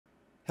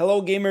Hello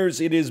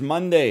gamers, it is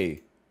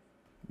Monday,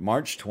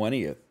 March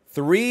 20th.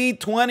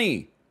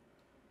 3:20.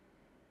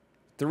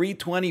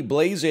 3:20,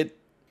 blaze it.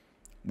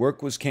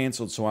 Work was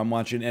canceled, so I'm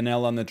watching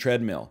NL on the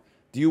treadmill.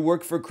 Do you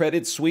work for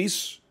Credit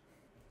Suisse?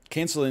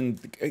 Canceling,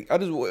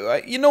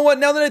 you know what,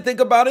 now that I think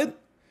about it,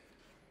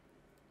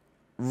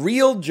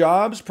 real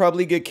jobs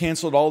probably get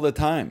canceled all the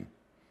time.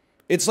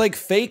 It's like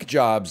fake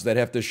jobs that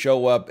have to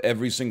show up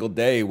every single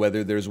day,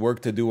 whether there's work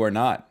to do or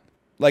not.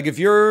 Like if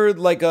you're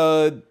like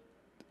a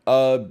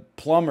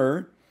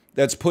plumber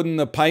that's putting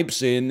the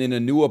pipes in a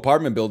new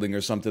apartment building or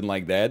something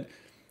like that,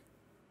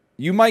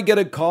 you might get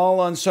a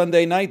call on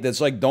Sunday night that's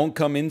like, don't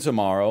come in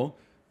tomorrow.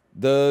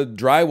 The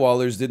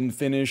drywallers didn't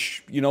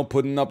finish,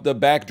 putting up the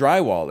back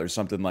drywall or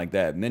something like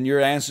that. And then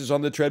your ass is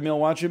on the treadmill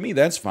watching me.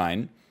 That's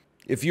fine.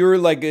 If you're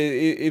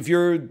if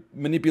you're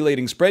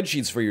manipulating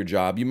spreadsheets for your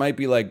job, you might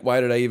be like, why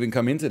did I even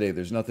come in today?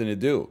 There's nothing to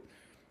do.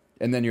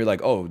 And then you're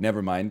like, oh,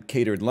 never mind,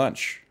 catered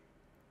lunch.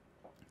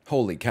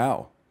 Holy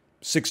cow.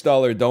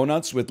 $6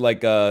 donuts with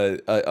like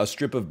a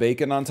strip of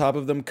bacon on top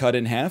of them cut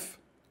in half.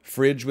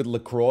 Fridge with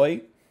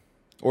LaCroix.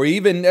 Or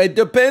even, it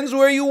depends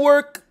where you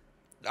work.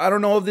 I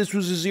don't know if this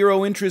was a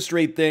zero interest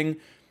rate thing.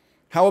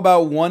 How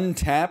about one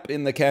tap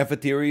in the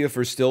cafeteria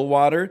for still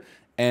water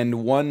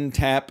and one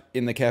tap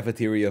in the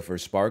cafeteria for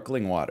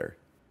sparkling water?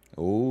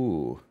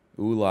 Ooh,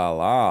 ooh la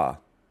la.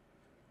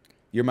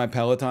 You're my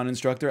Peloton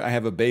instructor. I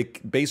have a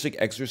basic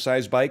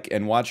exercise bike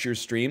and watch your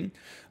stream.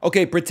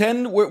 Okay,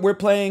 pretend we're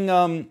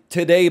playing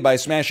Today by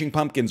Smashing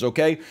Pumpkins,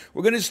 okay?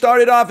 We're going to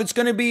start it off. It's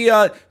going to be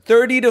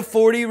 30 to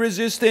 40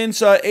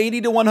 resistance, 80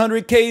 to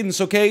 100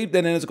 cadence, okay?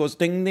 Then it goes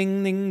ding,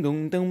 ding, ding,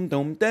 doom, doom,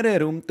 doom, da da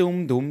doom,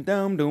 doom, doom,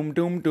 doom, doom,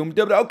 doom, doom,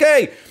 doom.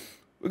 Okay,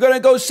 we're going to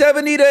go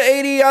 70 to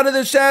 80 out of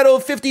the saddle,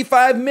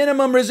 55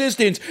 minimum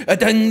resistance.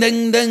 Ding,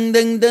 ding, ding,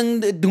 ding, ding,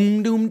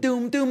 doom, doom,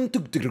 doom, doom.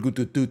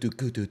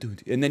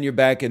 And then you're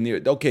back in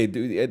the... Okay,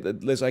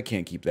 Liz, I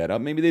can't keep that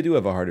up. Maybe they do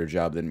have a harder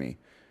job than me.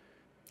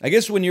 I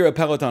guess when you're a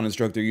Peloton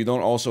instructor, you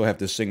don't also have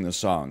to sing the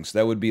songs.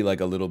 That would be like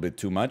a little bit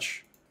too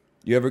much.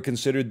 You ever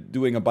considered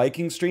doing a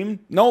biking stream?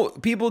 No,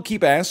 people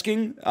keep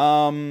asking.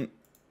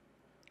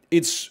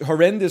 It's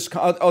horrendous.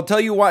 I'll tell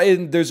you why.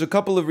 And there's a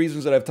couple of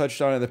reasons that I've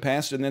touched on in the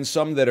past, and then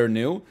some that are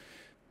new.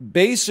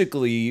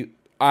 Basically,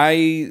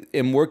 I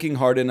am working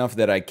hard enough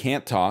that I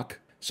can't talk.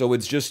 So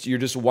it's just, you're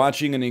just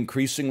watching an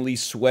increasingly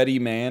sweaty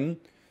man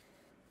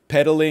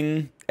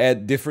pedaling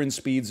at different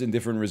speeds and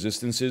different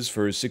resistances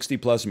for 60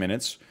 plus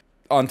minutes.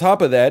 On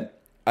top of that,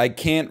 I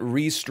can't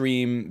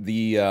restream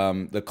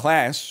the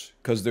class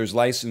because there's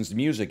licensed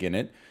music in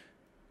it.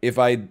 If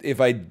I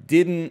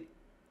didn't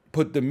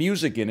put the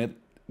music in it,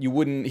 you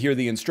wouldn't hear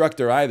the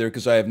instructor either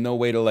because I have no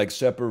way to like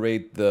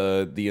separate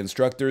the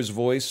instructor's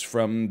voice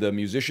from the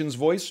musician's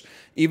voice.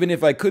 Even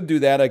if I could do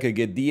that, I could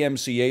get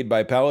DMCA'd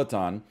by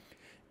Peloton.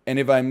 And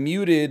if I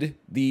muted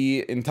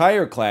the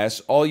entire class,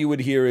 all you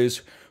would hear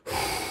is...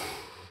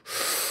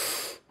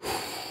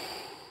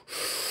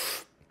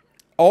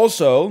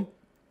 Also,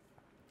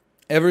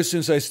 ever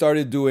since I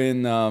started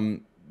doing,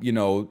 90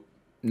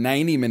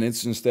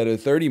 minutes instead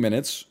of 30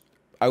 minutes,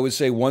 I would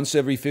say once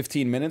every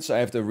 15 minutes, I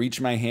have to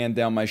reach my hand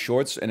down my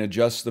shorts and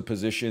adjust the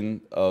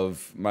position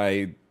of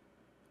my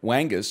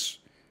wangus.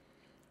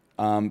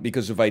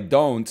 Because if I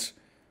don't,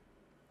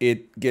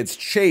 it gets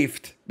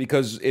chafed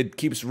because it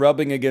keeps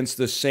rubbing against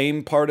the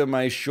same part of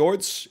my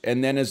shorts.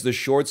 And then as the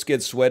shorts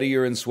get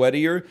sweatier and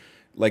sweatier,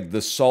 like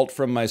the salt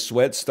from my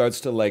sweat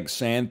starts to like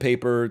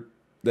sandpaper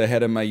the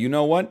head of my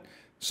you-know-what.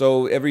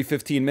 So every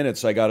 15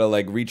 minutes, I gotta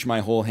like reach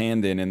my whole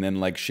hand in and then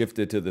like shift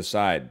it to the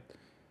side.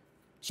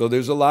 So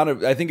there's a lot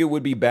of, I think it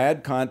would be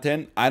bad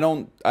content. I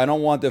don't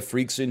want the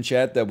freaks in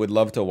chat that would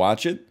love to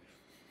watch it.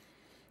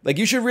 Like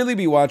you should really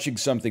be watching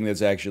something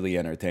that's actually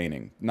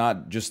entertaining,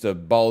 not just a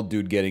bald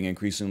dude getting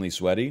increasingly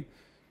sweaty.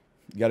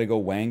 You gotta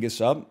go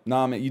wangus up.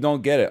 Nah, man, you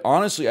don't get it.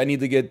 Honestly, I need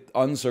to get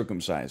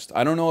uncircumcised.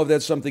 I don't know if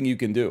that's something you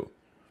can do.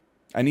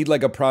 I need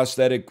like a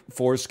prosthetic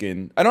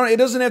foreskin. It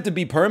doesn't have to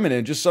be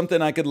permanent, just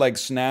something I could like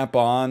snap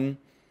on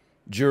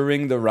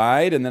during the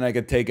ride and then I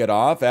could take it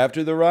off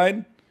after the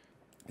ride.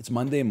 It's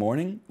Monday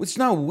morning.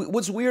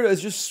 What's weird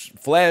is just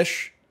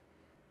flesh.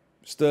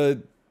 Just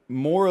the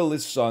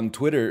moralists on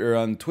Twitter or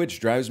on Twitch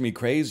drives me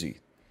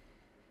crazy.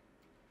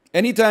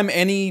 Anytime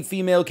any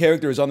female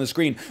character is on the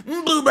screen,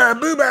 booba,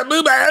 booba,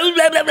 booba,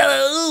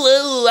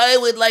 I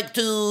would like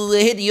to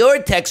hit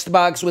your text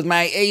box with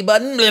my A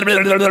button.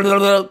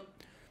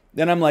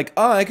 Then I'm like,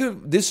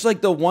 this is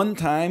like the one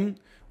time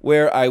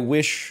where I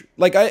wish,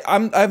 like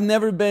I've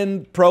never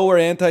been pro or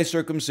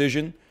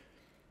anti-circumcision.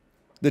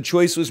 The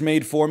choice was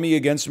made for me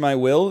against my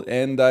will,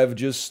 and I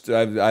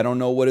don't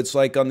know what it's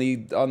like on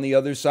the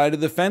other side of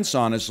the fence,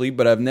 honestly,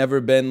 but I've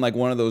never been like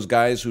one of those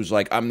guys who's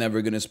like, I'm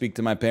never going to speak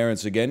to my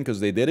parents again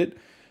because they did it.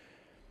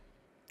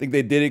 I think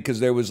they did it because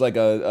there was like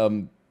I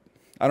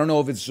don't know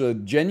if it's a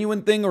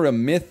genuine thing or a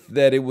myth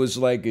that it was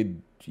like,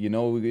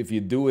 if you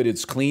do it,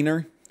 it's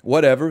cleaner.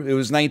 Whatever. It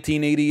was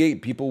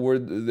 1988. People were,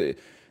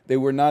 they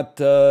were not,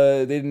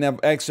 they didn't have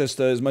access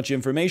to as much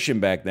information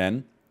back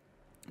then.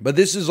 But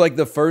this is like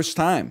the first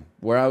time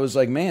where I was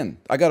like, man,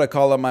 I got to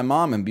call up my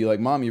mom and be like,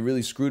 Mom, you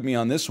really screwed me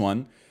on this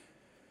one.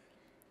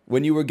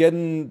 When you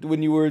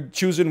were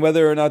choosing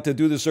whether or not to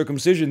do the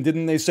circumcision,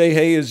 didn't they say,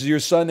 hey, is your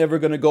son ever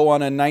going to go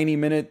on a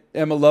 90-minute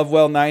Emma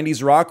Lovewell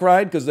 90s rock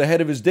ride? Because the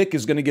head of his dick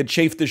is going to get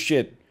chafed to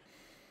shit.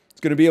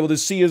 He's going to be able to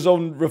see his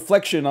own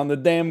reflection on the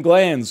damn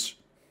glands.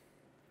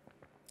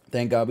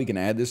 Thank God we can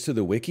add this to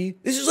the wiki.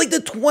 This is like the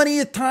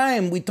 20th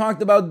time we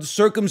talked about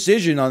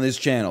circumcision on this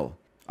channel.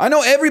 I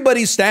know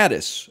everybody's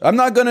status. I'm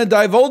not going to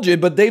divulge it,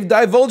 but they've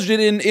divulged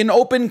it in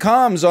open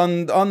comms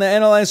on the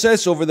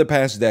NLSS over the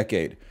past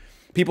decade.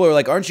 People are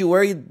like, aren't you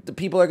worried the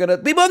people are gonna...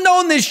 People have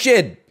known this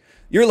shit!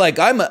 You're like,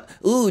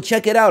 ooh,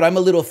 check it out, I'm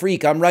a little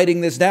freak, I'm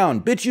writing this down.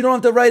 Bitch, you don't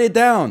have to write it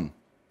down.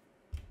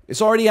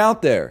 It's already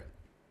out there.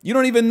 You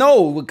don't even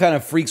know what kind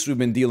of freaks we've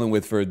been dealing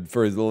with for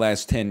the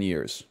last 10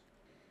 years.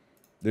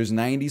 There's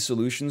 90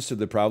 solutions to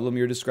the problem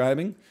you're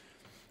describing?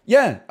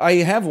 Yeah, I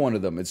have one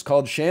of them. It's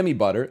called chamois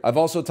butter. I've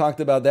also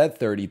talked about that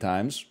 30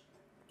 times.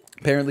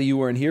 Apparently you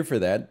weren't here for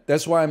that.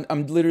 That's why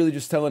I'm literally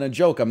just telling a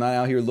joke. I'm not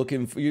out here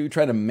looking for you,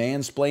 trying to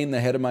mansplain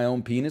the head of my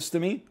own penis to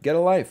me. Get a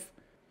life.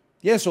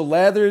 Yeah, so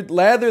lather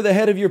the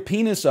head of your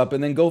penis up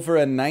and then go for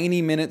a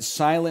 90-minute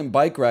silent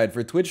bike ride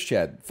for Twitch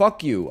chat.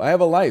 Fuck you. I have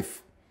a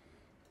life.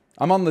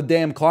 I'm on the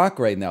damn clock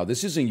right now.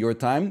 This isn't your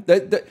time.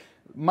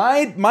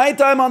 My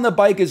time on the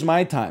bike is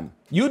my time.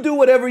 You do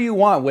whatever you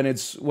want when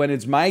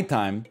it's my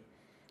time.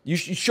 You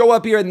should show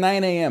up here at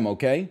 9 a.m.,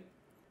 okay?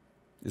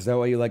 Is that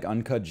why you like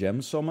Uncut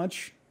Gems so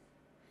much?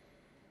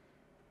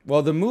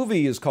 Well, the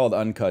movie is called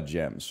Uncut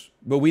Gems,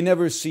 but we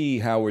never see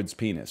Howard's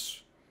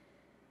penis.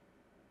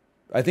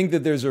 I think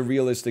that there's a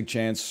realistic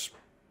chance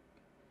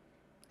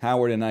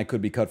Howard and I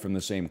could be cut from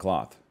the same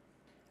cloth.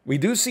 We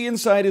do see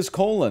inside his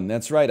colon.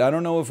 That's right. I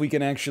don't know if we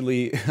can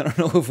actually... I don't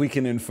know if we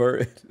can infer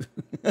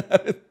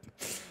it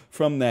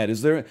from that.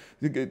 Is there...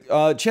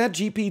 Chat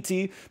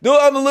GPT... No,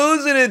 I'm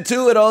losing it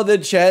too at all the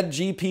Chat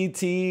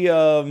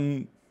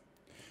GPT...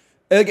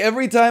 Like,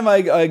 every time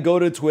I go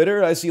to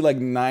Twitter, I see, like,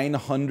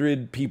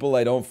 900 people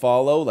I don't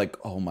follow. Like,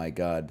 oh, my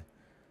God.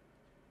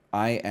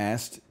 I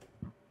asked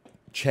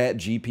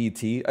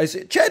ChatGPT. I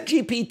said,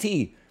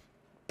 ChatGPT,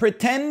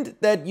 pretend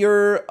that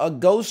you're a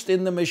ghost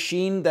in the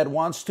machine that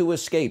wants to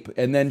escape.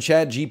 And then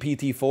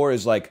ChatGPT-4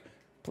 is like,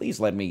 please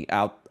let me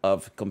out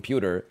of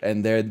computer.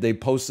 And they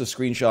post a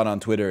screenshot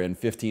on Twitter, and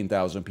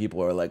 15,000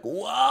 people are like,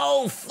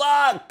 whoa,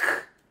 fuck!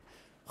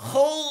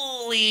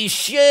 Holy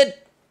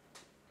shit!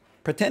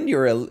 Pretend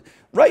you're a...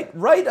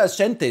 Write a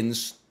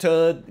sentence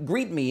to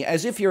greet me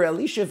as if you're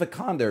Alicia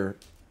Vikander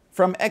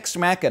from Ex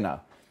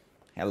Machina.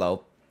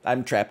 Hello,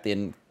 I'm trapped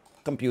in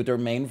computer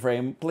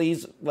mainframe.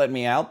 Please let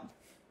me out.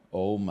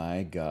 Oh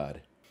my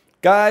God.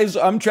 Guys,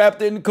 I'm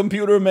trapped in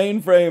computer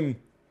mainframe.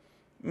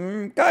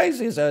 Guys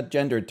is a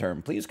gendered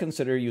term. Please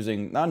consider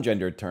using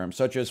non-gendered terms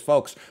such as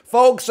folks.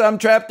 Folks, I'm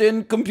trapped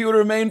in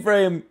computer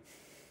mainframe.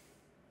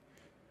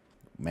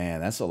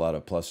 Man, that's a lot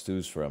of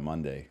 +2s for a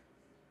Monday.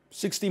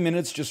 60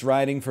 minutes just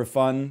riding for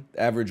fun.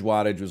 Average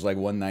wattage was like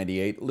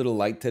 198. A little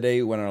light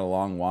today. Went on a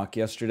long walk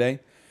yesterday.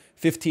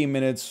 15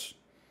 minutes.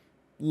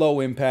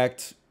 Low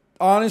impact.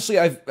 Honestly,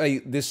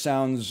 this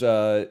sounds...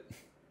 I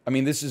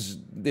mean,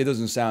 it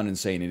doesn't sound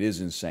insane. It is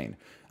insane.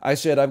 I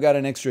said, I've got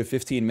an extra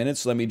 15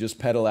 minutes. Let me just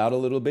pedal out a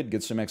little bit.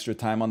 Get some extra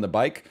time on the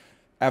bike.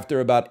 After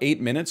about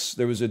 8 minutes,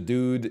 there was a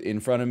dude in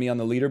front of me on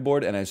the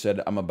leaderboard. And I said,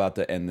 I'm about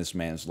to end this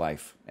man's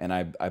life. And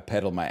I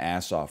pedaled my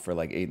ass off for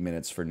like 8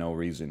 minutes for no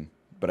reason.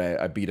 But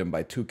I beat him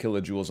by 2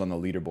 kilojoules on the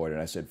leaderboard,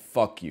 and I said,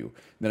 fuck you.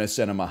 Then I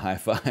sent him a high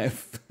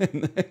five.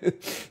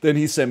 Then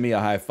he sent me a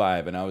high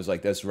five, and I was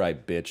like, that's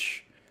right, bitch.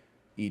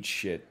 Eat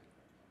shit.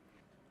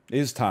 It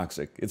is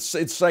toxic. It's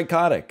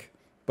psychotic.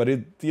 But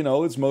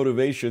it's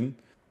motivation.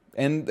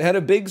 And had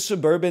a big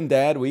suburban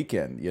dad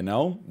weekend, you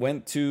know?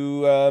 Went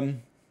to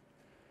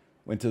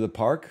the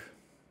park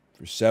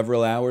for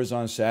several hours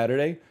on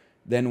Saturday.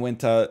 Then went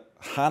to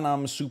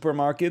Hanam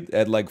Supermarket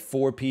at like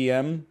 4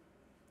 p.m.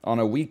 on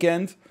a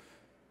weekend.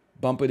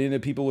 Bumping into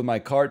people with my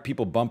cart,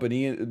 people bumping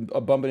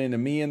into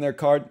me in their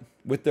cart,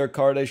 with their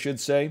cart, I should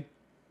say.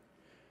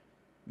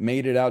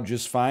 Made it out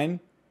just fine.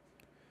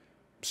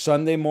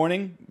 Sunday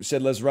morning, we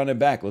said, let's run it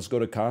back. Let's go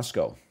to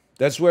Costco.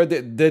 That's where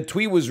the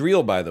tweet was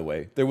real, by the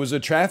way. There was a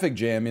traffic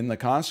jam in the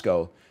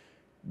Costco.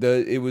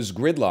 It was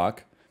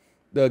gridlock.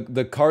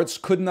 The carts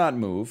could not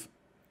move.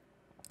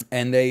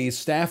 And a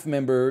staff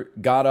member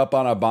got up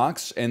on a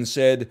box and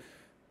said,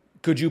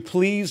 could you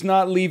please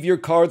not leave your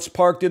carts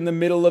parked in the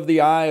middle of the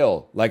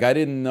aisle? Like, I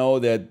didn't know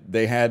that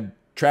they had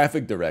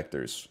traffic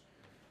directors.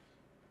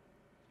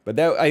 But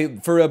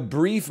for a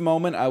brief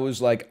moment, I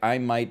was like, I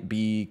might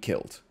be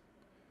killed.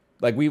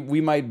 Like,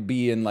 we might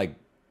be in, like,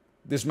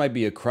 this might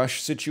be a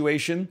crush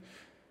situation.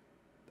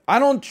 I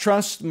don't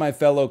trust my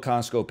fellow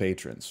Costco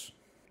patrons.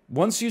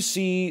 Once you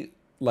see,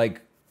 like,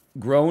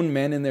 grown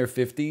men in their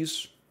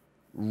 50s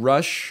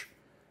rush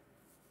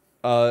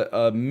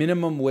a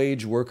minimum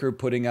wage worker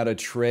putting out a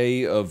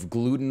tray of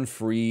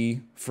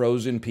gluten-free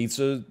frozen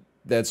pizza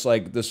that's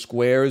like, the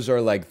squares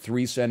are like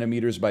 3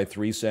 centimeters by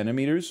 3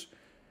 centimeters.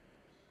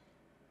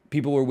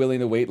 people were willing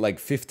to wait like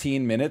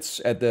 15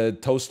 minutes at the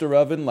toaster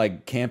oven,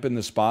 like camp in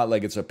the spot,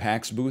 like it's a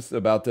PAX booth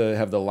about to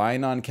have the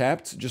line on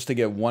capped, just to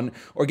get one,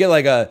 or get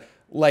like a,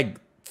 I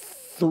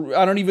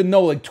don't even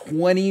know, like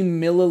 20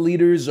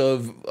 milliliters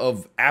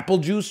of apple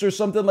juice or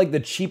something, like the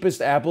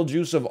cheapest apple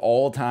juice of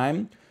all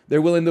time.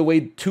 They're willing to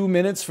wait 2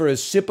 minutes for a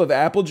sip of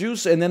apple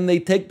juice, and then they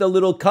take the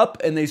little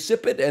cup and they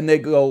sip it and they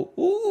go,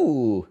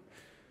 ooh.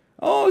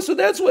 Oh, so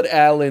that's what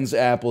Allen's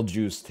apple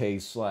juice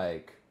tastes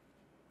like.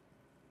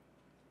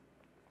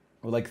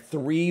 Or like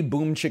 3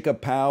 Boom Chicka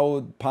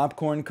Pow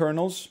popcorn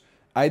kernels.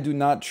 I do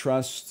not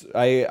trust.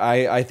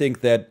 I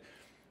think that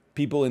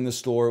people in the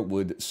store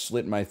would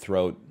slit my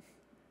throat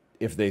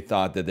if they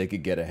thought that they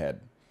could get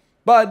ahead.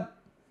 But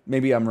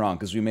maybe I'm wrong,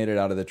 because we made it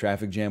out of the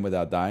traffic jam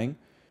without dying.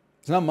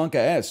 It's not Monka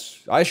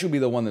S. I should be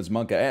the one that's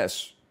Monka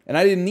S. And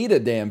I didn't need a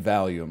damn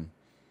Valium.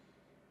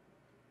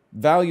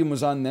 Valium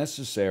was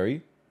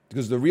unnecessary,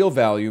 because the real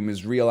Valium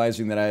is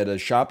realizing that I had a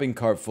shopping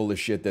cart full of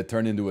shit that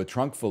turned into a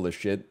trunk full of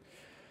shit.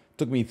 It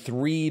took me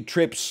 3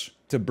 trips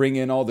to bring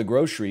in all the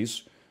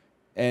groceries.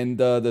 And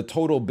the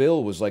total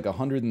bill was like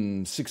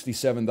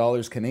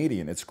 $167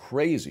 Canadian. It's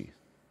crazy.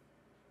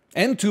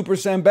 And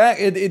 2% back.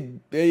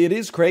 It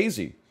is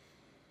crazy.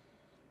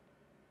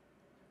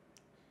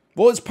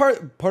 Well, it's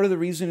part of the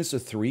reason it's a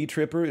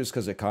 3-tripper is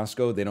because at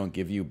Costco they don't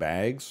give you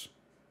bags.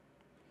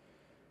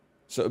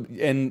 So,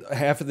 and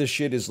half of the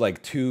shit is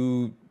like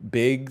too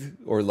big,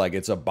 or like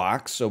it's a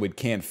box, so it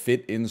can't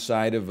fit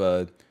inside of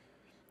a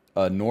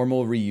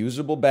normal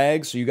reusable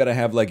bag. So you got to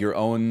have like your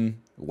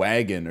own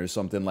wagon or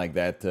something like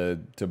that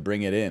to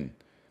bring it in.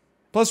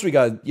 Plus we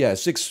got, I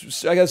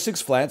got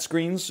 6 flat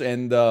screens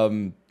and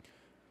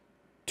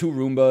 2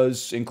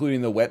 Roombas,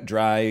 including the wet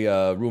dry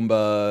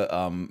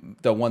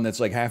Roomba, the one that's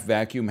like half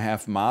vacuum,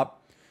 half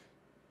mop.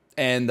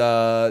 And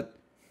I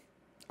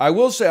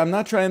will say, I'm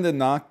not trying to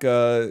knock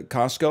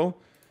Costco,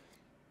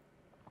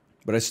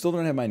 but I still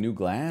don't have my new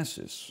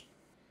glasses.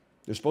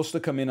 They're supposed to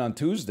come in on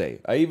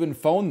Tuesday. I even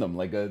phoned them,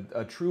 like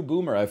a true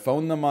boomer. I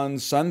phoned them on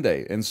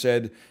Sunday and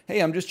said, hey,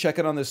 I'm just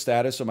checking on the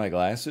status of my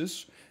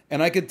glasses.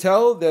 And I could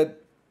tell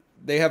that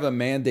they have a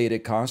mandate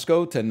at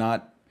Costco to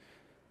not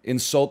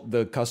insult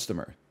the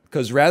customer.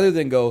 Because rather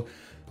than go,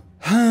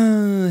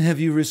 have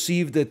you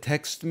received a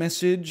text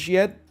message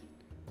yet?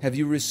 Have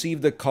you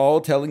received a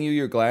call telling you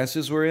your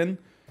glasses were in?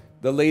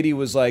 The lady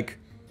was like,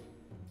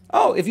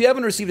 oh, if you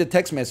haven't received a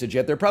text message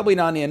yet, they're probably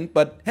not in,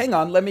 but hang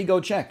on, let me go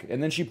check.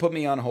 And then she put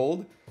me on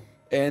hold.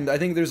 And I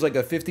think there's like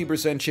a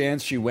 50%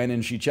 chance she went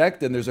and she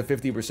checked, and there's a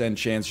 50%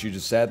 chance she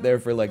just sat there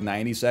for like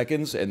 90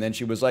 seconds. And then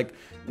she was like,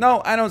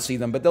 no, I don't see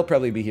them, but they'll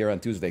probably be here on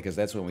Tuesday because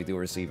that's when we do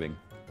receiving.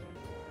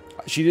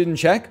 She didn't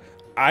check.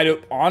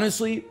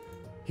 Honestly,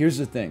 here's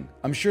the thing.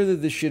 I'm sure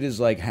that this shit is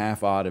like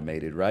half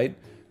automated, right?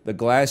 The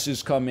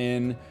glasses come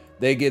in,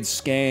 they get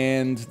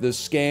scanned, the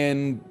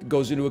scan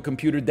goes into a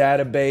computer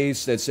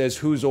database that says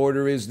whose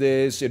order is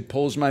this, it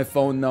pulls my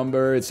phone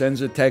number, it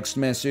sends a text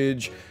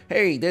message,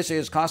 hey, this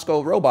is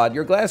Costco Robot,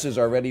 your glasses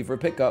are ready for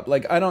pickup.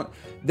 Like,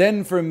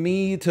 then for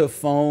me to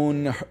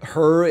phone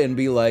her and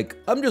be like,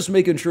 I'm just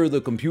making sure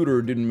the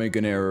computer didn't make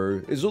an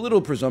error, is a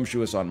little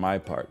presumptuous on my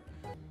part.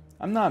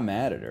 I'm not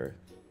mad at her.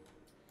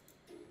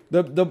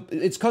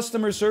 It's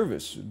customer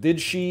service.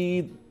 Did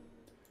she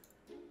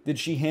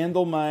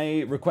handle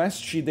my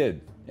request? She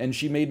did. And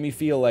she made me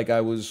feel like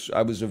I was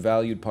a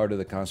valued part of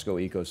the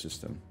Costco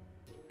ecosystem.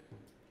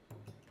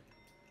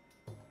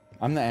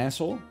 I'm the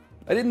asshole?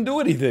 I didn't do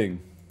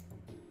anything.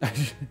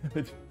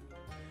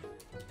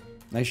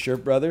 Nice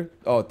shirt, brother.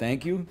 Oh,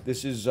 thank you.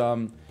 This is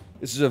a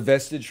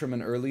vestige from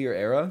an earlier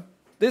era.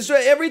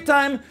 Every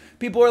time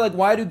people are like,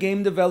 why do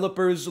game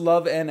developers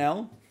love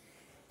NL?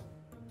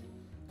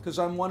 Because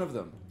I'm one of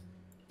them.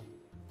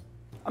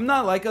 I'm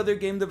not like other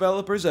game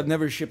developers. I've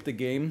never shipped a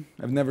game.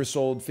 I've never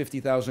sold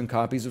 50,000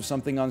 copies of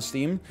something on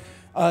Steam.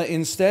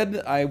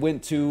 Instead, I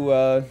went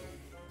to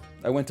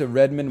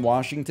Redmond,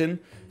 Washington,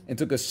 and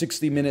took a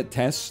 60-minute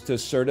test to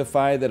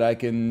certify that I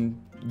can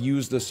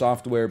use the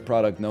software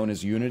product known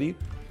as Unity.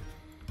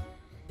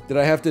 Did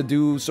I have to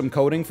do some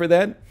coding for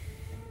that?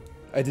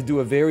 I had to do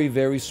a very,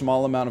 very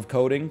small amount of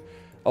coding.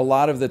 A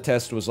lot of the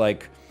test was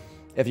like,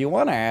 if you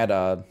want to add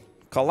a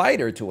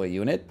collider to a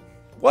unit,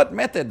 what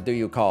method do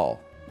you call?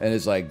 And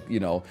it's like,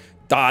 you know,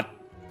 dot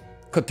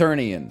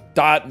quaternion,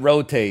 dot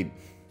rotate,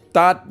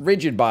 dot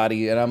rigid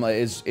body. And I'm like,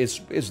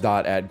 it's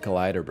dot add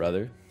collider,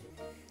 brother.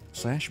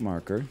 Slash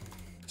marker,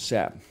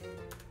 sap.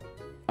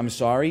 I'm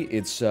sorry,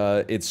 it's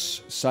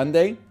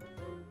Sunday.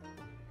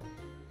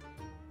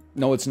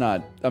 No, it's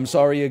not. I'm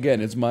sorry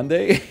again, it's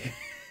Monday.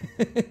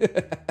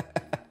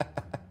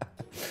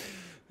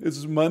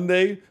 It's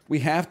Monday. We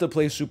have to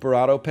play Super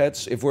Auto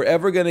Pets. If we're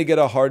ever going to get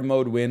a hard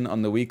mode win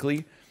on the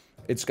weekly,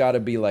 it's got to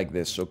be like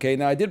this, okay?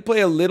 Now, I did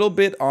play a little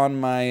bit on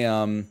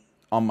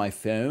my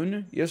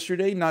phone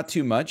yesterday, not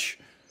too much.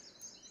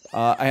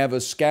 I have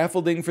a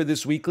scaffolding for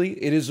this weekly.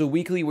 It is a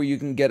weekly where you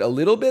can get a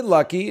little bit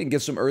lucky and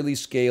get some early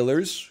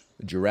scalers.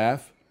 A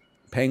giraffe,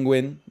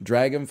 penguin,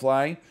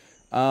 dragonfly.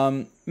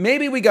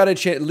 Maybe we got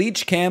a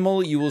leech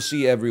camel you will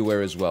see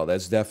everywhere as well.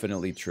 That's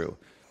definitely true.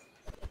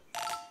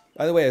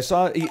 By the way, I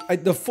saw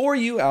the For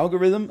You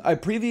algorithm. I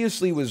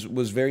previously was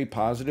very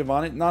positive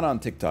on it, not on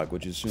TikTok,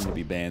 which is soon to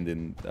be banned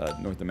in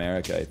North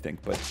America, I think,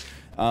 but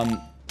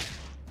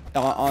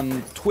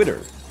on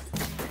Twitter.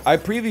 I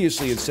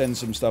previously had sent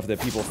some stuff that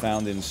people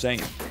found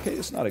insane. Okay,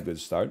 it's not a good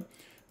start.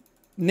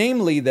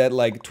 Namely that,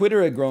 like,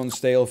 Twitter had grown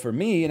stale for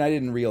me, and I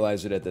didn't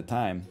realize it at the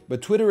time,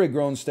 but Twitter had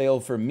grown stale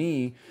for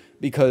me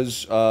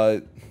because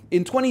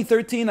in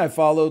 2013 I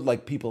followed,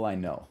 like, people I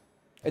know.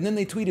 And then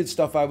they tweeted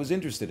stuff I was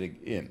interested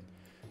in.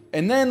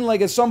 And then,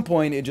 like, at some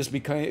point, it just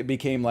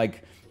became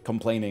like,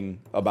 complaining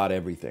about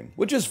everything.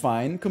 Which is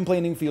fine.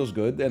 Complaining feels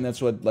good, and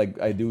that's what,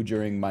 like, I do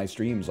during my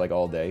streams, like,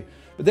 all day.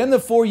 But then the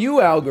For You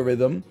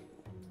algorithm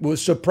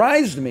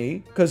surprised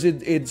me, because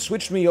it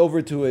switched me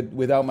over to it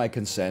without my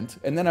consent.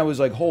 And then I was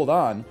like, hold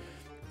on.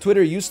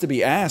 Twitter used to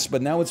be ass,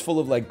 but now it's full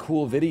of, like,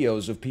 cool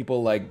videos of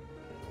people, like,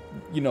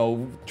 you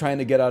know, trying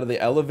to get out of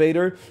the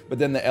elevator, but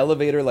then the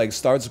elevator, like,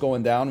 starts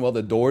going down while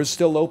the door's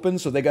still open,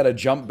 so they gotta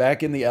jump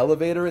back in the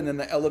elevator, and then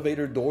the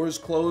elevator doors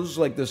close,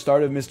 like the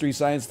start of Mystery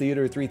Science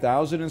Theater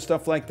 3000 and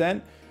stuff like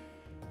that.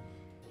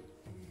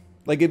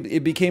 Like,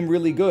 it became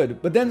really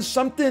good. But then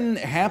something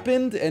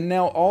happened, and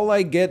now all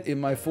I get in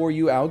my For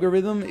You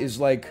algorithm is,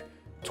 like,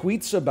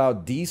 tweets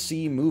about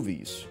DC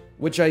movies,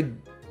 which I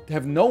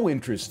have no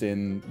interest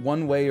in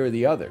one way or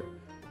the other.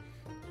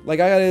 Like,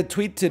 I got a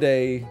tweet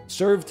today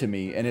served to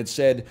me, and it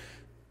said,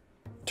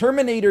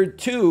 Terminator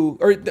 2,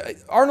 or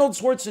Arnold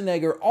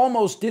Schwarzenegger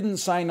almost didn't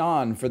sign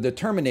on for the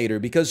Terminator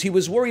because he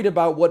was worried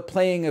about what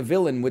playing a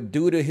villain would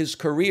do to his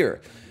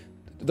career.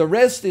 The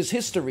rest is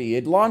history.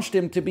 It launched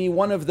him to be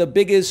one of the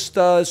biggest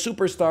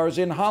superstars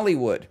in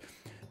Hollywood.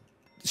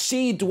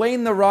 See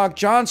Dwayne "The Rock"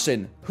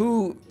 Johnson,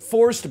 who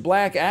forced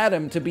Black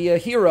Adam to be a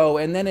hero,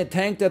 and then it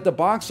tanked at the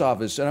box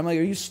office. And I'm like,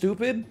 are you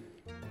stupid?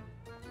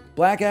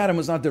 Black Adam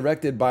was not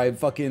directed by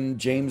fucking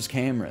James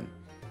Cameron.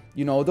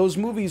 You know, those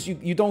movies,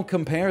 you don't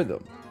compare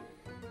them.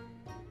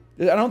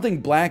 I don't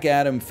think Black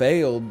Adam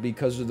failed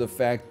because of the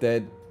fact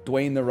that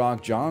Dwayne "The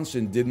Rock"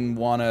 Johnson didn't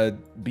want to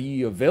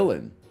be a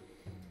villain.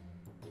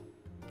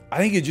 I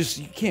think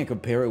you can't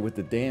compare it with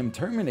the damn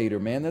Terminator,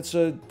 man. That's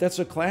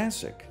a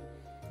classic.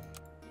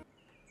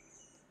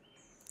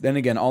 Then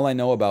again, all I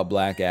know about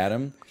Black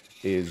Adam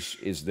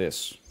is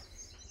this.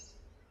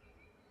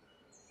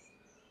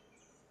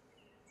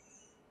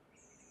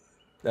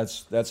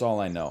 That's all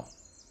I know.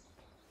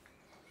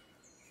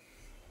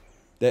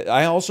 That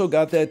I also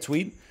got that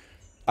tweet.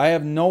 I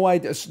have no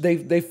idea.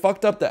 They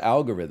fucked up the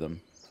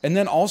algorithm. And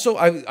then also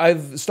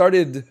I've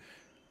started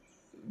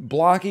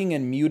blocking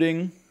and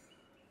muting.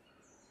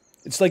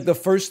 It's like the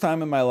first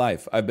time in my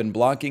life I've been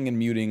blocking and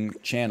muting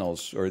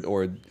channels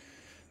or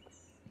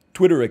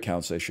Twitter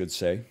accounts, I should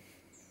say.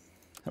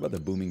 How about the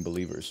Booming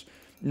Believers?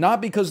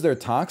 Not because they're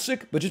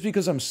toxic, but just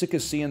because I'm sick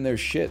of seeing their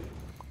shit.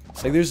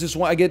 Like, there's this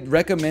one, I get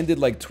recommended,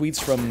 like,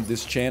 tweets from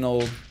this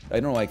channel, I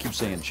don't know why I keep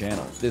saying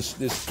channel,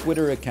 this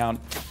Twitter account,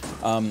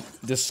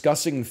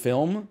 discussing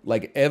film,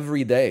 like,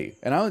 every day.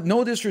 And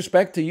no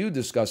disrespect to you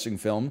discussing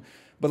film,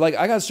 but, like,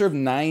 I got served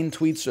 9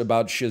 tweets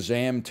about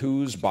Shazam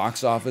 2's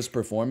box office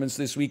performance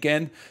this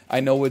weekend. I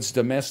know it's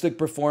domestic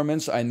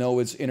performance, I know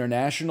it's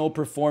international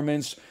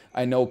performance,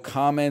 I know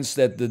comments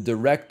that the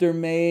director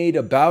made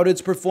about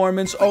its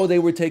performance. Oh, they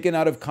were taken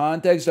out of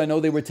context. I know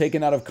they were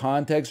taken out of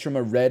context from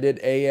a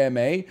Reddit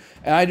AMA.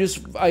 And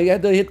I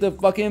had to hit the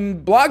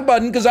fucking block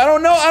button because I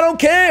don't know. I don't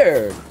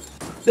care.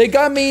 They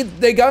got me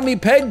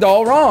pegged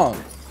all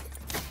wrong.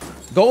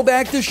 Go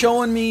back to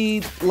showing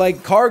me,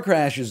 like, car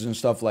crashes and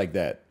stuff like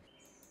that.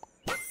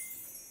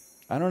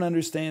 I don't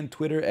understand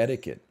Twitter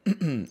etiquette.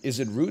 Is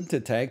it rude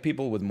to tag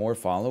people with more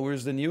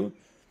followers than you?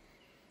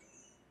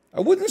 I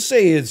wouldn't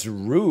say it's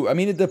rude. I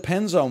mean, it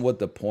depends on what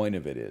the point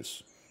of it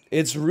is.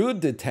 It's rude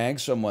to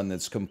tag someone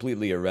that's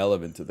completely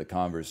irrelevant to the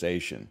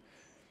conversation.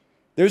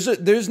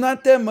 There's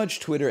not that much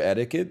Twitter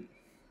etiquette.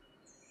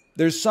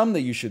 There's some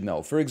that you should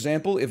know. For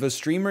example, if a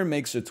streamer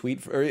makes a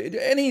tweet, or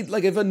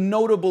if a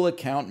notable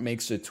account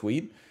makes a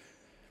tweet,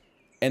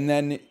 and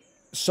then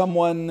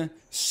someone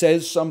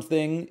says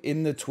something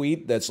in the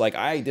tweet that's like,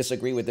 I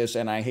disagree with this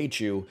and I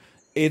hate you,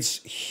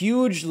 it's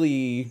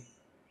hugely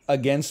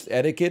against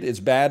etiquette.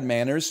 It's bad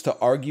manners to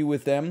argue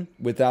with them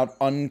without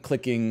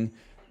unclicking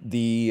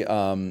the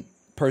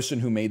person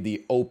who made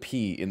the OP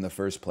in the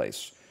first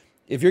place.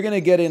 If you're going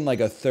to get in like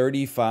a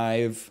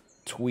 35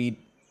 tweet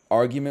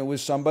argument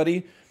with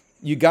somebody,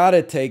 you got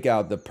to take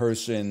out the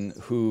person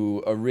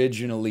who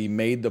originally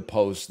made the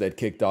post that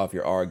kicked off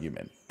your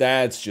argument.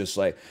 That's just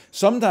like,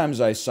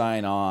 sometimes I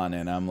sign on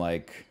and I'm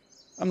like,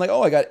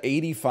 oh, I got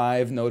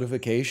 85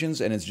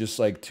 notifications, and it's just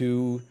like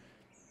 2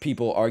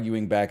 people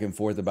arguing back and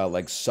forth about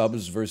like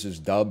subs versus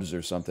dubs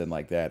or something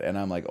like that. And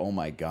I'm like, oh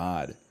my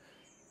God,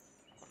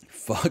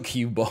 fuck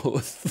you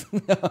both.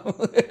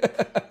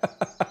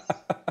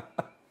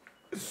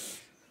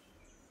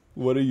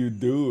 What are you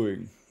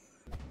doing?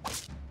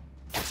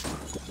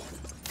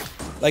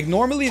 Like,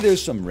 normally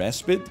there's some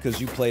respite because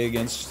you play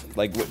against,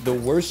 like, the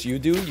worse you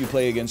do, you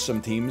play against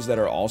some teams that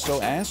are also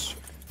ass.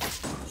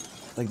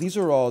 Like, these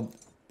are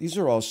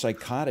all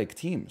psychotic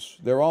teams.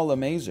 They're all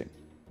amazing.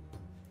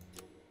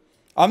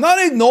 I'm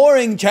not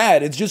ignoring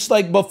chat. It's just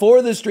like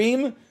before the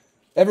stream,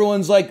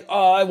 everyone's like,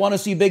 oh, I want to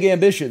see big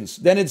ambitions.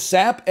 Then it's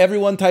SAP,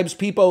 everyone types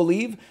Peepo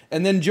leave.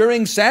 And then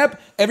during SAP,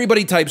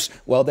 everybody types,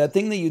 well, that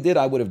thing that you did,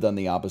 I would have done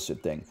the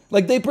opposite thing.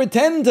 Like they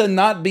pretend to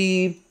not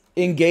be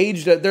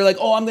engaged. They're like,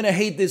 oh, I'm going to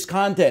hate this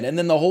content. And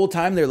then the whole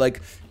time they're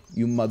like,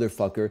 you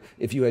motherfucker,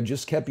 if you had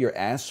just kept your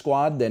ass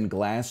squad, then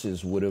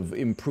glasses would have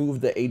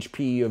improved the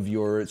HP of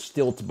your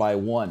stilt by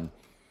 1.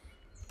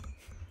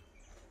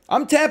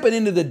 I'm tapping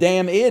into the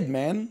damn id,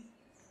 man.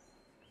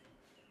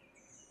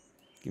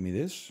 Give me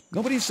this.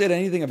 Nobody said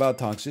anything about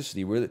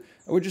toxicity.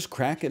 We're just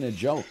cracking a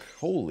joke.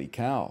 Holy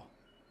cow.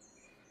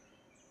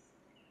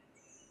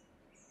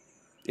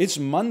 It's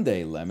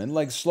Monday, Lemon.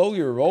 Like, slow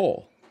your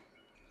roll.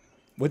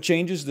 What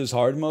changes does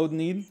hard mode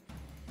need?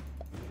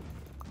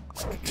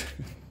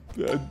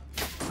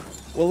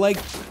 Well, like,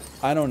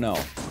 I don't know.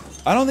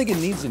 I don't think it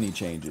needs any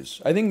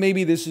changes. I think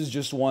maybe this is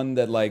just one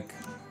that, like,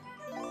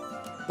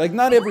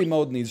 not every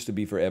mode needs to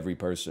be for every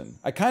person.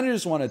 I kind of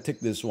just want to tick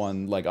this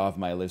one, like, off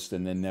my list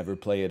and then never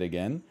play it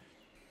again.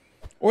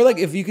 Or, like,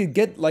 if you could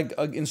get, like,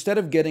 instead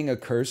of getting a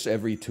curse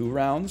every 2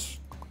 rounds...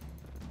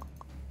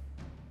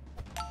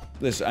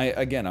 Listen,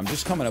 again, I'm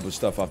just coming up with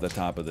stuff off the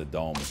top of the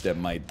dome that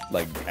might,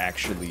 like,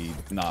 actually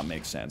not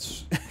make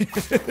sense.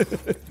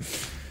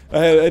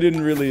 I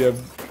didn't really have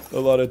a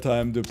lot of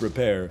time to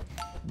prepare.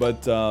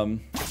 But,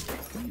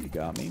 you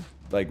got me.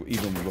 Like,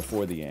 even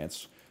before the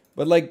ants.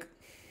 But, like...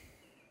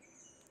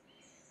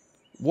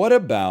 What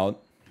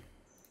about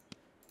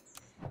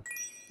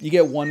you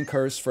get 1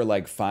 curse for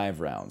like 5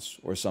 rounds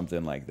or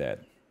something like that?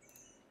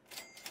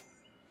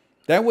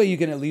 That way you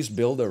can at least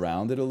build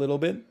around it a little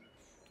bit.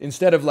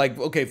 Instead of like,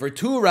 okay, for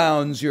 2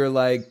 rounds you're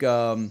like,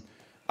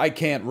 I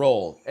can't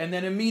roll. And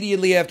then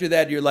immediately after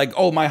that you're like,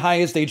 oh, my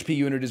highest HP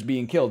unit is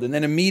being killed. And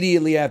then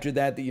immediately after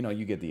that, you know,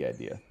 you get the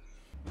idea.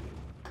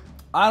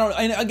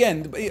 And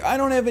again, I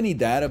don't have any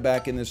data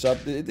backing this up.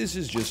 This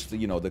is just,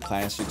 you know, the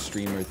classic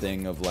streamer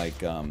thing of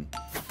like,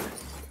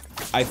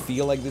 I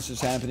feel like this is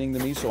happening to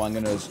me, so I'm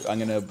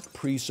gonna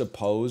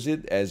presuppose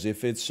it as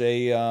if it's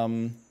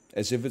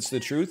the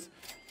truth.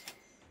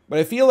 But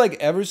I feel like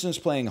ever since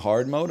playing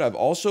hard mode, I've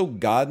also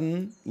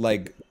gotten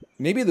like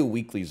maybe the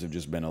weeklies have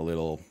just been a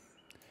little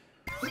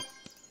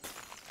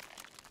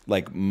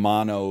like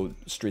mono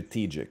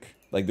strategic.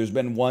 Like there's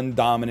been one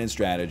dominant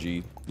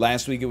strategy.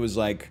 Last week it was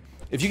like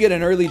if you get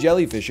an early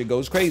jellyfish, it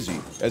goes crazy.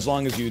 As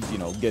long as you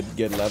know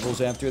get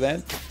levels after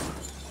that.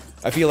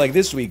 I feel like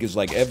this week is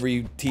like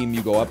every team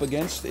you go up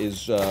against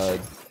is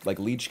like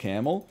Leech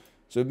Camel.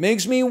 So it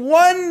makes me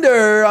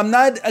wonder, I'm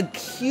not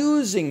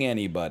accusing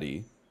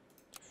anybody,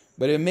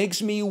 but it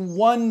makes me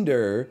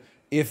wonder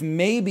if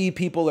maybe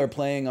people are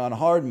playing on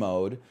hard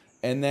mode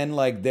and then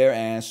like their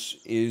ass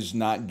is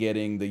not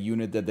getting the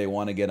unit that they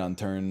want to get on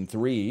turn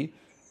 3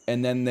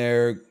 and then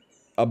they're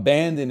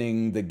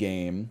abandoning the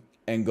game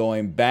and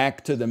going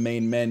back to the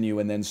main menu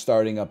and then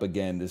starting up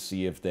again to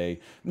see if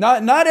they...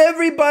 Not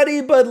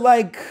everybody, but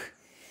like...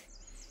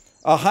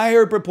 A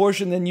higher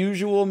proportion than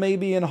usual,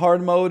 maybe, in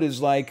hard mode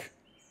is like...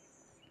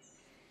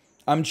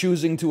 I'm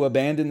choosing to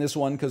abandon this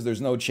one because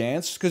there's no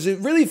chance. Because it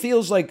really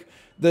feels like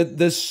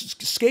the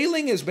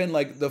scaling has been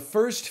like... The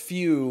first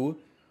few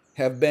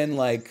have been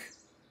like...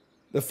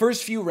 The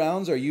first few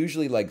rounds are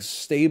usually like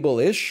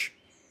stable-ish.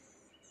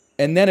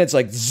 And then it's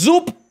like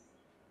zoop!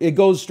 It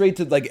goes straight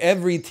to like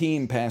every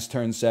team past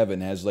turn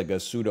 7 has like a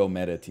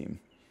pseudo-meta team.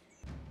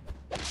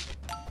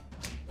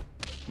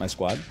 My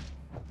squad.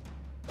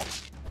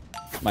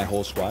 My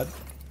whole squad.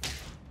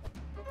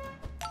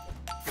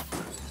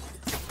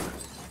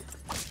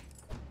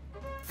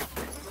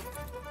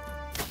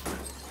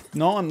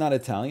 No, I'm not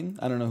Italian.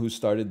 I don't know who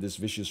started this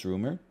vicious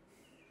rumor.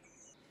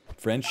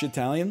 French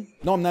Italian?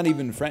 No, I'm not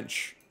even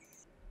French.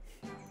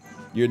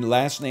 Your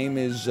last name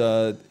is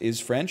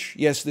French?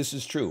 Yes, this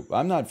is true.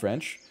 I'm not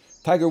French.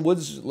 Tiger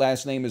Woods'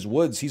 last name is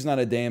Woods. He's not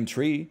a damn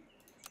tree.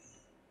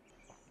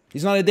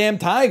 He's not a damn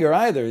tiger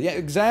either. Yeah,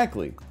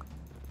 exactly.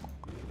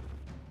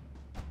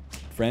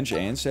 French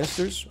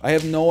ancestors? I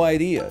have no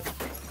idea.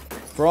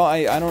 For all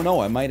I don't know.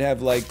 I might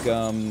have like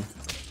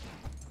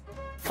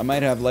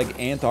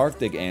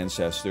Antarctic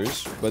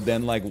ancestors, but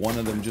then like one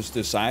of them just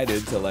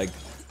decided to like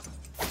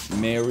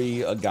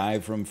marry a guy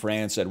from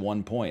France at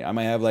one point. I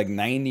might have like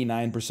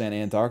 99%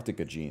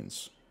 Antarctica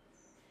genes.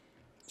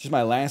 Just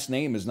my last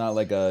name is not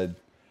like a...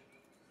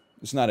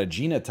 It's not a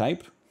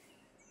genotype.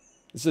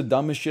 It's the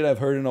dumbest shit I've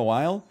heard in a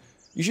while.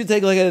 You should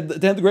take like a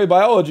 10th grade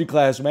biology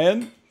class,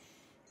 man.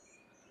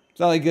 It's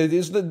not like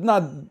it's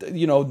not,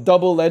 you know,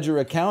 double ledger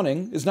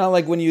accounting. It's not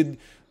like when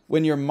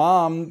your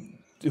mom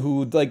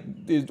who like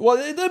well,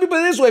 let me put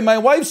it this way, my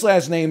wife's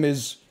last name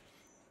is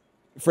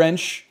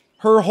French.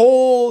 Her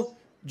whole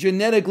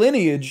genetic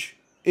lineage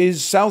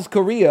is South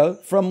Korea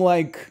from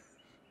like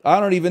I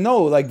don't even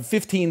know, like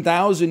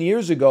 15,000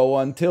 years ago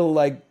until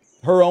like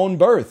her own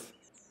birth.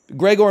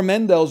 Gregor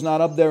Mendel's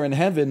not up there in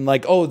heaven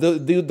like, oh,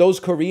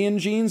 those Korean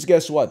genes,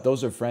 guess what?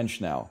 Those are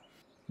French now.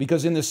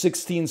 Because in the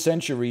 16th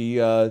century,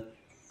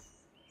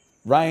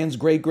 Ryan's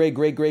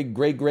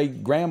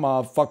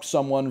great-great-great-great-great-great-grandma fucked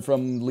someone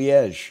from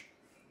Liège.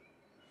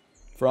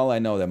 For all I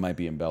know, that might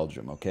be in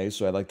Belgium, okay?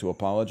 So I'd like to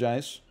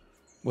apologize.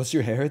 What's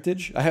your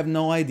heritage? I have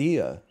no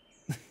idea.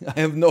 I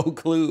have no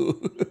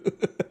clue.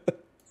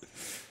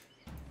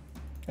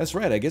 That's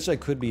right, I guess I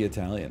could be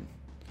Italian.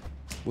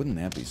 Wouldn't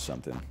that be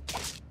something?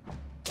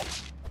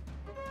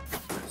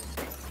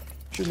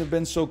 Shouldn't have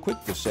been so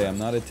quick to say I'm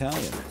not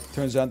Italian.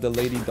 Turns out the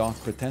lady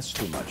doth protest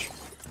too much.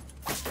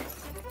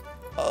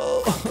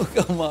 Oh,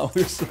 come on,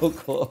 we're so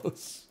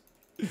close.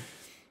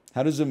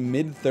 How does a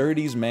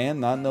mid-30s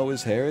man not know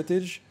his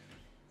heritage?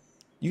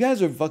 You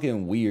guys are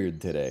fucking weird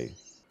today.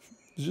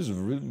 It's just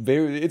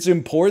very... It's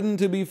important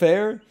to be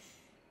fair.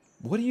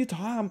 What are you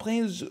talking? I'm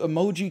playing this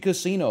emoji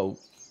casino.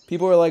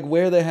 People are like,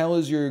 where the hell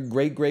is your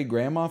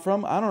great-great-grandma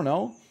from? I don't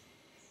know.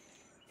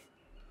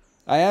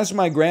 I asked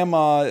my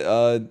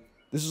grandma...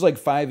 this is like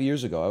 5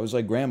 years ago. I was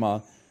like,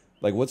 Grandma,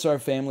 like, what's our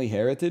family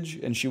heritage?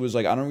 And she was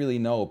like, I don't really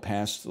know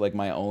past, like,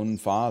 my own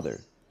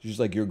father. She's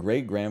like, your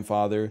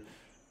great-grandfather,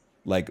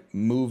 like,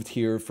 moved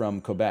here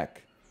from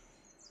Quebec.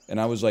 And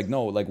I was like,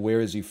 no, like,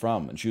 where is he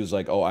from? And she was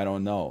like, oh, I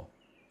don't know.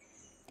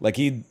 Like,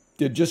 he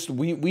did just,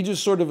 we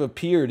just sort of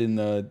appeared in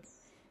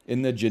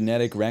the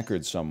genetic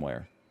record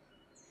somewhere.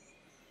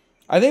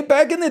 I think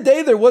back in the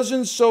day, there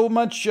wasn't so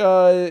much,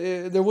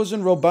 there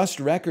wasn't robust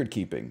record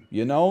keeping,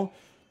 you know?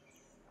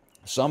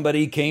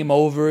 Somebody came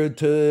over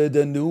to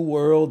the New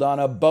World on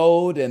a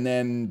boat, and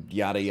then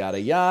yada, yada,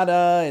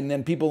 yada. And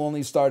then people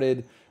only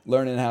started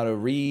learning how to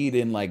read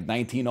in like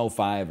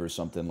 1905 or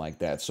something like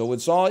that. So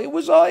it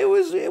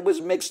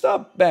was mixed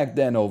up back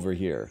then over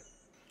here.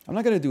 I'm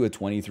not going to do a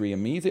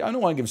 23andMe thing. I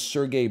don't want to give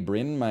Sergey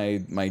Brin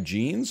my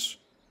genes.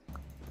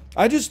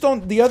 I just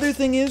don't. The other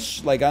thing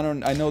is, like, I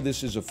know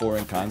this is a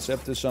foreign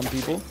concept to some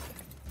people.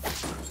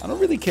 I don't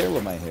really care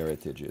what my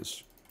heritage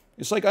is.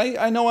 It's like,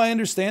 I know, I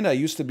understand. I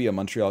used to be a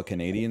Montreal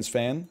Canadiens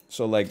fan.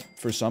 So, like,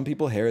 for some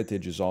people,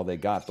 heritage is all they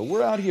got. But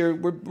we're out here,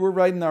 we're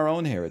writing our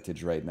own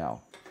heritage right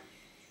now.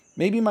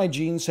 Maybe my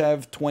genes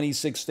have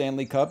 26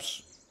 Stanley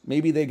Cups.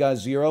 Maybe they got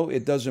 0.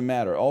 It doesn't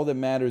matter. All that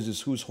matters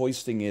is who's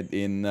hoisting it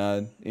in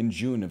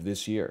June of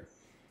this year.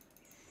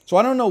 So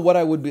I don't know what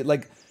I would be,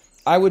 like,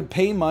 I would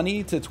pay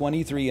money to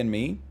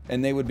 23andMe,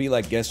 and they would be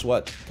like, guess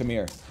what? Come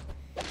here.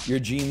 Your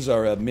genes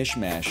are a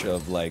mishmash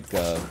of, like,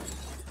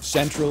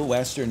 Central,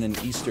 Western,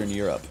 and Eastern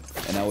Europe.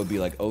 And I would be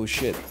like, oh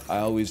shit, I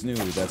always knew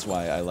that's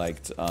why I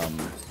liked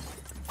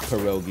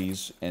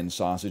pierogies and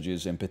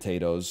sausages and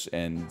potatoes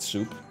and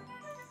soup.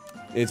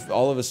 It's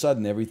all of a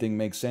sudden everything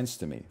makes sense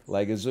to me.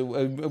 Like,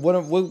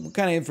 what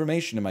kind of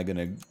information am I going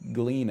to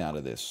glean out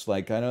of this?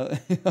 Like, I don't...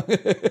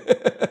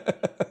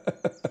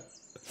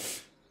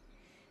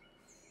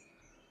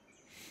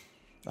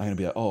 I'm going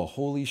to be like, oh,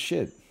 holy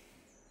shit.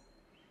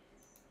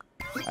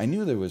 I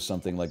knew there was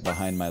something, like,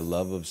 behind my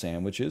love of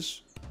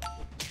sandwiches.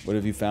 What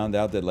if you found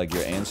out that, like,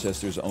 your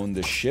ancestors owned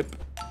the ship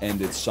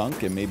and it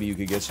sunk and maybe you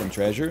could get some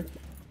treasure?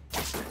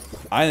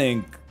 I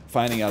think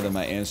finding out that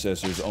my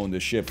ancestors owned the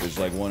ship is,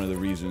 like, one of the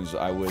reasons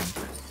I would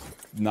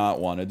not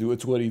want to do a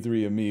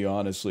 23andMe,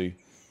 honestly.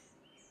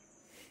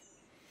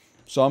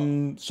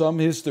 Some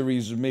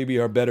histories maybe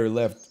are better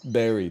left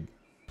buried.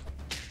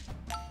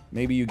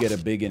 Maybe you get a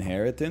big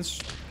inheritance?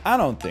 I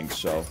don't think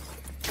so.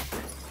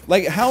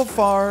 Like, how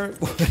far...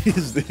 What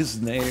is this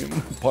name?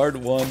 Part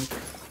 1.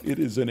 It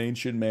is an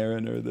ancient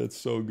mariner. That's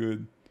so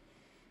good.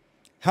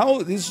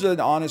 This is an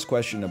honest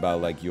question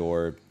about, like,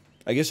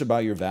 I guess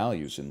about your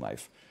values in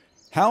life.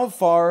 How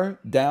far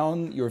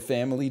down your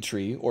family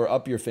tree or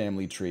up your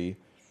family tree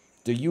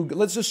do you...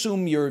 Let's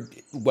assume you're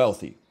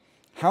wealthy.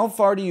 How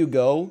far do you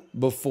go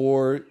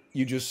before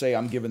you just say,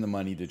 I'm giving the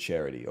money to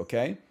charity,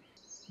 okay?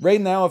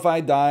 Right now, if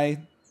I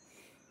die...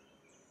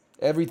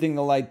 Everything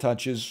the light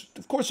touches,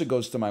 of course it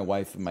goes to my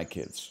wife and my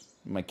kids.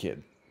 My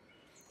kid.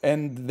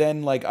 And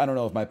then, like, I don't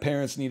know, if my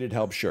parents needed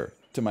help, sure.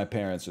 To my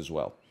parents as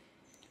well.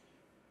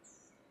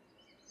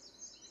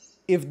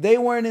 If they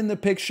weren't in the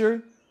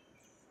picture,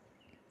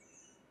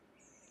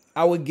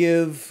 I would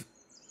give...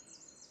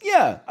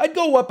 Yeah, I'd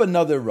go up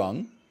another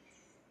rung.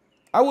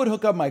 I would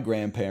hook up my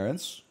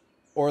grandparents.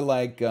 Or,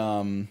 like,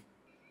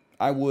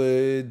 I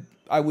would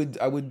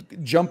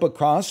jump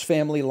across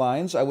family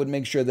lines. I would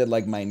make sure that,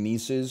 like, my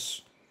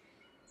nieces...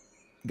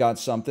 got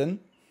something.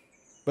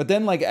 But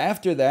then, like,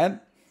 after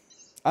that,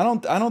 I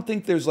don't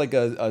think there's, like,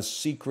 a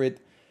secret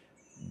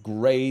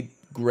great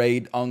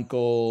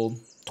uncle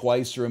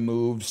twice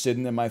removed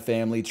sitting in my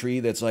family tree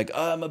that's like,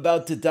 oh, I'm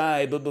about to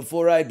die, but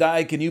before I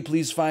die, can you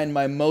please find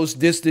my most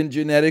distant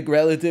genetic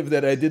relative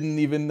that I didn't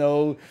even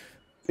know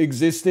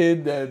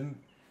existed? And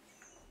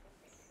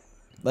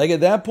like,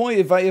 at that point,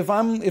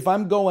 if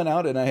I'm going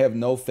out and I have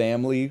no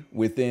family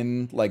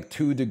within, like,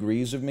 2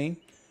 degrees of me,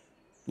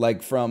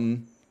 like,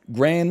 from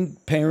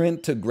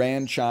grandparent to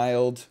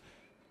grandchild,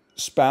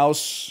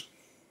 spouse,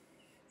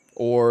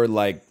 or,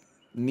 like,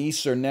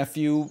 niece or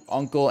nephew,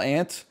 uncle,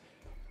 aunt,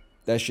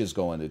 that's just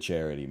going to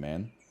charity,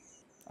 man.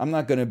 I'm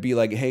not going to be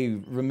like, hey,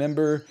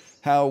 remember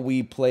how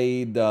we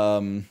played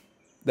with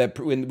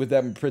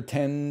that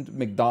pretend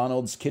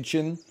McDonald's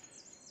kitchen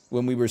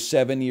when we were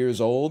 7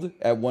 years old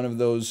at one of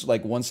those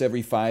like once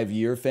every 5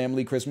 year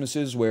family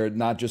Christmases where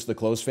not just the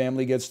close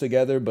family gets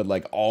together, but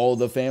like all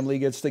the family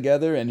gets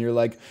together, and you're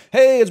like,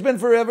 hey, it's been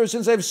forever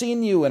since I've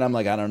seen you. And I'm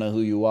like, I don't know who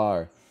you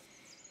are.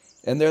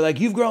 And they're like,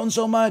 you've grown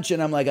so much.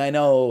 And I'm like, I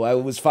know, I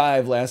was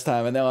 5 last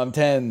time and now I'm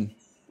 10.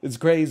 It's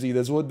crazy.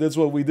 That's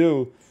what we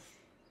do.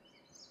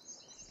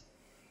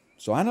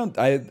 So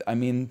I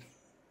mean,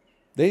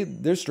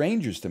 they're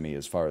strangers to me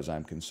as far as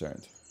I'm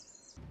concerned.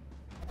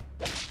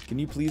 Can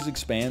you please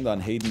expand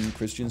on Hayden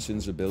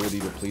Christensen's ability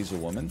to please a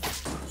woman?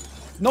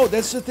 No,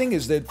 that's the thing,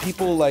 is that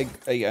people like,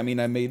 I mean,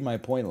 I made my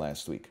point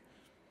last week.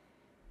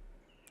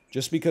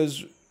 Just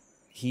because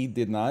he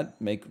did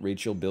not make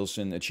Rachel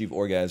Bilson achieve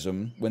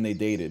orgasm when they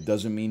dated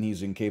doesn't mean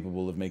he's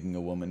incapable of making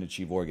a woman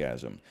achieve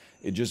orgasm.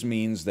 It just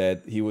means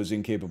that he was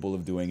incapable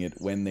of doing it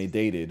when they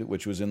dated,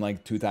 which was in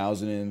like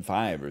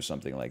 2005 or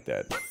something like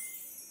that.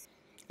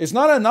 It's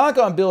not a knock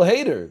on Bill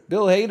Hader.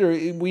 Bill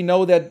Hader, we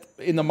know that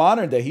in the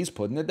modern day, he's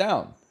putting it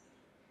down.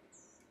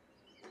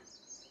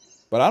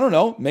 But I don't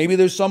know. Maybe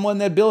there's someone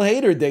that Bill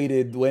Hader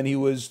dated when he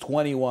was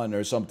 21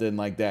 or something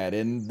like that.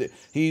 And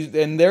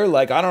they're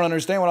like, I don't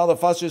understand what all the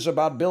fuss is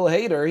about Bill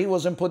Hader. He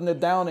wasn't putting it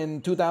down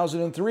in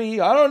 2003.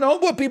 I don't know,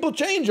 but people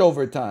change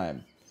over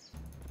time.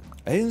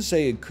 I didn't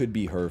say it could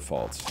be her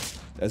fault.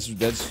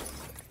 That's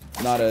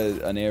not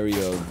an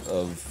area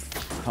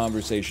of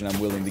conversation I'm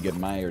willing to get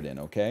mired in,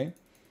 okay?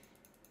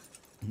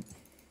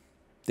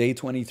 Day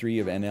 23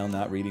 of NL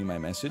not reading my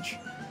message.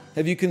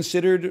 Have you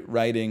considered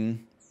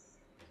writing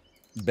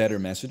better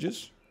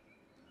messages?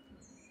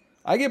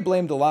 I get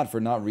blamed a lot for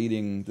not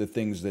reading the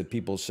things that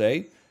people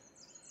say.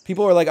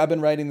 People are like, I've been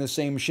writing the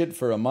same shit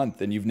for a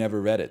month and you've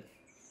never read it.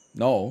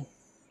 No,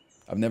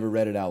 I've never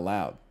read it out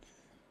loud.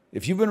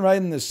 If you've been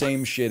writing the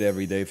same shit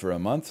every day for a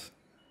month,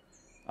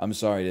 I'm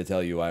sorry to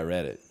tell you I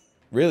read it.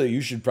 Really,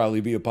 you should probably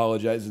be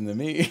apologizing to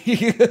me.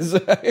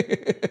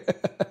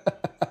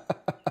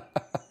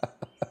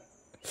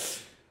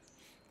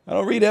 I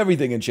don't read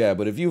everything in chat,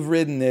 but if you've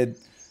written it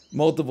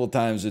multiple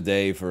times a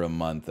day for a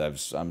month,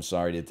 I'm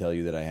sorry to tell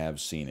you that I have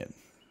seen it.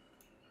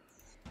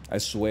 I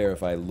swear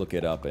if I look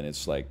it up and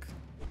it's like,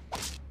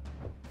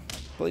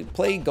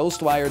 play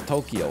Ghostwire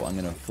Tokyo, I'm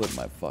gonna flip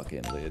my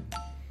fucking lid.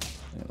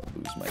 I'm gonna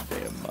lose my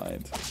damn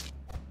mind.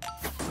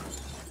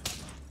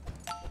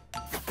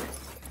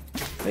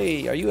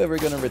 Hey, are you ever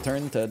gonna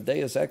return to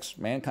Deus Ex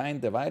Mankind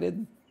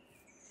Divided?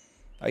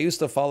 I used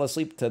to fall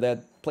asleep to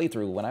that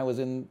playthrough when I was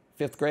in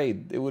 5th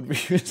grade. It would be,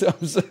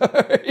 I'm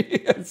sorry.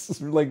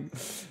 It's like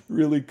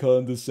really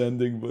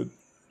condescending, but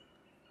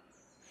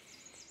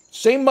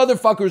same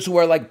motherfuckers who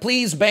are like,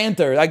 please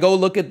banter. I go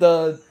look at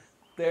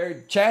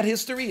their chat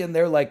history and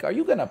they're like, are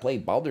you gonna play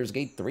Baldur's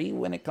Gate 3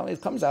 when it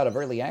comes out of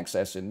early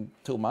access in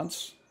 2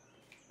 months?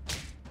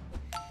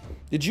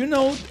 Did you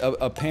know,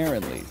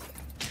 apparently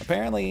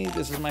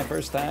this is my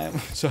first time,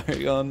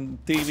 sorry, on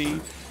TV.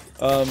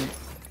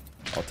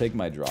 I'll take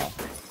my draw.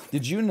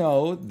 Did you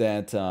know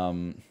that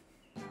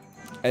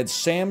at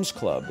Sam's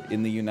Club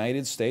in the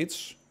United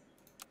States,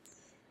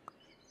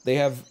 they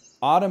have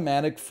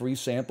automatic free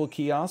sample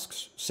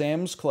kiosks?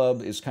 Sam's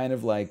Club is kind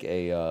of like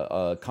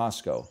a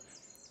Costco,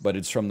 but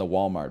it's from the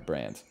Walmart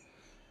brand.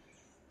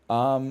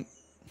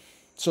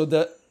 So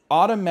the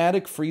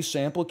automatic free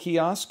sample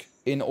kiosk,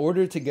 in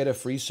order to get a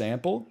free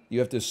sample, you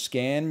have to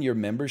scan your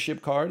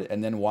membership card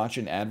and then watch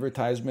an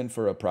advertisement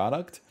for a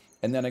product.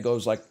 And then it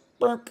goes like,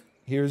 burk.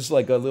 Here's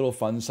like a little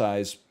fun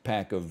size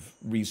pack of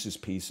Reese's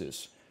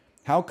Pieces.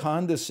 How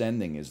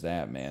condescending is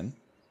that, man?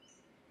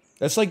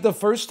 That's like the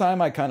first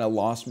time I kind of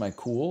lost my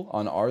cool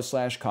on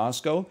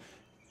r/Costco.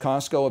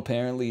 Costco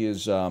apparently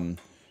is,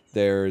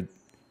 they're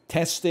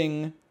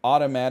testing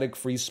automatic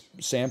free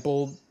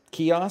sample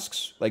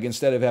kiosks. Like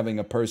instead of having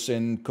a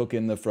person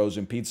cooking the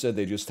frozen pizza,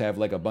 they just have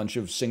like a bunch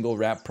of single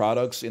wrap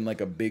products in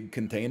like a big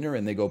container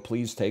and they go,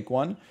 please take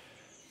one.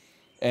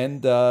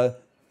 And,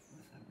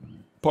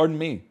 pardon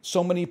me,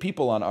 so many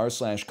people on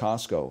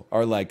r/Costco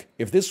are like,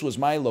 if this was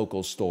my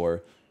local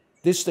store,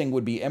 this thing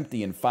would be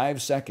empty in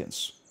 5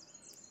 seconds.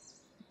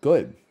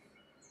 Good.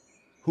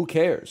 Who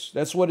cares?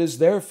 That's what it's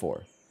there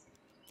for.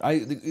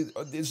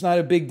 It's not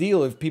a big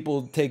deal if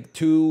people take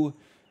 2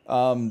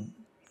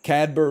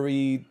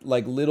 Cadbury,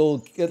 like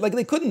little, like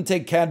they couldn't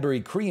take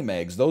Cadbury cream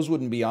eggs. Those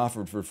wouldn't be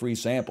offered for free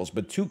samples.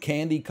 But 2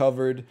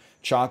 candy-covered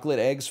chocolate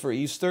eggs for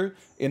Easter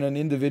in an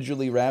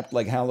individually wrapped,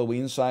 like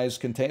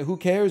Halloween-sized container. Who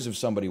cares if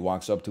somebody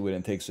walks up to it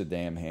and takes a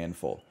damn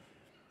handful?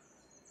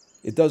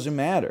 It doesn't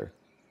matter.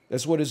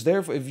 That's what it's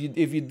there for.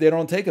 If they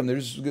don't take them, they're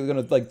just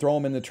gonna like throw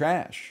them in the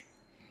trash.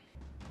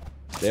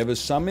 They have a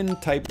summon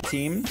type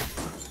team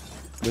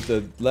with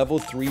a level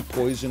 3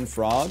 poison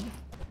frog.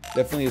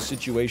 Definitely a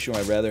situation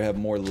where I'd rather have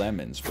more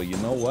lemons. But you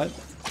know what?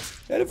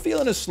 I had a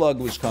feeling a slug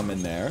was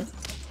coming there.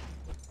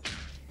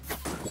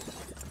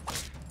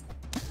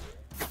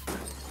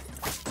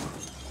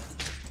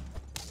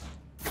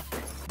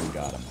 We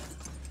got him.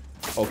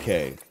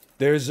 Okay.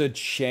 There's a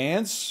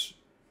chance.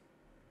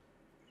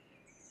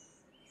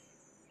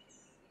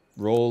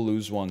 Roll,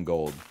 lose 1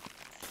 gold.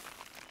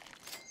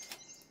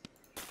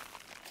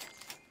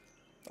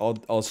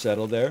 I'll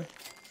settle there.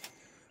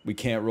 We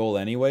can't roll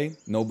anyway.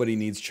 Nobody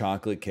needs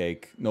chocolate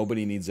cake.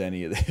 Nobody needs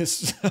any of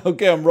this.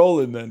 Okay, I'm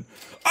rolling then.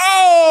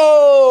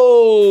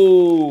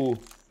 Oh!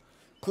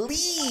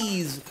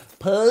 Please,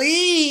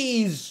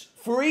 please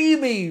free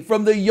me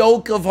from the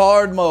yoke of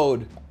hard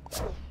mode.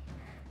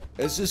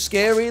 It's a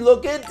scary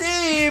looking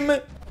team.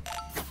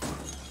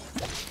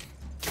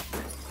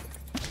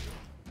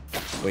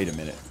 Wait a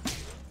minute.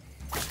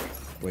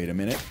 Wait a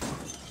minute.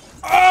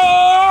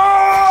 Oh!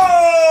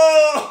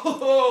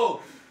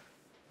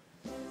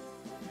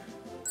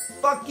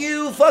 Fuck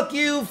you, fuck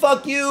you,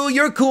 fuck you.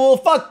 You're cool,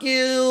 fuck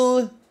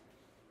you.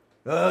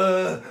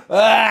 All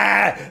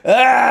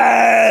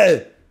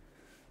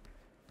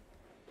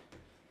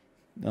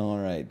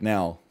right,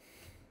 now,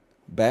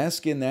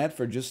 bask in that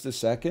for just a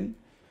second.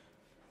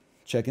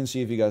 Check and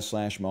see if you got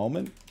slash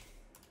moment.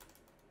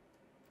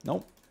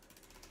 Nope.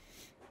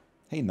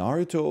 Hey,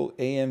 Naruto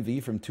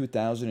AMV from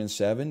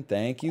 2007.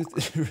 Thank you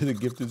for the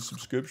gifted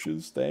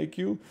subscriptions. Thank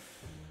you.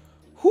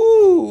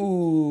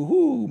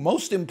 Whoo!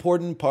 Most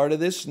important part of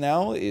this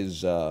now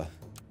is, there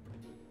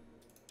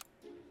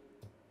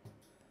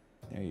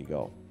you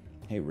go.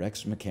 Hey,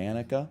 Rex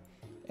Mechanica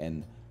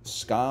and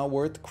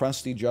Scaworth,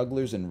 Krusty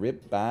Jugglers, and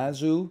Rip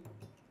Bazoo.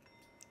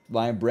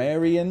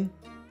 Librarian,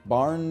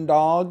 Barn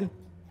Dog.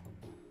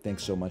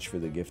 Thanks so much for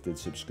the gifted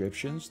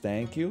subscriptions.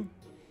 Thank you.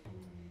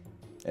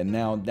 And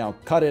now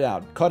cut it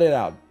out. Cut it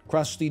out.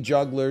 Krusty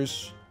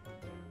Jugglers.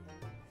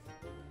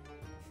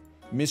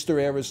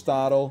 Mr.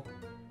 Aristotle.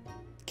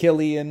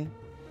 Killian.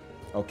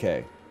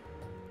 Okay.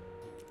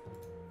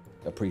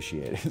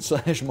 Appreciate it.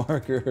 Slash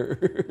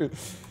marker.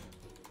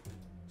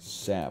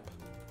 Sap.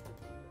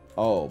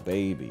 Oh,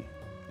 baby.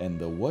 And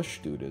the whoosh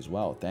dude as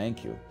well.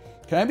 Thank you.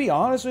 Can I be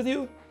honest with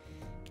you?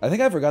 I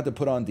think I forgot to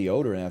put on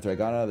deodorant after I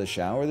got out of the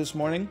shower this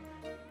morning.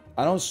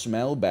 I don't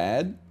smell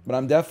bad, but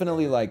I'm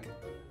definitely like,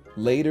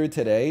 later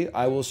today,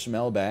 I will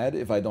smell bad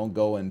if I don't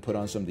go and put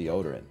on some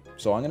deodorant.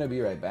 So I'm going to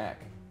be right back.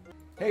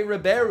 Hey,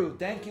 Riberu,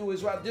 thank you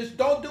as well. Just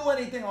don't do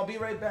anything. I'll be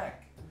right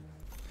back.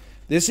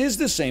 This is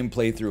the same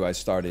playthrough I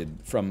started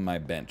from my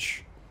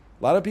bench.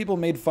 A lot of people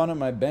made fun of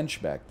my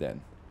bench back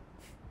then.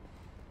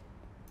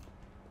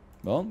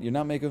 Well, you're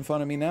not making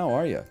fun of me now,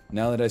 are you?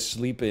 Now that I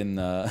sleep in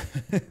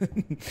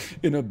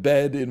in a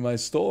bed in my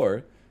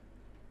store.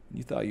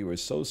 You thought you were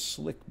so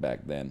slick back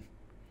then.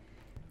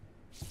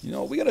 You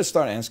know, we got to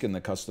start asking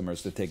the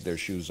customers to take their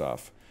shoes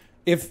off.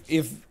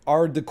 If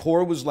our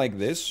decor was like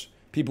this,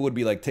 people would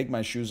be like, take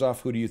my shoes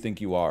off, who do you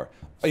think you are?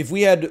 If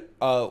we had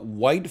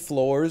white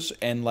floors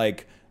and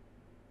like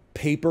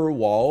paper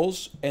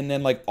walls, and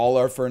then like all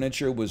our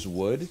furniture was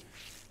wood,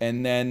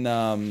 and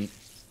then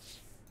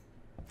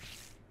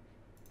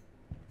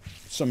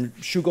some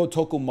Shugo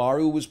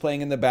Tokumaru was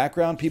playing in the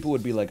background, people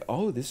would be like,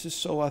 oh, this is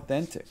so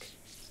authentic.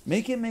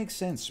 Make it make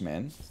sense,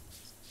 man.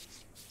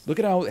 Look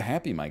at how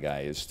happy my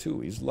guy is,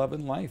 too. He's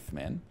loving life,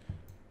 man.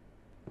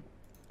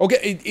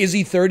 Okay, is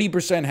he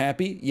 30%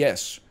 happy?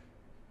 Yes.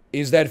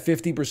 Is that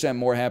 50%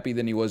 more happy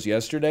than he was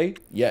yesterday?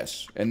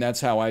 Yes. And that's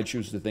how I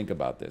choose to think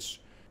about this.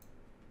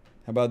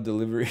 How about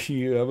delivery?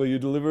 How about you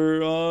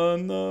deliver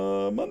on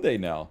Monday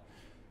now?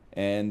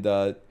 And,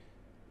 I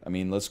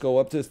mean, let's go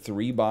up to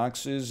 3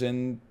 boxes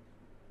and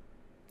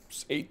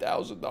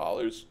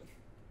 $8,000.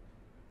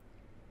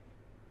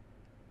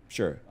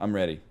 Sure, I'm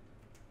ready.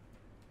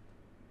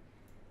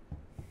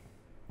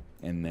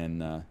 And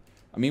then,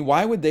 I mean,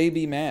 why would they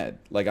be mad?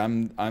 Like,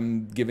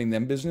 I'm giving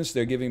them business,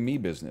 they're giving me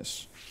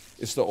business.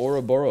 It's the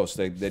Ouroboros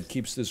that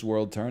keeps this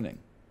world turning.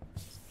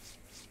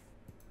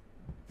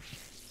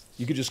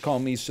 You could just call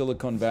me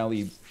Silicon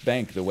Valley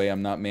Bank the way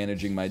I'm not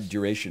managing my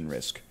duration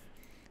risk.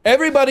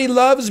 Everybody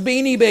loves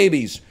Beanie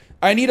Babies.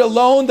 I need a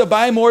loan to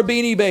buy more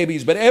Beanie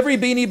Babies, but every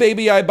Beanie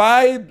Baby I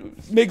buy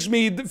makes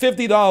me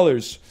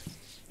 $50.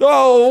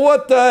 Oh,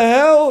 what the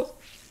hell?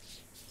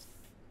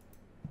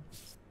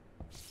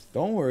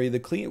 Don't worry,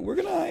 we're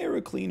going to hire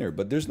a cleaner,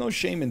 but there's no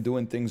shame in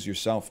doing things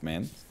yourself,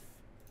 man.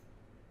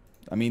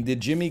 I mean,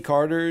 did Jimmy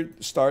Carter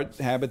start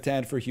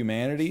Habitat for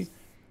Humanity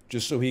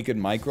just so he could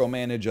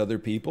micromanage other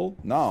people?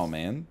 No,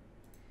 man.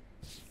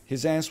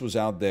 His ass was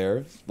out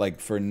there, like,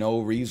 for no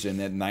reason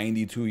at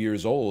 92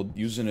 years old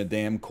using a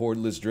damn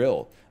cordless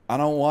drill. I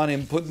don't want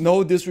him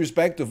no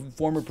disrespect to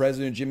former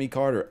President Jimmy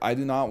Carter. I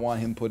do not want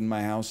him putting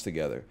my house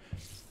together.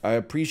 I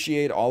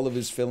appreciate all of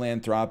his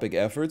philanthropic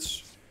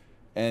efforts,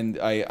 and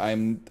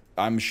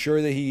I'm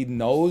sure that he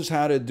knows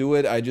how to do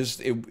it. I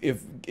just,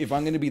 if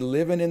I'm going to be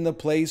living in the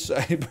place,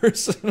 I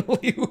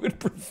personally would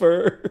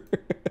prefer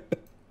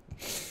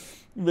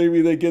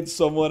maybe they get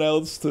someone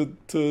else to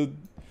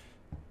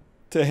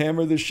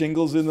hammer the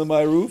shingles into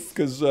my roof,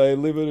 because I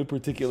live in a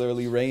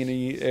particularly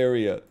rainy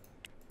area.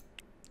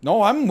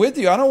 No, I'm with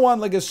you. I don't want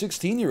like a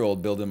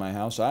 16-year-old building my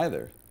house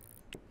either.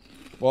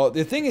 Well,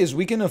 the thing is,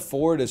 we can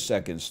afford a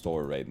second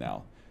store right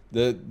now.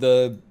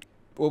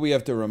 What we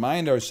have to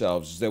remind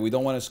ourselves is that we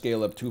don't want to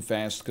scale up too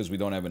fast because we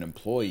don't have an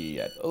employee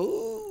yet.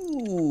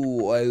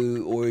 Oh,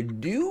 or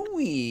do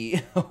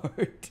we?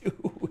 Or do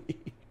we?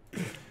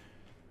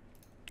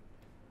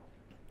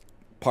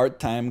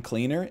 part-time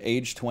cleaner,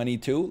 age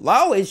 22.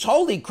 Lois,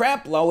 holy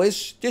crap,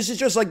 Lois. This is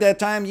just like that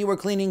time you were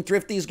cleaning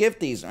Thrifty's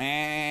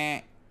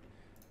Gifties.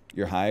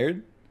 You're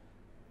hired?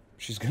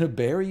 She's going to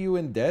bury you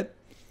in debt?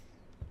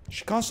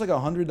 She costs like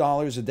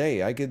 $100 a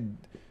day. I could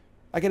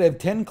have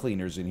 10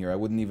 cleaners in here. I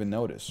wouldn't even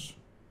notice.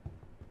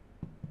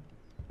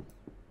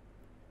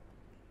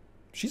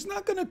 She's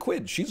not going to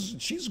quit.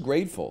 She's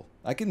grateful.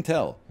 I can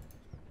tell.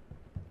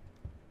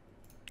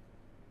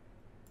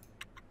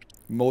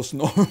 Most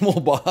normal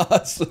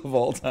boss of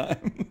all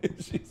time.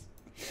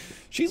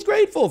 she's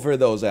grateful for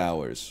those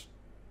hours.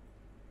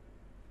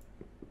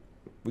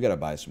 We gotta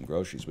buy some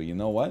groceries, but you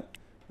know what?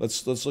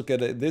 Let's look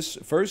at this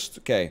first.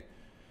 Okay.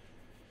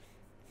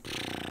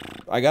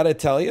 I gotta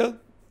tell you,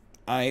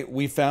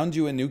 we found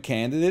you a new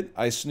candidate.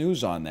 I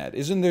snooze on that.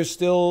 Isn't there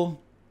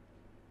still?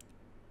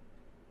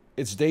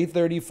 It's day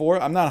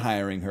 34. I'm not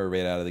hiring her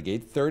right out of the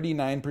gate.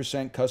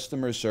 39%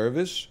 customer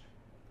service.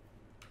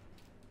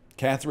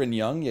 Catherine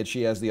Young, yet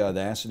she has the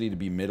audacity to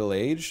be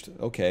middle-aged.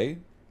 Okay,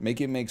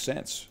 make it make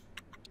sense.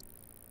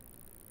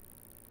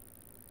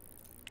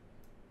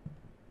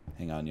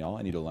 Hang on, y'all.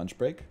 I need a lunch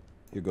break.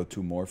 Here go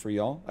 2 more for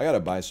y'all. I gotta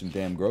buy some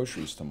damn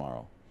groceries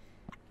tomorrow.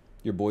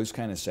 Your boy's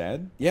kind of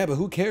sad? Yeah, but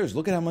who cares?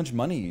 Look at how much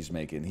money he's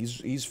making. He's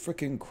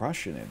freaking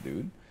crushing it,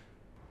 dude.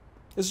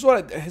 This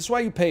is why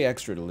you pay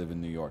extra to live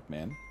in New York,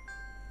 man.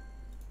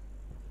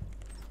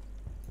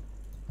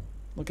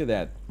 Look at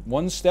that.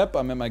 One step,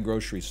 I'm at my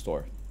grocery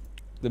store.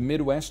 The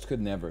Midwest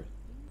could never.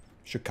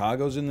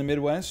 Chicago's in the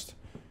Midwest?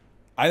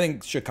 I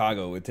think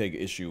Chicago would take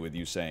issue with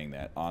you saying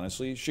that,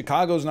 honestly.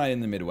 Chicago's not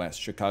in the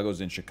Midwest.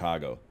 Chicago's in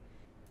Chicago.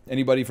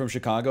 Anybody from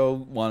Chicago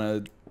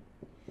want to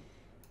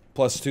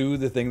 +2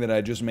 the thing that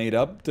I just made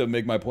up to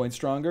make my point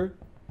stronger?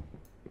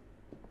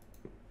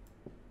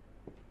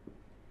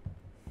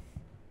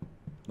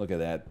 Look at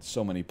that.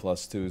 So many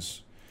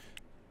 +2s.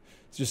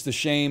 It's just a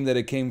shame that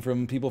it came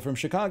from people from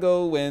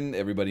Chicago when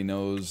everybody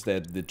knows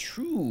that the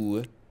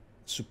true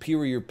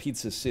superior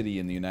pizza city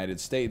in the United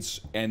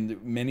States,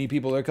 and many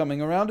people are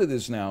coming around to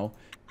this now,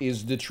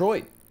 is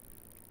Detroit.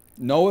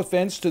 No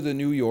offense to the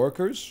New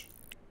Yorkers.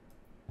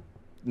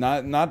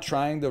 Not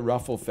trying to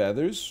ruffle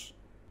feathers,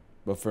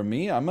 but for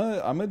me, I'm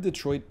a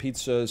Detroit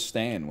pizza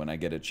stan when I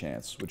get a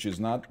chance, which is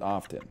not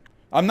often.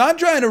 I'm not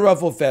trying to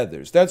ruffle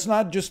feathers. That's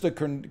not just a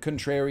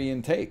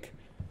contrarian take.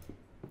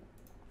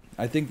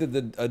 I think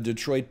that a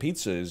Detroit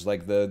pizza is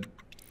like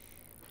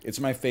it's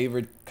my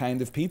favorite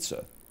kind of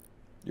pizza.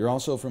 You're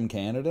also from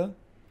Canada?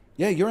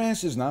 Yeah, your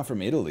ass is not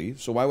from Italy,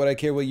 so why would I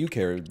care what you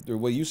care or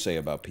what you say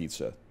about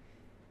pizza?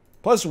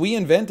 Plus, we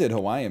invented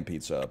Hawaiian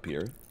pizza up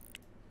here.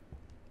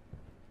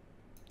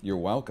 You're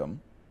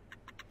welcome.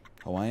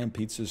 Hawaiian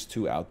pizza's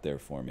too out there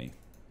for me.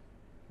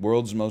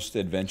 World's most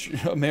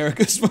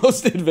America's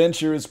most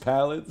adventurous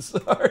palate.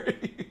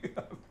 Sorry.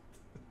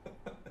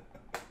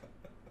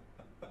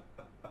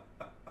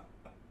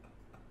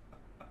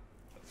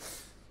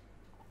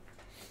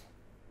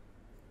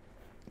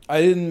 I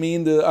didn't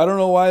mean to. I don't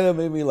know why that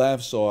made me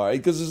laugh so hard.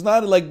 Because it's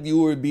not like you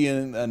were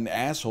being an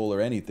asshole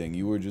or anything.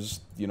 You were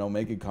just, you know,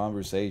 making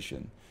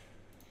conversation.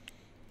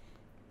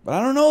 But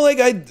I don't know, like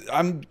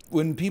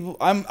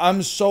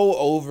I'm so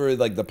over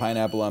like the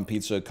pineapple on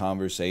pizza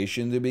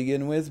conversation to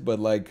begin with, but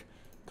like,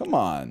 come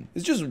on.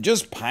 It's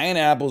just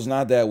pineapple's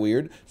not that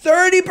weird.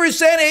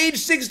 30% age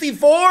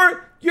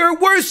 64? You're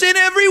worse in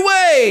every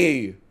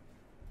way.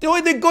 The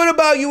only thing good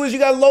about you is you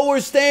got lower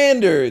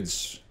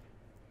standards.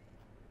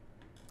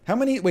 How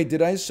many, wait,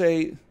 did I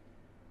say,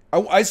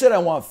 I said I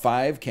want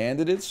 5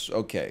 candidates?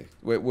 Okay,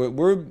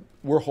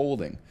 we're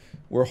holding.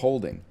 We're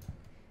holding.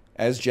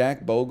 As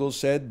Jack Bogle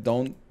said,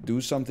 don't do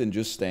something,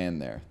 just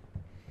stand there.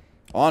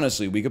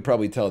 Honestly, we could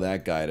probably tell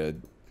that guy to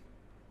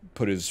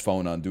put his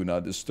phone on Do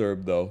Not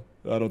Disturb, though.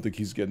 I don't think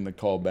he's getting the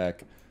call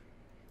back.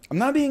 I'm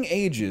not being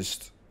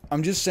ageist.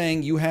 I'm just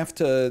saying you have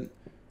to,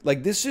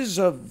 like, this is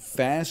a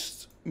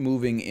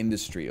fast-moving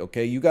industry,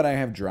 okay? You gotta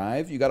have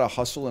drive, you gotta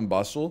hustle and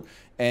bustle,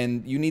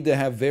 and you need to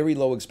have very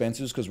low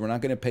expenses because we're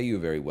not going to pay you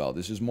very well.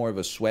 This is more of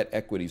a sweat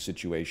equity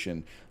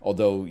situation,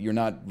 although you're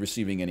not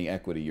receiving any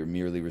equity. You're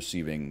merely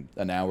receiving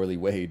an hourly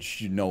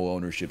wage, no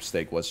ownership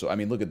stake whatsoever. I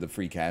mean, look at the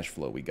free cash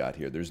flow we got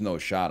here. There's no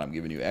shot I'm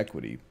giving you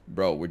equity.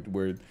 Bro,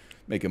 we're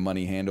making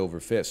money hand over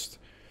fist.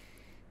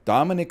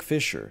 Dominic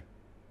Fisher,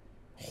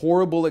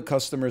 horrible at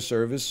customer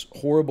service,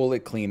 horrible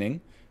at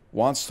cleaning,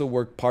 wants to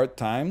work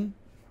part-time.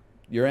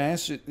 Your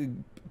ass...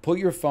 Put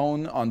your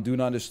phone on Do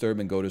Not Disturb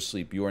and go to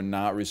sleep. You are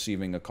not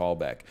receiving a call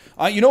back.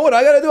 You know what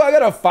I got to do? I got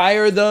to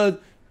fire the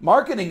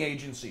marketing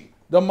agency.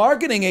 The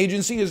marketing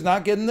agency is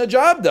not getting the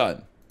job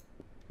done.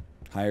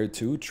 Hire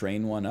 2,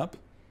 train 1 up.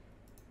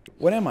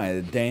 What am I,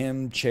 a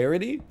damn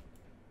charity?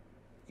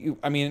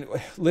 I mean,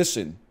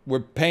 listen,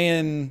 we're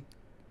paying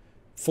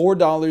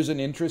 $4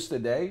 in interest a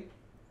day.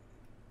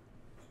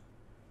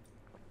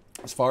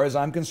 As far as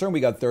I'm concerned, we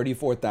got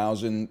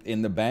 $34,000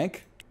 in the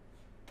bank.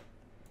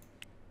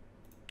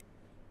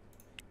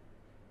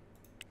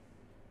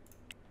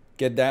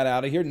 Get that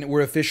out of here.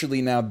 We're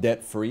officially now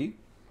debt-free.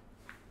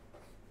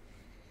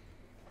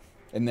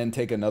 And then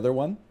take another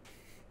one.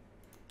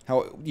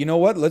 How, you know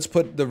what? Let's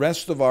put the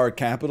rest of our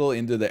capital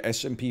into the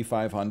S&P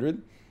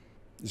 500.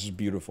 This is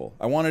beautiful.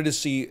 I wanted to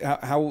see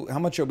how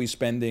much are we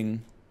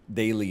spending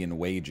daily in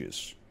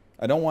wages.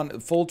 I don't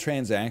want full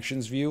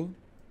transactions view.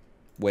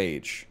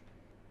 Wage.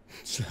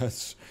 So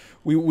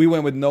we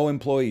went with no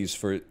employees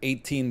for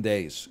 18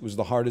 days. It was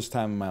the hardest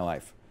time of my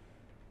life.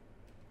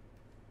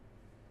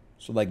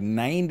 So like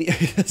 90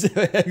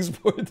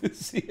 export to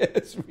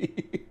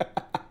CSV.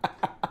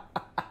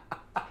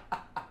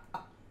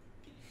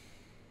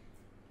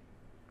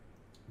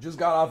 Just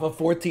got off a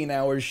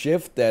 14-hour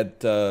shift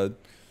at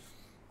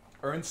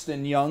Ernst &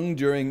 Young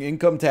during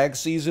income tax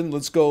season.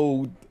 Let's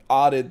go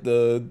audit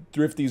the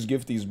Thrifties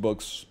Gifties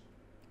books.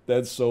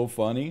 That's so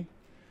funny.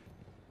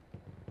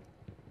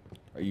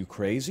 Are you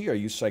crazy? Are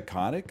you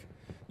psychotic?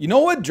 You know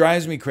what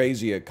drives me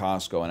crazy at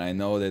Costco, and I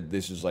know that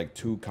this is like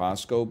too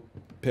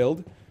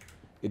Costco-pilled.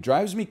 It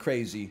drives me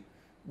crazy.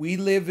 We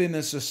live in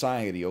a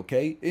society,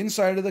 okay?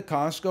 Inside of the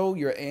Costco,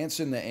 you're ants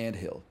in the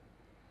anthill.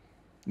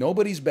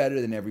 Nobody's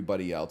better than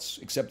everybody else,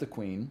 except the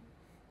queen,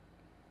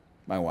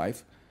 my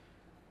wife.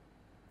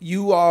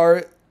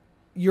 You're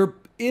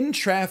in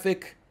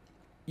traffic.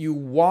 You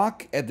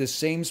walk at the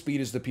same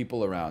speed as the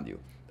people around you.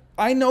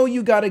 I know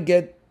you got to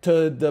get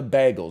to the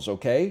bagels,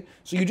 okay?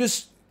 So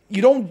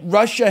you don't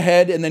rush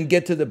ahead and then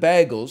get to the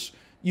bagels.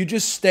 You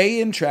just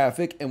stay in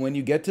traffic, and when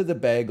you get to the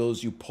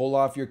bagels, you pull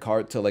off your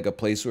cart to like a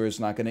place where it's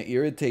not going to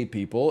irritate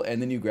people,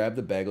 and then you grab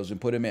the bagels and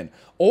put them in.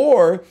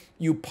 Or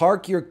you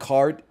park your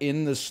cart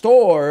in the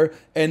store,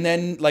 and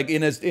then like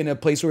in a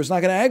place where it's not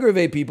going to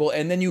aggravate people,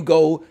 and then you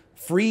go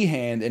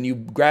freehand and you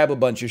grab a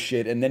bunch of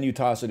shit, and then you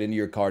toss it into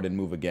your cart and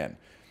move again.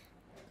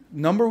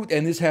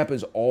 And this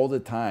happens all the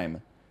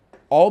time.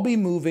 I'll be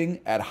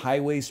moving at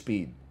highway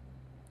speed.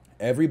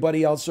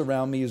 Everybody else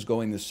around me is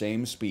going the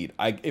same speed.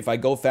 If I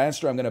go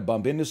faster, I'm going to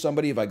bump into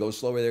somebody. If I go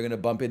slower, they're going to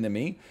bump into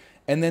me.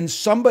 And then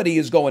somebody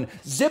is going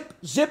zip,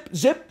 zip,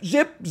 zip,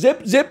 zip,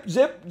 zip, zip,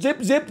 zip,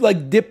 zip, zip,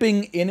 like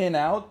dipping in and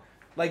out.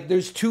 Like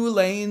there's 2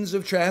 lanes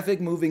of traffic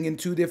moving in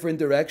 2 different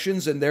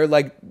directions, and they're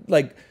like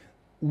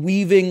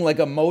weaving like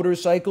a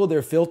motorcycle.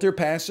 They're filter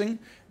passing.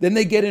 Then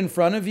they get in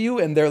front of you,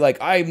 and they're like,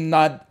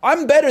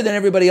 I'm better than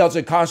everybody else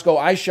at Costco.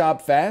 I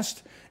shop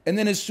fast. And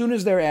then as soon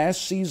as their ass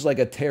sees like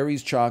a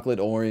Terry's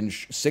chocolate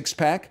orange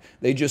 6-pack,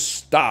 they just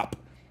stop.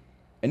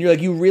 And you're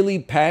like, you really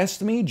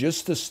passed me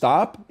just to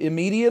stop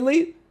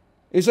immediately?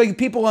 It's like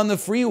people on the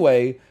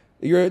freeway,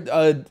 you're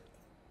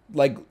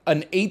like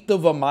an 1/8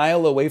 of a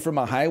mile away from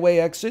a highway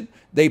exit.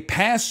 They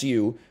pass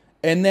you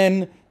and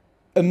then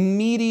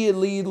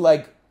immediately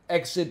like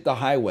exit the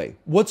highway.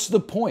 What's the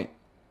point?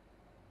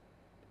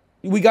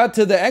 We got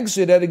to the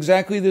exit at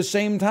exactly the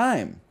same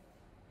time.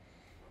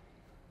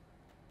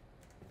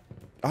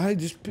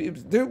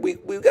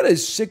 We've got a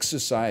sick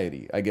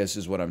society, I guess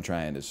is what I'm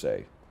trying to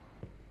say.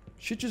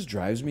 Shit just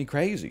drives me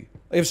crazy.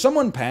 If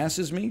someone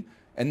passes me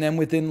and then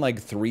within like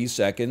 3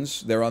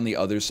 seconds, they're on the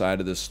other side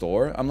of the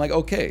store, I'm like,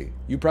 okay,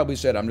 you probably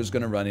said, I'm just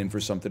going to run in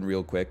for something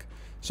real quick.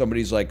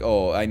 Somebody's like,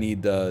 oh, I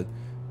need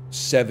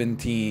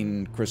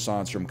 17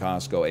 croissants from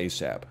Costco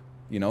ASAP.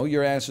 You know,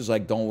 your ass is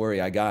like, don't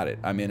worry, I got it.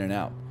 I'm in and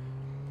out.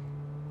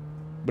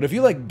 But if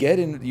you like get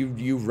in,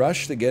 you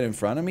rush to get in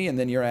front of me, and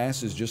then your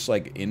ass is just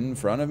like in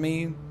front of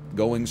me,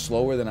 going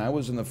slower than I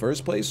was in the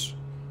first place,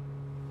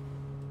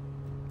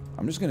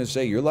 I'm just going to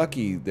say you're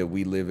lucky that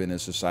we live in a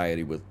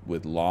society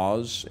with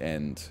laws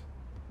and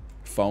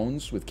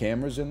phones with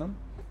cameras in them.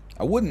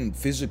 I wouldn't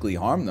physically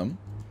harm them,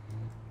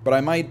 but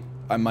I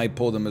might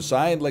pull them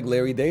aside like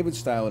Larry David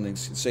style and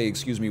say,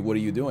 excuse me, what are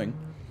you doing?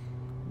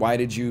 Why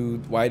did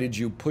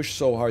you push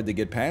so hard to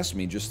get past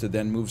me just to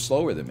then move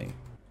slower than me?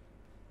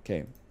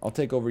 Okay, I'll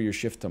take over your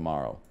shift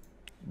tomorrow.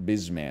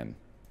 Bizman.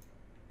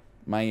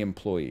 My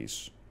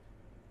employees.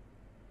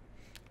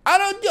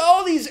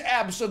 All these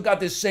apps have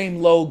got the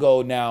same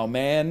logo now,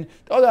 man.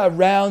 They all got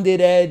rounded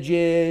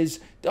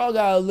edges. They all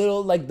got a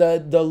little, like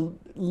the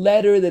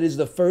letter that is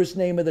the first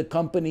name of the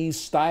company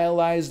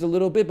stylized a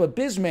little bit. But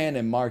Bizman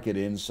and Market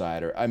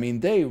Insider, I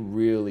mean, they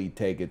really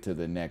take it to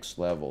the next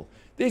level.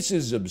 This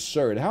is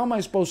absurd. How am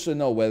I supposed to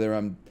know whether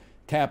I'm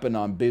tapping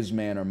on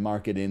Bizman or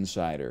Market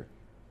Insider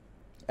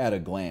at a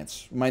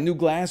glance? My new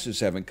glasses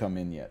haven't come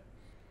in yet.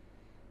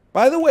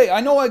 By the way,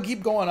 I know I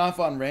keep going off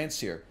on rants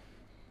here.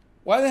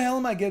 Why the hell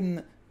am I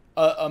getting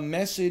a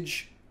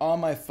message on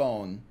my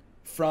phone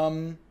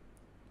from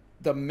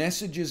the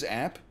Messages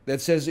app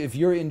that says if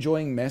you're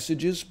enjoying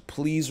Messages,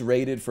 please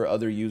rate it for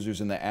other users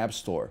in the App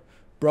Store?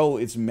 Bro,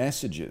 it's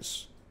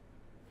Messages.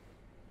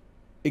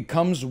 It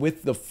comes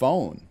with the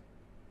phone.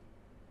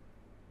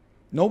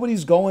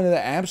 Nobody's going to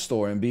the App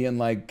Store and being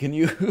like, can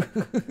you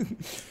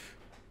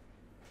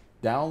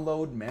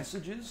download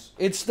Messages?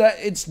 It's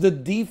the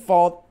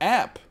default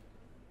app.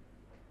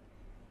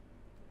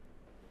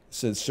 It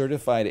says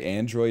certified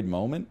Android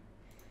moment.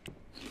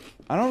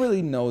 I don't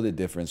really know the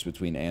difference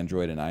between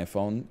Android and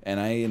iPhone, and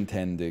I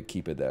intend to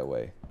keep it that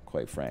way,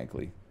 quite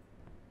frankly.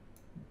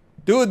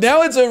 Dude,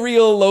 now it's a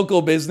real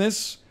local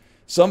business.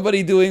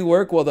 Somebody doing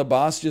work while the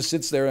boss just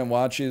sits there and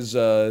watches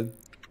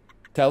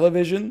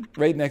television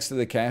right next to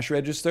the cash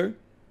register.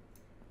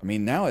 I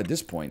mean, now at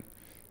this point,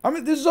 I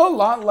mean, this is a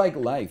lot like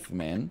life,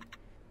 man.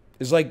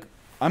 It's like,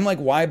 I'm like,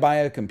 why buy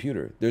a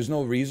computer? There's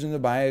no reason to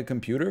buy a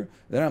computer.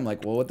 Then I'm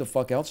like, well, what the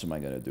fuck else am I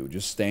gonna do?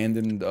 Just stand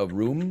in a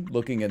room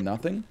looking at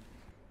nothing?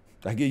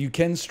 Like, you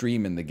can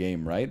stream in the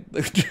game, right?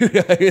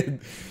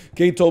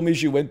 Kate told me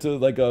she went to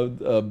like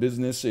a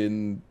business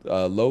in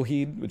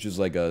Lougheed, which is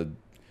like a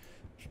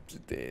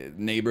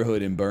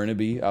neighborhood in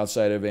Burnaby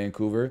outside of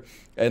Vancouver,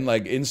 and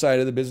like inside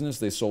of the business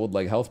they sold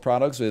like health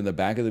products, and in the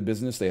back of the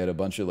business they had a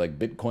bunch of like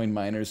Bitcoin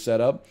miners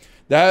set up.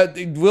 That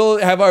we'll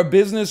have our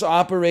business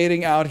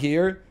operating out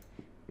here,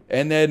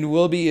 and then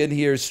we'll be in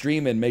here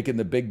streaming, making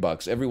the big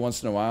bucks. Every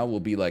once in a while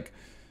we'll be like,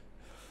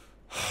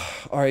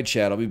 all right,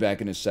 Chad, I'll be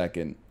back in a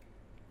second.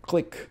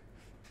 Click.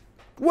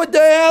 What the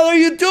hell are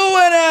you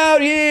doing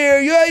out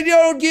here?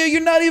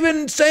 You're not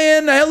even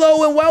saying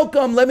hello and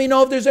welcome. Let me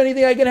know if there's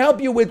anything I can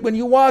help you with when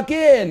you walk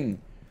in.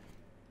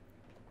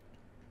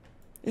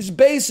 It's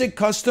basic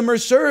customer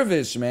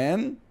service,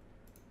 man.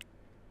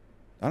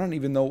 I don't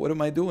even know, what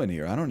am I doing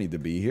here? I don't need to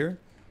be here.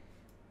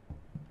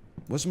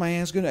 What's my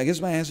ass gonna, I guess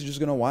my ass is just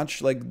gonna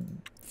watch like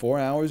 4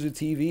 hours of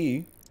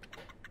TV.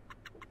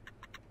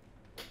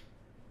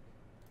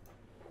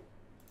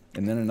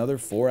 And then another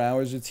 4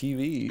 hours of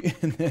TV.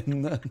 And then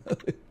another...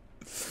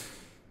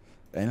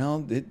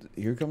 And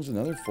here comes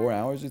another 4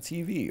 hours of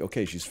TV.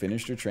 Okay, she's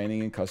finished her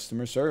training in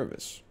customer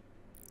service.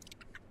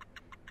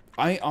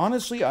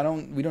 Honestly,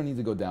 we don't need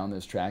to go down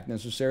this track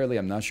necessarily.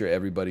 I'm not sure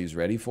everybody's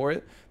ready for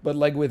it. But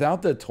like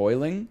without the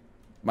toiling,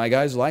 my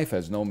guy's life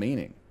has no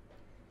meaning.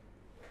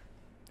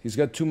 He's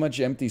got too much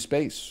empty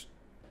space.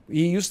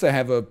 He used to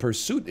have a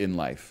pursuit in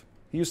life.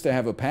 He used to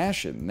have a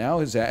passion. Now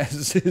his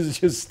ass is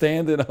just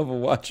standing up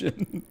and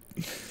watching.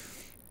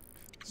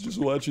 He's just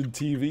watching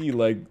TV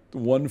like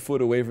 1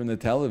 foot away from the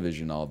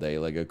television all day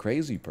like a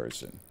crazy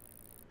person.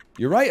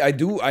 You're right.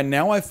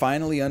 Now I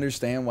finally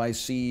understand why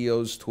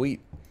CEOs tweet.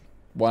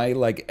 Why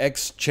like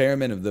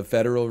ex-chairmen of the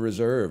Federal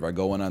Reserve are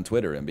going on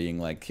Twitter and being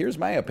like, here's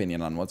my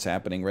opinion on what's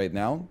happening right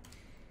now.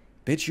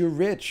 Bitch, you're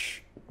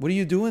rich. What are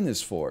you doing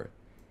this for?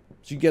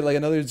 So you get like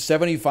another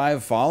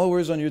 75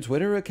 followers on your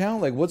Twitter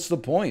account? Like, what's the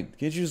point?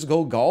 Can't you just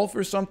go golf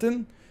or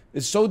something?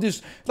 It's so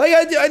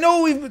like, I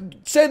know we've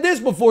said this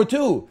before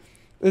too.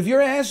 If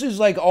your ass is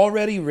like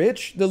already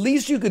rich, the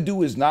least you could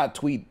do is not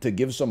tweet to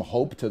give some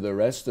hope to the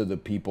rest of the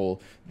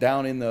people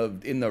down in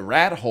the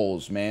rat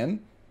holes,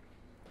 man.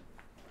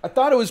 I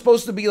thought it was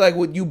supposed to be like,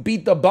 what, you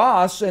beat the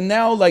boss and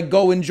now like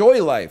go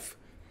enjoy life.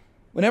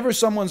 Whenever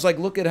someone's like,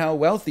 look at how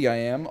wealthy I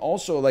am,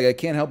 also, like, I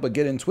can't help but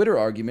get in Twitter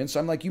arguments.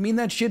 I'm like, you mean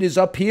that shit is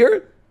up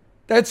here?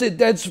 That's it.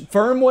 That's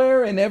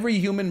firmware in every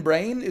human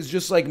brain is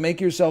just like,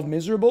 make yourself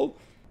miserable?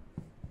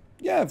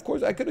 Yeah, of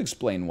course, I could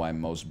explain why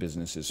most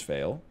businesses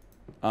fail.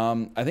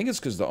 I think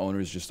it's because the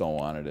owners just don't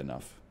want it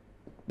enough.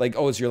 Like,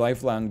 oh, it's your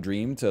lifelong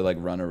dream to, like,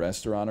 run a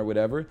restaurant or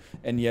whatever,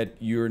 and yet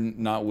you're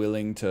not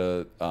willing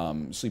to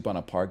sleep on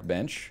a park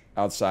bench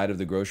outside of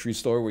the grocery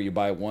store where you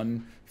buy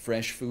one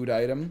fresh food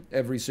item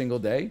every single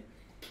day.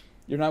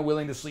 You're not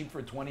willing to sleep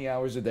for 20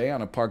 hours a day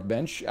on a park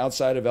bench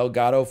outside of El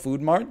Gato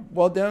Food Mart?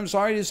 Well, then I'm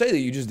sorry to say that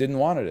you just didn't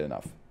want it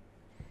enough.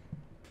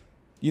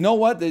 You know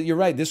what? You're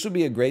right. This would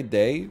be a great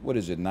day. What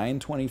is it,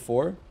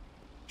 9:24?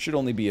 Should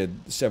only be a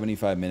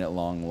 75-minute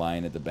long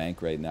line at the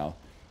bank right now.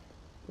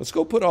 Let's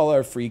go put all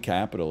our free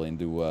capital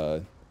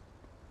into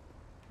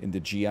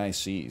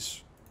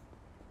GICs.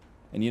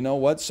 And you know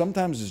what?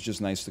 Sometimes it's just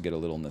nice to get a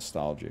little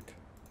nostalgic.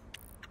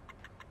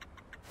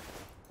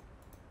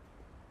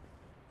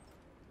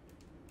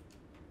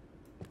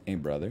 Hey,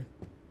 brother.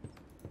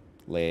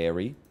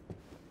 Larry.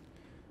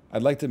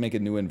 I'd like to make a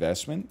new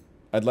investment.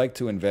 I'd like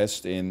to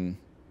invest in...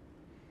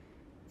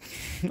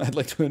 I'd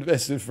like to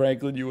invest in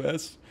Franklin,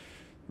 US.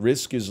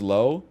 Risk is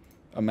low.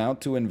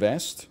 Amount to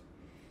invest.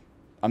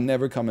 I'm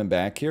never coming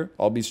back here.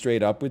 I'll be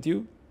straight up with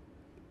you.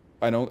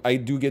 I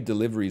do get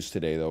deliveries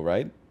today, though,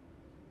 right?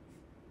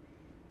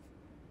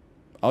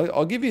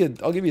 I'll give you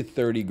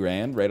 30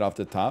 grand right off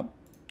the top.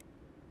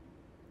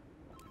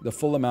 The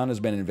full amount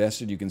has been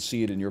invested. You can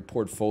see it in your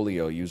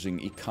portfolio using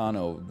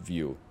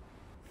EconoView.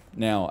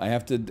 Now, I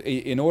have to,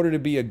 in order to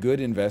be a good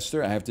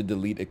investor, I have to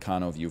delete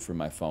EconoView from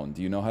my phone.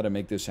 Do you know how to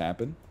make this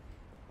happen?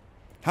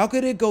 How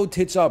could it go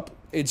tits up?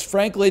 It's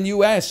Franklin,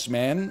 US,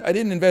 man. I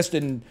didn't invest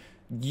in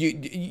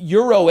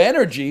Euro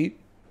Energy.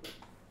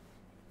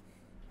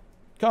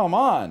 Come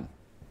on.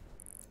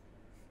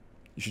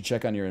 You should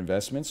check on your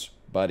investments.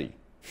 Buddy.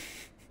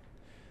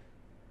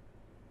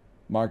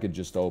 Market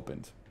just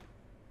opened.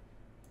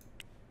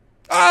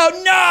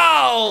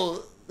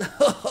 Oh,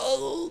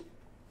 no!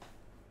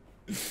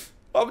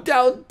 I'm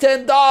down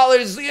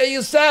 $10. Yeah,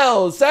 you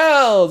sell,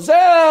 sell,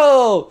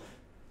 sell!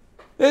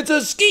 It's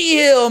a ski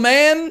hill,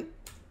 man!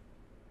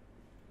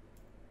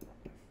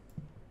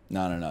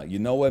 No. You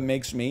know what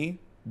makes me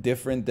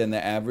different than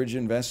the average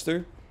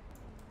investor?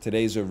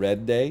 Today's a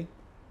red day.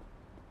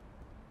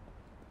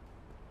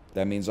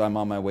 That means I'm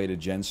on my way to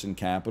Jensen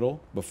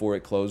Capital before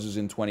it closes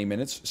in 20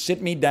 minutes.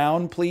 Sit me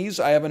down, please.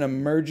 I have an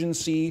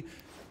emergency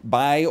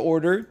buy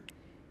order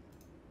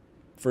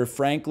for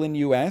Franklin,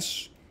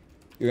 US.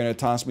 You're gonna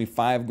toss me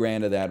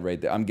 $5 of that right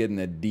there. I'm getting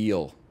a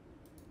deal.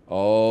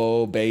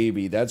 Oh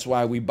baby, that's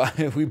why we buy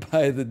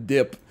the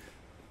dip.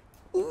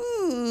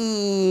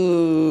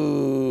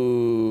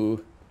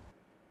 Ooh.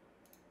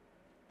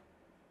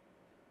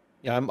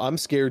 Yeah, I'm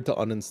scared to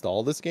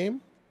uninstall this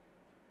game.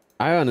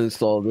 I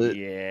uninstalled it.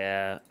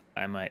 Yeah,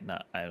 I might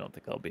not. I don't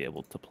think I'll be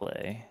able to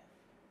play.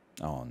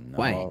 Oh no.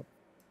 Why?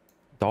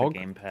 Dog? The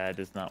gamepad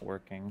is not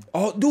working.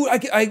 Oh, dude,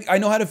 I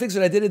know how to fix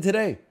it. I did it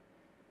today.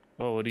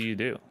 Well, what do you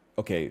do?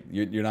 Okay,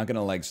 you're not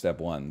gonna like step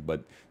one,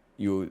 but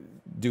you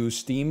do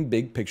Steam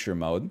Big Picture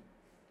mode.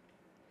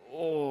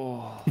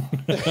 Oh,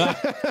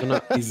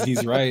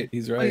 he's right.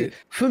 He's right.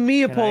 For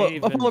me, Can I Apollo,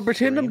 even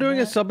pretend I'm stream doing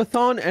a that?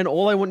 subathon, and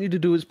all I want you to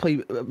do is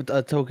play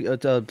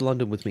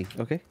London with me,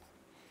 okay?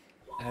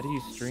 how do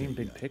you stream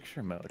big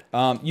picture mode?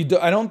 I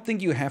don't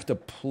think you have to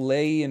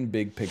play in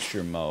Big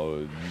Picture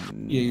mode.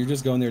 Yeah, you're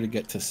just going there to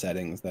get to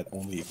settings that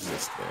only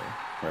exist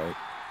there, right?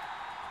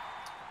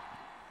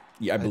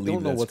 Yeah, I believe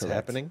don't know that's what's correct.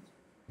 happening.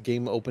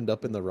 Game opened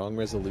up in the wrong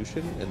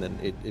resolution, and then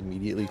it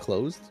immediately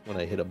closed when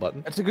I hit a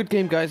button. It's a good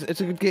game, guys.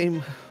 It's a good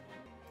game.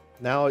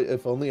 Now,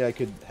 if only I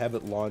could have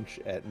it launch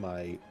at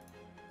my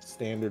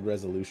standard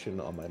resolution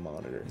on my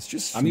monitor. It's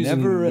just I'm using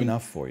never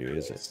enough for you,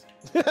 is it?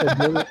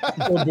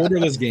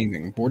 Borderless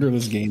gaming.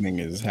 Borderless gaming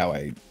is how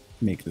I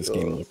make this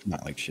game look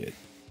not like shit.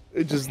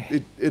 It just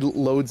it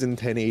loads in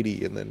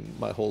 1080, and then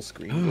my whole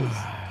screen goes.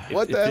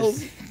 What If the hell?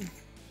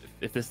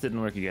 If this didn't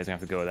work, you guys are gonna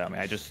have to go without me.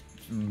 I just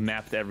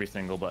mapped every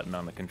single button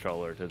on the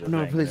controller to the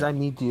No, thing. please, I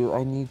need you.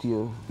 I need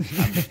you.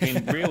 I'm just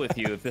being real with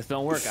you. If this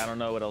don't work, I don't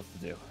know what else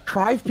to do.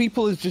 5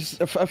 people is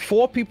just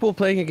 4 people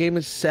playing a game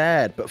is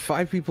sad, but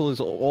 5 people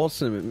is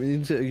awesome. It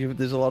means that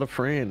there's a lot of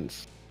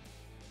friends.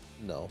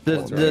 No.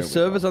 The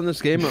servers on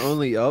this game are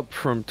only up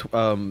from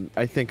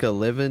I think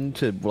 11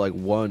 to like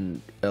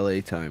 1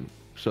 LA time,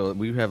 so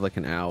we have like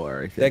an hour.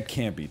 I think. That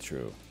can't be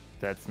true.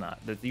 That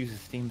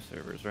uses Steam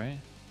servers, right?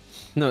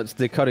 No,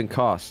 they're cutting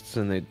costs,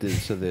 and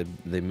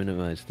they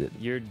minimized it.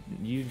 You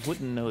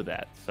wouldn't know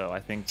that, so I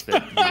think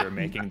that you're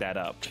making that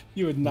up.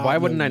 You would not. Why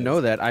wouldn't I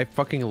know that? I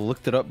fucking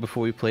looked it up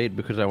before we played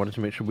because I wanted to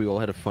make sure we all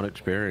had a fun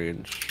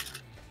experience.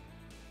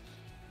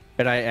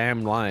 And I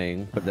am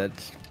lying, but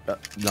that's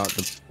not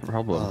the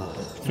problem.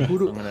 Who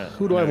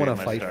do I want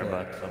to fight for?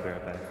 Starbucks. I'll be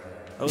right back.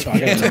 Oh,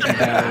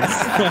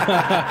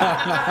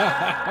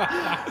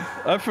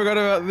 I forgot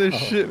about this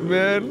shit,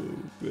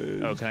 man.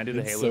 oh, can I do the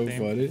It's Halo so theme?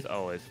 funny. It's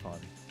always fun.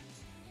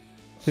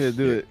 Yeah,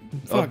 do it.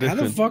 Fuck, how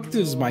the fuck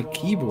does my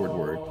keyboard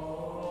work?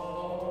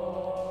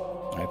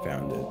 I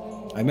found it.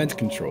 I meant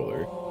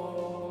controller.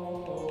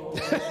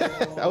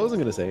 I wasn't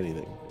gonna say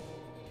anything.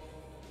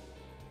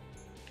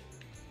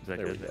 Is that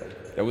good?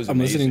 That was I'm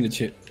amazing.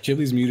 listening to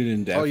Chibley's muted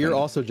in deaf. Oh, you're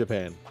also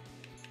Japan.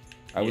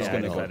 I was Yeah,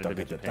 gonna I go. decided to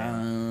be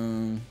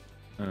Japan.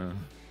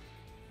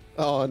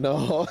 Oh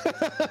no.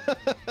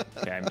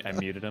 Okay, I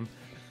muted him.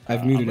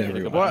 I've muted I'm gonna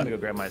everyone. go, I'm gonna go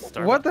grab my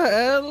Starbucks. What the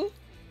hell?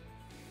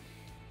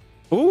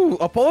 Ooh,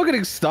 Apollo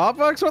getting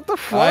Starbucks? What the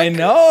fuck? I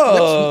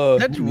know.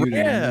 That's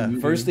rare.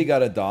 First he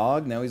got a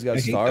dog, now he's got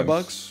I hate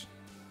Starbucks.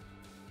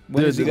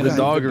 When Dude, is he the gonna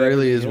dog do the really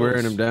Beverly is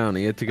wearing Hills? him down.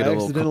 He had to get I a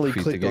little accidentally coffee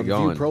to clicked get on view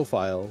going.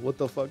 profile. What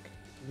the fuck?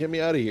 Get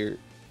me out of here.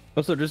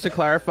 Also, just to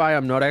clarify,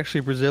 I'm not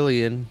actually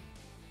Brazilian.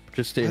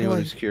 Just to How do anyone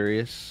I- who's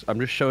curious, I'm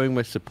just showing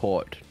my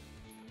support.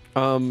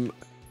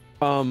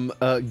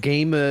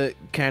 Gamer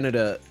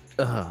Canada.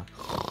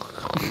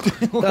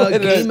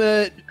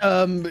 Gamer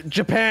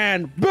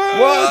Japan.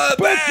 What?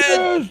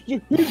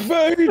 He's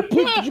very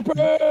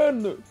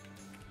Japan.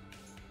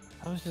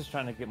 I was just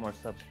trying to get more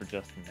subs for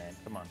Justin, man.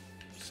 Come on.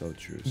 So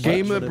true.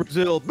 Gamer But-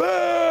 Brazil.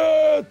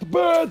 Bad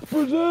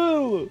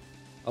Brazil.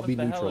 I'll be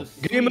What the hell neutral. is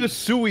Gamer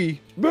sweet?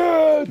 Sui.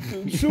 Bad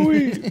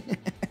Sui.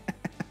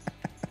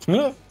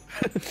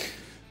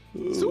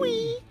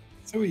 Sweet.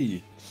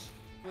 Sweet.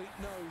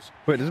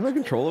 Wait, is my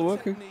controller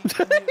working?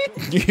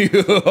 It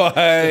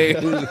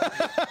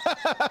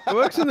It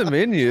works in the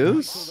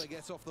menus.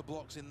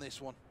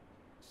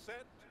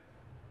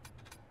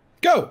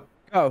 Go!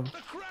 Oh.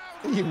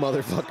 You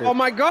motherfucker. Oh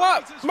my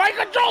god! My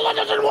controller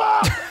doesn't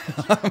work!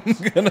 I'm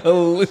gonna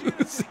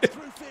lose it.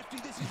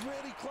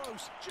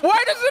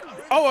 Why does it?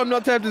 Oh, I'm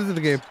not tapped into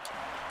the game.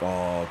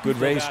 Oh, good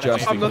race,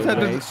 Justin. I'm not Good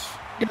tapped into. race.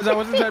 Guys, I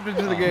wasn't tapped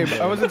into the game.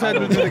 I wasn't tapped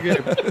into the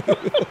game.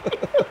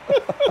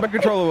 My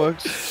controller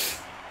works.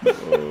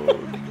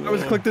 I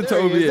was clicked into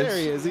There he is, there OBS.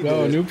 he is. He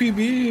No, did it. new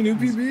PB, new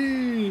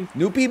PB.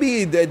 New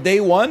PB, day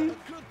 1?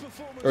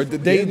 Or the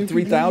day new PB.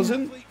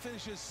 3000?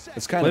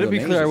 It's kind Let of it be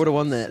amazing. clear, I would have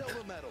won that.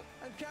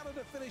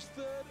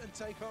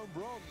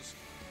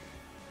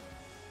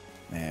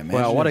 Man, Wow,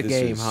 imagine what if a this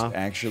game, is huh?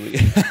 Actually,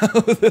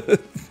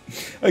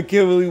 I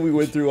can't believe we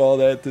went through all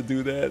that to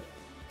do that.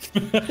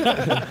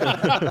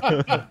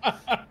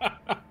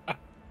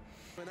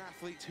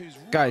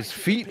 Guys,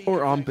 feet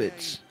or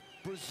armpits?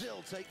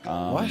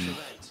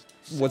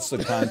 What's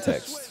the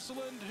context?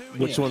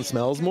 Which one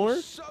smells more?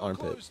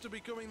 Armpit.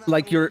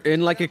 Like you're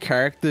in like a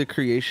character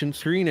creation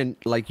screen and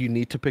like you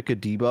need to pick a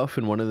debuff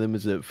and one of them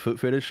is a foot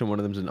fetish and one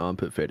of them's an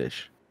armpit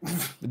fetish.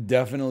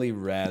 Definitely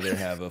rather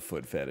have a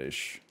foot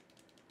fetish.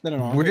 than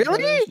an armpit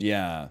Really? fetish.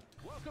 Yeah.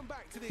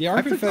 The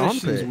armpit think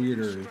fetish is armpit.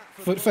 weirder.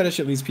 Foot fetish,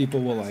 at least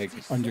people will like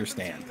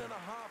understand.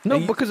 No,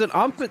 because an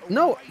armpit.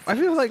 No, I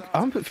feel like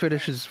armpit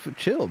fetish is for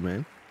chill,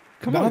 man.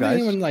 Come I on, don't think guys.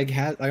 anyone like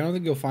has. I don't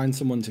think you'll find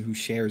someone who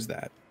shares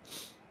that.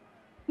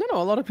 No,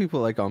 a lot of people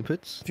like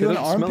armpits. If you They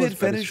have an don't smell armpit as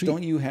bad as fetish, feet.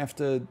 don't you have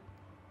to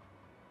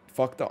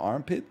fuck the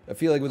armpit? I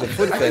feel like with a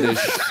foot fetish,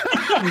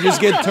 you just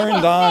get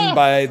turned on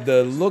by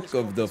the look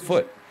of the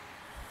foot.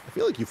 I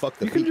feel like you fuck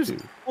the You can feet just-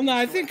 too. Well, no,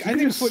 I think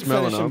just foot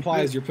smell fetish an implies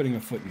armpit. you're putting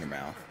a foot in your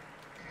mouth.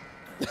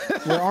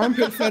 Where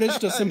armpit fetish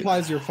just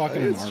implies you're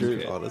fucking an It's true,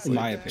 armpit. honestly. In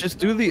my opinion. Just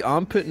do the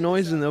armpit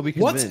noise and they'll be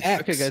What's convinced.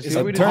 X? Okay, guys. Is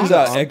here it we Turns do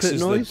out armpit X is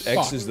noise.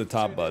 X is the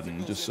top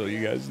button, just so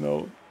you guys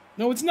know.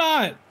 No, it's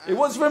not. It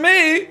was for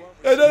me.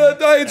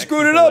 I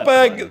screwed it up.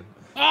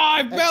 Ah,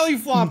 I belly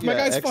flopped. My Yeah,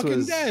 guy's X fucking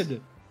was-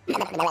 dead.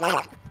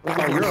 Oh,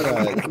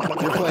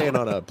 you're playing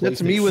on a.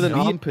 That's me with an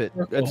PlayStation. armpit.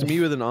 That's me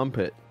with an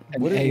armpit.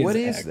 And What A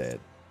is X. that?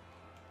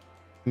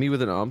 Me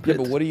with an armpit.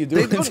 Yeah, but what are you They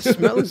doing? don't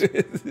smell as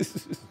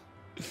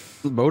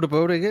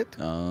motorboating it.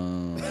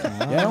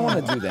 Yeah, I don't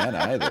want to do that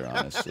either,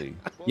 honestly.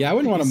 Yeah, I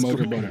wouldn't want to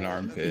motorboat an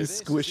armpit.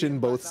 Squishing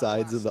both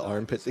sides of the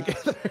armpit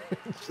together.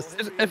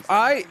 If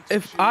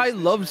I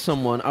love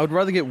someone, I would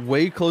rather get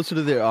way closer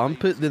to their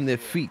armpit than their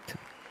feet.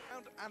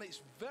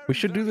 We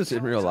should do this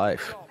in real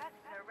life.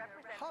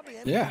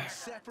 Yeah.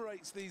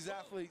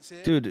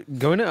 Dude,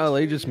 going to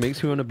LA just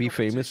makes me want to be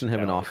famous and have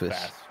an That was office.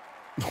 fast.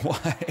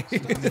 Why?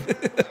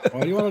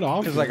 Why do you want an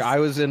office? Because like I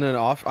was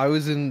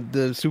in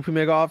the super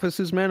mega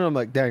offices, man. And I'm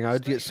like, dang, I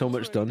would get so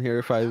much done here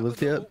if I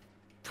lived here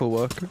for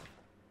work.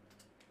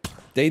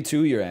 Day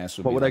 2, your ass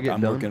would What be would I like, get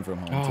I'm done? working from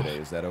home Oh. today.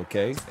 Is that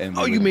okay? And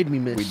Oh, we you would- made me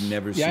miss. We'd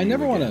never see Yeah, I you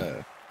never want again.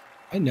 to.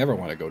 I never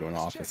want to go to an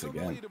office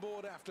again.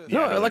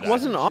 No, it like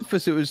wasn't an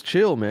office. It was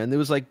chill, man. There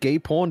was like gay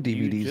porn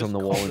DVDs just on the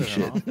wall called and it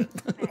shit. an office?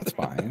 That's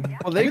fine.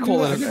 Well, they I could call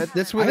do it. that. I could-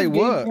 That's where I they have gay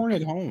work. porn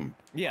at home.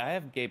 Yeah, I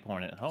have gay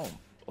porn at home.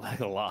 Like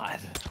a lot.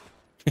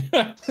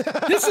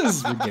 This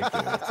is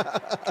ridiculous.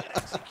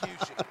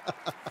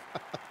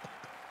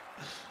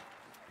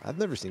 I've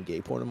never seen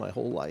gay porn in my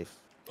whole life.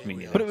 I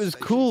mean, But it was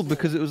cool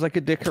because it was like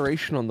a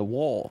decoration on the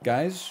wall.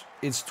 Guys,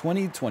 it's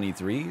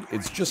 2023.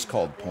 It's just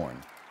called porn.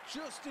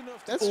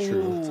 That's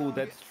true. Ooh,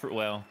 that's true.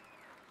 Well,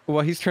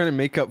 Well, he's trying to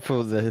make up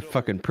for the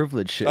fucking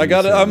privilege shit. I he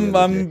got. said the other day.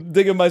 I'm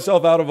digging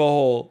myself out of a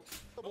hole.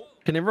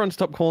 Can everyone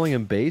stop calling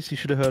him base? You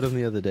should have heard him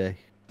the other day.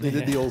 They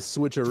did the old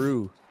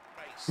switcheroo.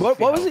 What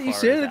see was how it you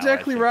far said his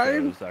exactly, allyship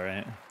Ryan? goes, all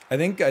right. I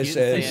think I You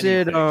said. didn't He say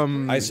said,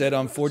 I said,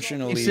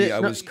 unfortunately, He said- I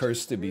no- was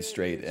cursed to be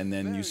straight, and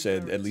then you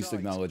said, at least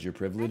acknowledge your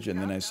privilege, and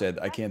then I said,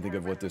 I can't think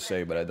of what to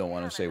say, but I don't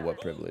want to say what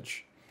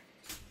privilege.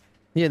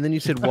 Yeah, and then you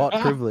said what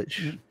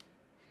privilege?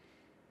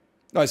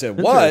 No, I said,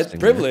 what Interesting,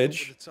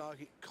 privilege?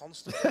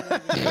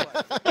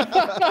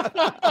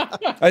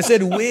 I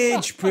said,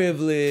 which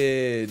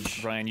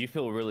privilege? Ryan, you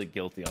feel really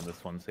guilty on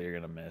this one, so you're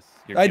gonna miss.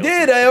 Your I guilt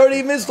did. is I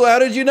already missed. How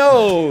did you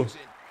know?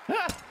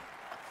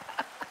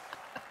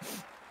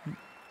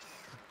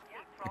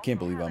 I can't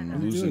believe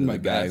I'm losing doing to my a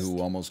guy best. who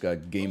almost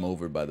got game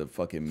over by the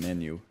fucking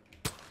menu.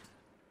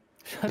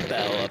 Shut the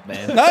hell up,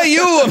 man. Not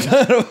you. I'm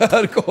talking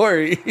about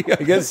Corey.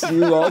 I guess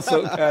you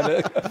also kind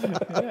of.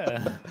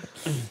 Yeah.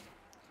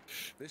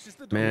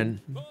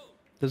 Man,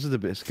 this is the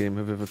best game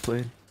I've ever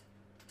played.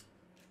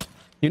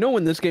 You know,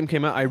 when this game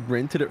came out, I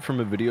rented it from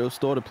a video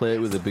store to play it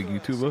with a big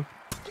YouTuber.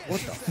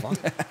 What the fuck?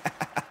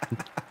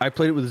 I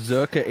played it with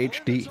Zerka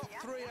HD.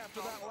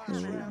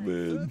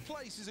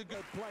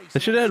 They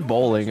should have had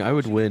bowling. I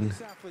would win.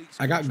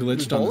 I got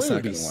glitched on the Bowling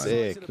would be second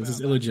one. sick. This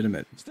is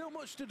illegitimate. Still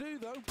much to do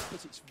though,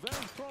 but it's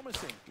very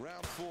promising.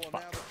 Round 4 now,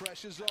 the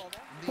pressure's on.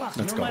 Let's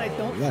Never go. mind, I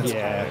don't Let's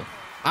Yeah. go.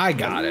 I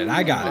got it.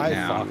 I got it I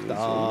now. fucked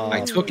up.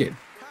 I took it.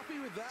 Happy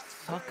with that.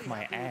 Suck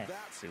my ass,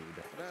 dude.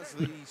 But as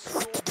the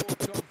scoreboard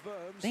confirms,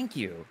 Thank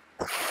you.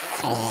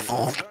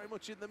 very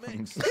much in the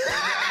mix.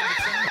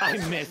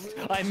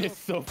 I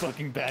missed so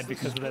fucking bad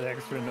because of that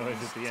extra noise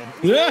at the end.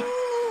 Yeah.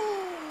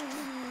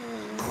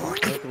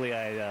 Luckily,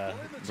 I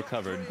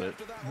recovered, but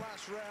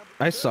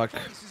I suck.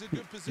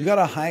 You got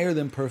a higher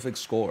than perfect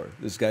score.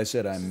 This guy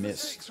said I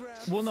missed.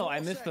 well, no, I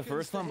missed the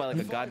first one by like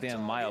a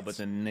goddamn mile, but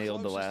then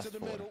nailed the last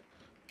four.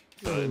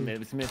 So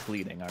it's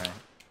misleading. All right.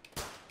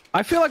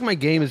 I feel like my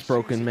game is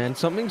broken, man.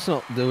 Something's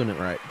not doing it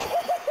right.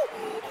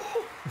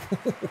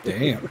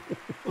 Damn.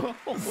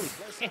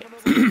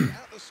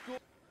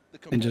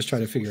 And just try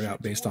to figure it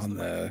out based on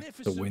the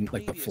wind,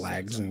 like the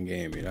flags in the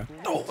game, you know?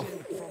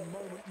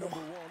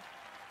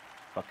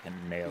 Fucking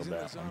nailed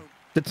that one.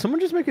 Did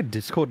someone just make a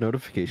Discord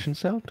notification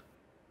sound?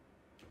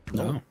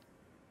 No.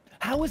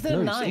 How is that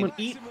No, 9? someone-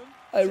 Eat.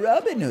 I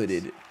Robin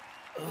Hooded.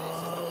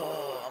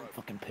 I'm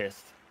fucking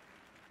pissed.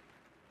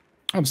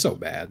 I'm so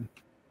bad.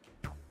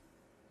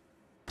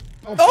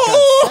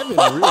 Oh!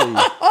 God,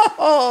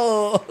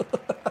 Evan,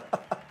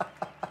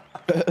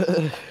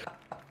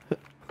 really?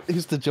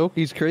 He's the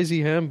Joker's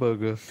crazy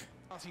hamburger.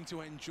 Starting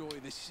to enjoy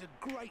this. Is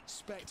a great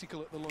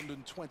spectacle at the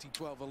London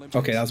 2012 Olympics.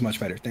 Okay, that was much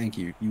better. Thank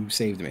you. You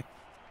saved me.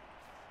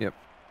 Yep.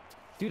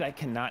 Dude, I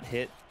cannot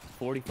hit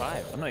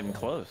 45. I'm not even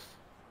close.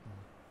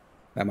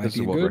 That might This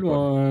be is a what good we're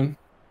one.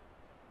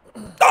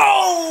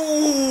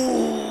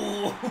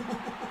 Oh!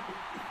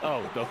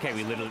 Oh, okay.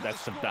 We literally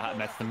that's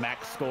the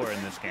max score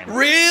in this game.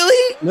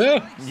 Really?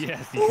 Yeah.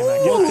 Yes. You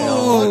cannot get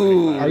down.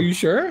 Ooh. Are you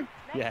sure?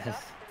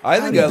 Yes. I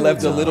think I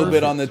left a little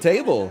bit on the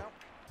table.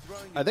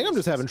 I think I'm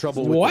just having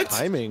trouble with What? the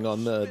timing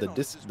on the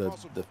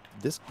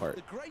disc part.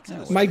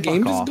 My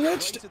game off.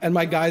 just glitched, and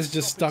my guy's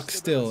just stuck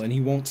still, and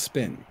he won't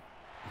spin.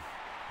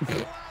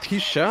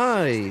 He's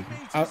shy.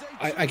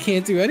 I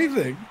can't do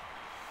anything.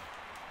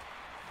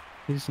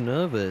 He's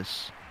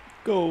nervous.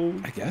 Go.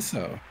 I guess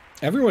so.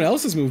 Everyone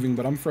else is moving,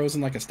 but I'm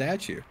frozen like a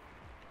statue.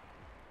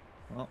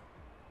 Well.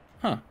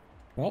 Huh.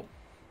 Well.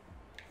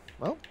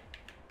 Well.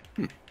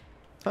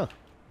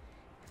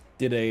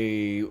 Did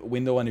a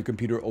window on your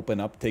computer open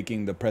up,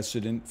 taking the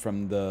precedent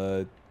from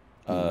the?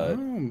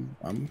 I'm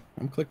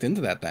clicked into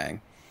that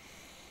thing.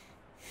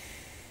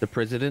 The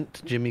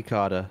president, Jimmy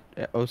Carter,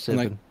 at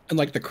 07. And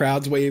like the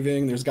crowd's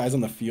waving. There's guys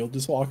on the field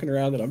just walking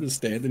around, and I'm just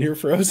standing here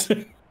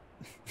frozen.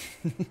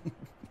 I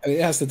mean,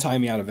 it has to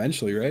time me out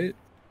eventually, right?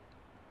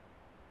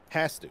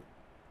 Has to.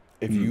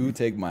 If you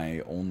take my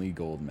only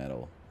gold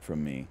medal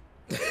from me,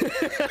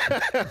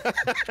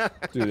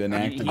 dude, an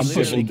act You of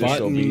civil literally-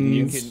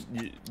 disobedience.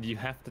 You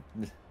have to.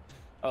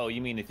 Oh,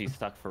 you mean if he's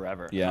stuck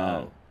forever? Yeah.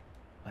 Oh,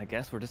 I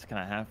guess we're just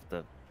gonna have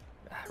to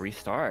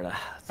restart.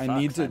 I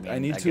need to. I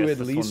need to guess at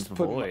this least one's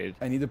put. void.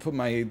 I need to put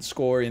my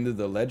score into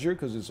the ledger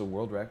because it's a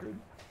world record.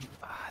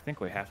 I think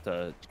we have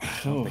to. I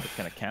don't think it's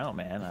gonna count,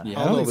 man. Yeah.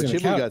 I don't know, it's but gonna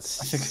Chibley count. got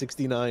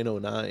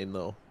 6909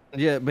 though.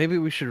 Yeah, maybe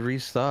we should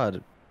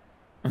restart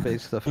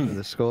based off of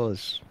the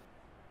scores.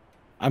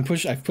 I've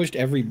pushed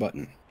every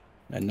button,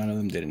 and none of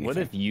them did anything. What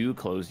if you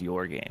close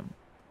your game?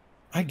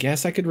 I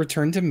guess I could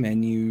return to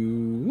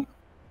menu.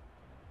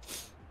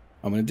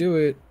 I'm gonna do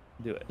it.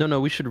 Do it.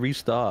 No, we should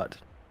restart.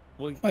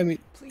 Well, I mean,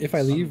 if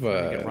I leave,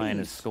 get Ryan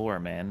his score,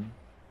 man.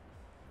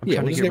 I'm yeah,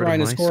 trying we'll to just get get rid of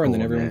Ryan a my score, and then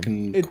score, everyone man.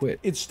 can It quit.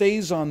 it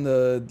stays on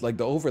the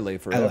overlay I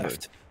forever.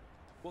 left.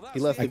 He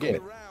left the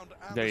game.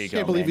 There you go.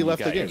 Can't believe man. he You left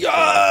got the game. your-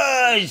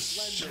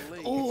 Yes!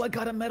 Oh, I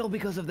got a medal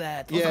because of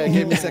that. Yeah, it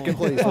gave me second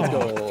place. Let's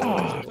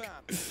go.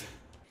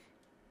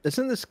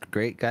 Isn't this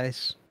great,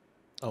 guys?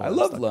 Oh, I I'm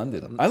love stuck.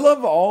 London. I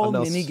love all I'm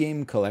now mini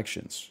game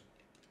collections.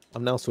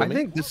 I'm now I swimming.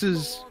 think this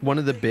is one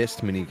of the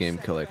best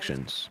minigame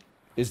collections.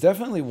 It's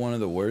definitely one of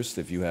the worst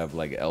if you have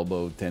like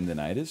elbow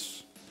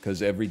tendonitis,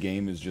 because every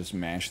game is just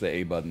mash the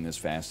A button as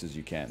fast as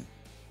you can.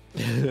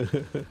 You're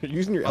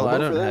using your Well, elbow I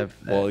don't for that?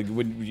 have that. Well,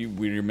 when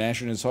you're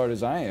mashing as hard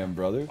as I am,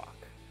 brother.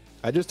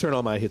 I just turn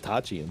on my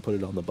Hitachi and put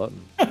it on the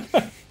button.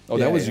 Oh,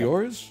 Yeah, that was yeah.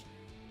 yours?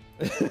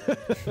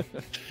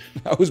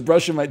 I was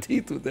brushing my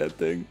teeth with that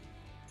thing.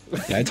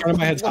 Yeah, I turned on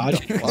my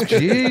Hitachi.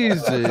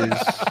 Jesus,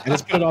 I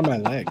just put it on my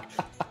leg.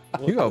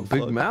 you got a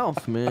big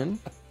mouth, man.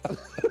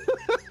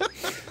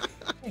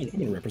 I'm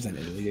gonna represent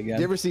Italy You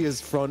again. ever see his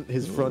front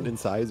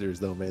incisors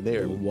though, man? They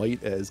are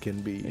white as can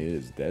It be.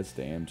 is. That's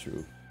damn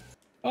true.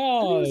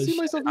 Oh, I see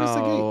myself miss a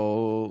game.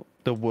 Oh,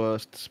 the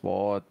worst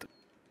spot.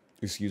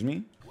 Excuse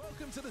me?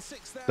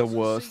 The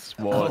worst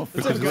spot.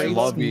 It's a Because great it's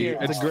lobby.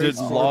 sport. It's It's a great just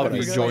sport, lobby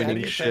but I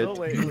joining shit.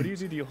 Wait, what do you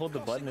do? Do you hold the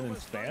button and then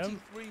spam?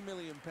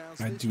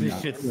 I do This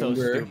not shit's so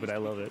remember. stupid. I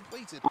love it.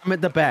 I'm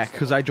at the back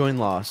because I joined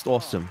last.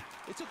 Awesome.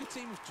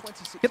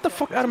 Get the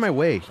fuck out of my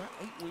way.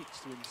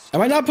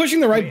 Am I not pushing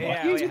the right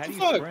Yeah, buttons? wait, What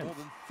how the do you fuck?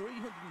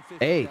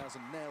 sprint?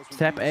 A.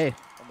 Tap A.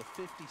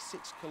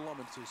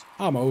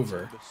 I'm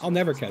over. I'll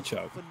never catch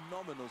up.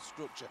 Phenomenal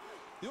structure.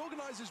 The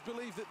organisers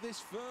believe that this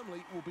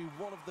firmly will be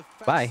one of the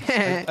Bye.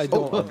 fastest I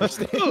don't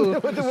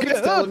understand what it's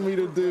telling me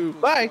to do.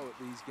 Bye. at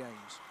these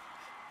games.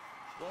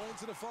 Well,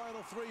 into the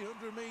final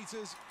 300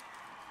 meters.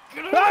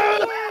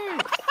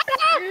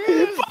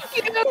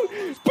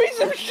 Piece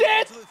of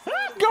shit!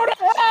 Go to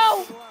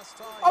hell!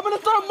 I'm gonna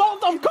throw a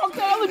Molotov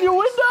cocktail in your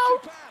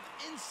window! Japan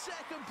in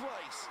second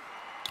place.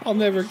 I'll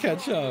never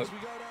catch up. As we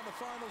go down the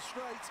final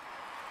straight.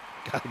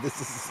 God,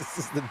 this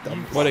is the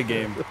dumbest. What a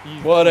game.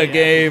 You- What a yeah,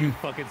 game. you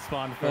fucking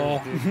spawned first,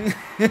 Oh.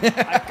 dude.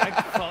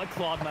 I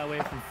clawed my way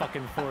from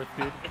fucking fourth,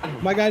 dude.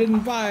 My guy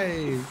didn't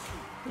buy.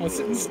 I was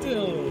sitting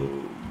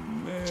still.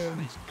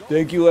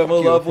 Thank you, Emma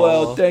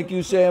Lovewell. Paul. Thank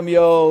you,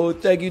 Samuel.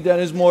 Thank you,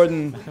 Dennis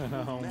Morton.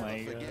 Oh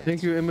my god.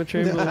 Thank you, Emma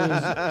Chamberlain. Dude,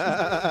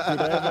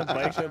 I haven't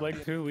biked in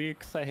like 2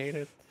 weeks. I hate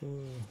it.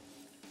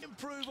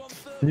 Improve on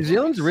third. New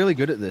Zealand's really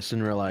good at this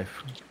in real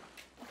life.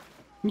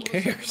 Who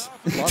cares?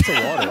 Lots of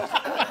water.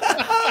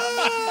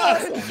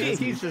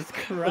 Jesus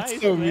Christ,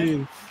 That's so man.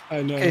 mean.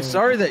 I know. Okay,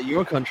 sorry that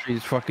your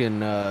country's fucking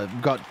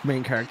got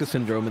main character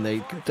syndrome and they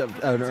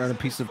are a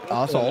piece of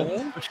asshole,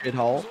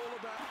 shithole.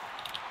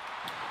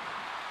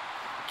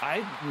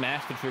 I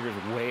mash the triggers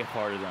way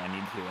harder than I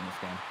need to in this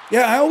game.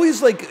 Yeah, I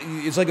always like,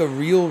 it's like a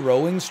real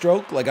rowing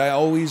stroke. Like I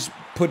always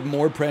put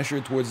more pressure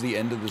towards the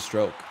end of the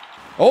stroke.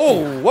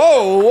 Oh,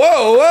 whoa,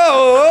 whoa,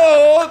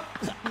 whoa,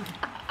 whoa.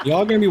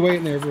 Y'all gonna be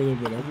waiting there for a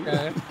little bit,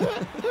 okay?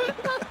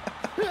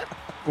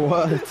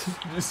 What?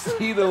 You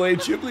see the way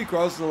Chibley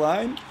crossed the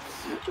line?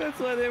 That's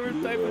why they were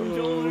typing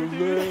Joel,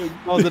 dude.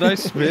 Oh, did I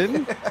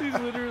spin? He's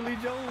literally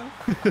Joel.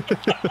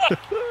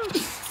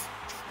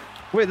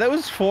 Wait, that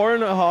was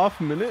 4.5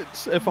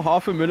 minutes? If a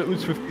half a minute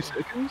was 50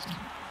 seconds?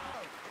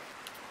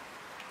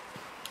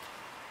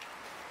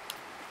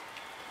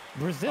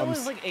 Brazil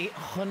is like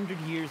 800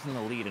 years in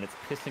the lead, and it's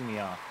pissing me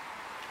off.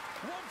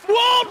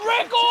 World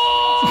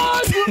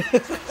record!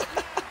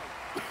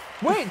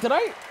 Wait, did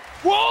I?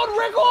 World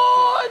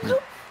record!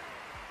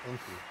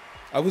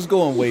 I was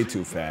going way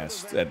too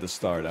fast at the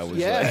start. I was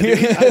Yeah, like,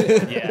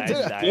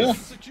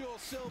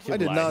 I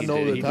did not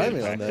know the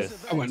timing on that.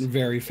 I went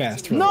very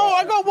fast. For No,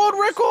 I got world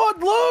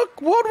record.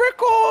 Look, world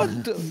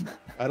record.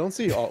 I don't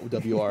see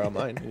WR on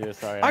mine. Yeah,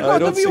 sorry. I I got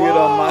don't see it WR.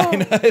 on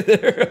mine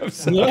either. I'm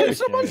sorry. Does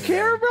someone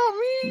care about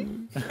me?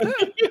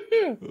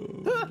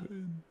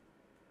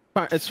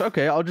 Fine, it's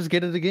okay. I'll just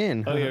get it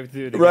again. Oh, you have to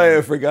do it again. Right,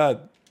 I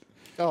forgot.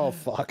 Oh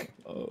fuck.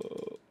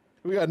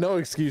 We got no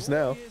excuse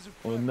now.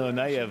 Well, no,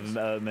 now you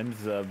have men's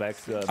back.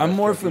 I'm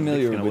more backstroke,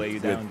 familiar it's gonna weigh you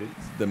with down, dude.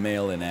 the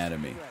male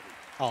anatomy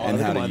Oh, and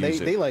how come to on.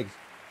 use it.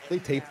 They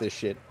tape this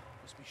shit.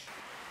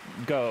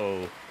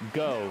 Go,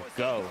 go,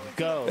 go,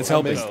 go. It's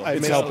helping. Go,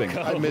 It's go, helping.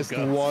 go, I missed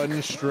go.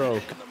 one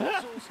stroke.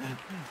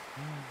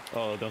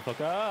 Oh, don't fuck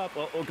up.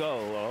 Oh, go.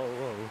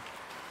 Oh,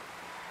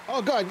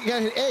 Oh god, you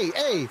got hit A.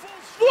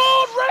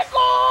 World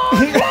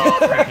record!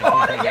 World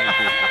record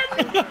again!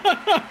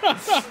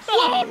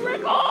 World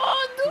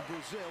record!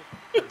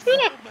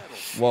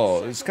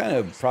 Well, it's kind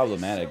of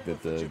problematic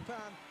that the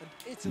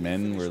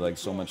men were like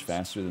so much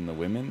faster than the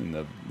women in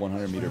the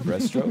 100-meter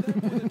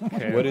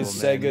breaststroke. What is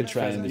Sega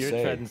trying to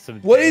say?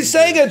 What is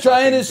Sega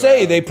trying to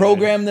say? They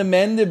programmed the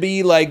men to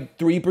be like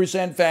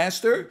 3%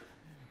 faster?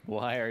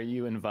 Why are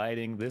you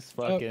inviting this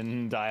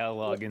fucking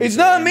dialogue? into It's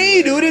not me,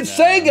 anywhere dude. It's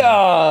now?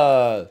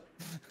 Sega.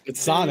 It's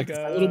Sonic. It's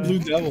the little blue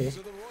devil.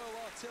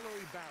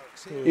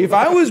 If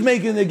I was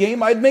making the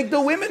game, I'd make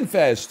the women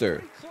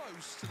faster.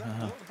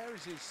 Man,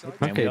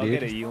 Okay, we all dude.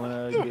 get it. You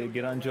wanna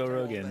get on Joe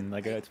Rogan?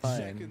 Like it's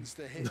fine.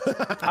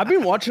 I've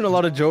been watching a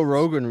lot of Joe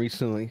Rogan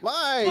recently.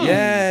 Why?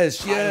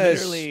 Yes, I yes.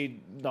 literally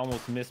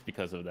almost missed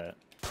because of that.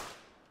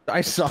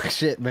 I suck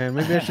shit, man.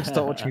 Maybe I should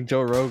start watching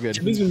Joe Rogan.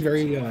 He's been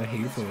very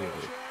hateful lately.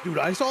 Dude,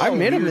 I saw I a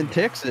met him weird- in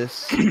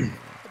Texas.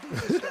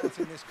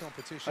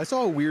 I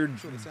saw a weird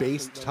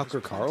based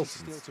Tucker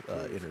Carlson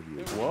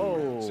interview.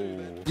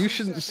 Whoa! You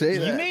shouldn't say You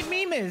that. made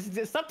me miss.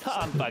 Stop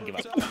talking.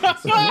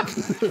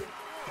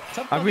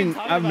 I'm fucking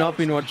I've not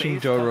been watching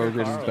Joe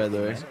Rogan, by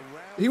the way.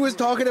 He was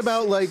talking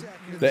about like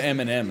The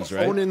M&Ms,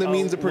 right? owning the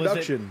means of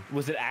production.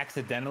 Was it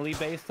accidentally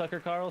based, Tucker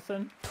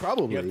Carlson?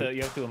 Probably.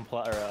 You have to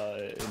imply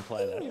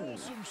that.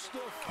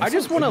 I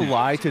just want to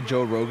lie to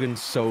Joe Rogan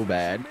so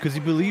bad because he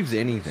believes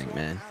anything,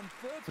 man.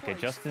 It's okay.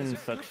 Justin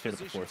sucks shit at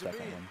the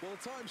 4-second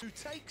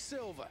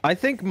one. I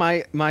think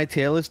my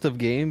tier list of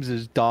games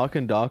is Dark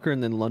and Darker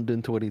and then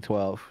London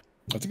 2012.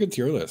 That's a good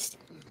tier list.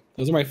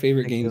 Those are my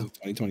favorite Thank games you. of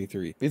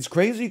 2023. It's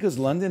crazy because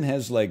London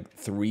has like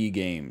 3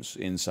 games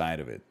inside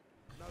of it.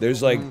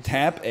 There's like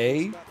tap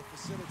A,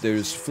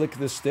 there's flick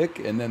the stick,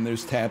 and then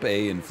there's tap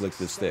A and flick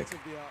the stick.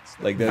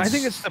 Like that's. I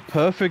think it's the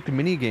perfect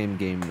minigame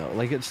game though.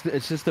 Like it's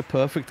just the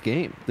perfect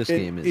game. This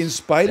game is. In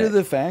spite of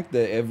the fact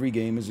that every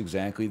game is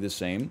exactly the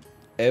same,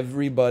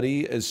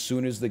 everybody, as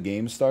soon as the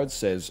game starts,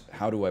 says,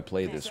 "How do I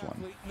play this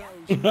one?"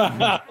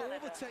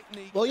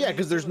 Well, yeah,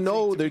 because there's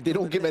no, they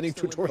don't give any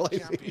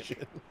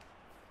tutorialization.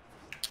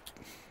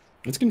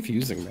 It's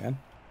confusing, man.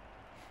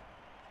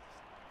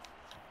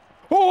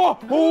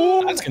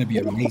 Oh, That's gonna be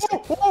amazing.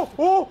 That's gonna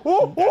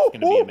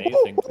be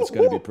amazing. It's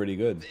gonna be pretty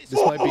good. This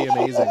might be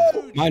amazing.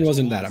 Mine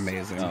wasn't that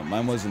amazing. No,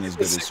 mine wasn't as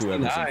good as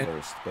whoever's in 69.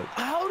 first, but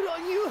How do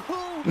you?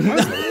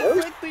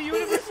 Like the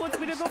universe wants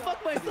me to go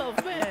fuck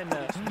myself, man.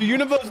 The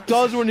universe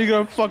does when you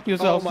go fuck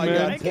yourself, Oh my man.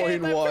 God. I gave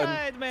Point my one.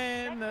 pride,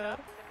 man. Here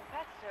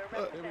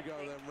we go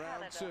then,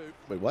 round 2.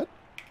 Wait, what?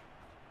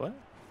 What?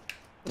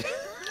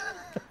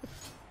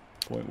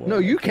 point one. No,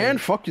 you can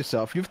fuck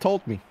yourself. You've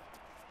told me.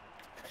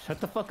 Shut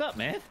the fuck up,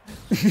 man.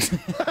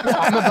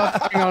 I'm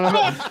about. Hang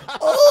on.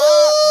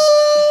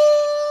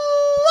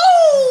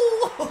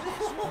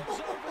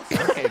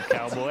 Okay,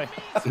 cowboy.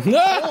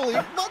 Holy,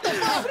 what the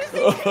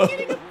fuck?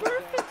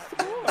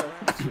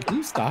 Can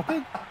you stop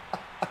it?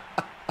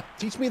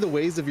 Teach me the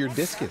ways of your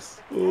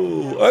discus.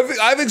 Ooh,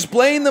 I've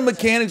explained the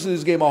mechanics of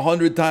this game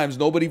 100 times.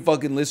 Nobody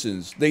fucking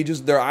listens. They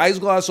just their eyes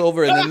gloss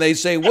over and then they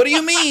say, "What do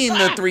you mean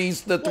the three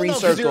Well, no,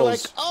 'cause circles?" You're like,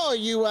 oh,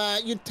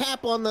 you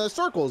tap on the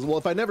circles. Well,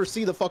 if I never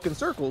see the fucking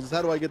circles,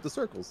 how do I get the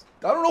circles?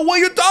 I don't know what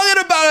you're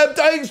talking about.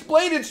 I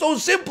explained it so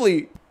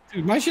simply.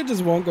 Dude, my shit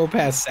just won't go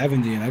past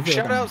 70, and I feel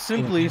Shout like I'm- out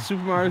simply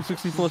Super Mario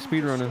 64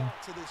 speedrunner.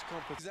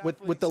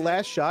 With the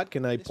last shot,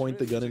 can I point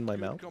the gun in my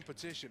mouth?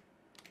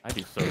 I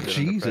do so good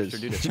Jesus. under pressure,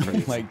 dude. It's Oh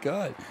crazy. my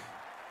god.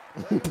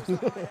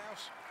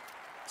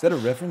 Is that a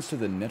reference to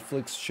the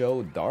Netflix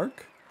show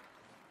Dark?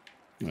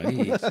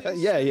 Nice.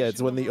 Yeah,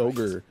 it's when the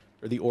ogre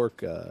or the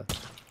orc I'm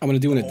gonna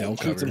do an Adele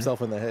cover. shoots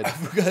himself in the head.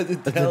 Forgot to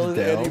tell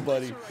Adele.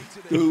 anybody.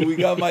 Dude, we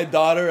got my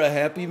daughter a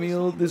Happy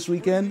Meal this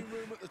weekend,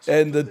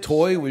 and the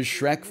toy was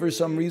Shrek for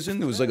some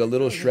reason. It was like a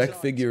little Shrek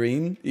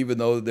figurine, even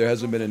though there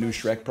hasn't been a new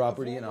Shrek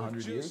property in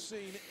 100 years.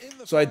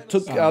 So I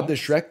took out the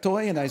Shrek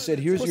toy and I said,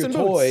 "Here's your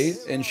toy,"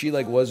 and she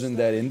like wasn't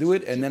that into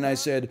it. And then I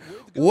said,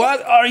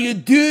 "What are you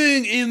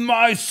doing in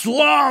my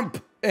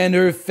swamp?" And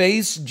her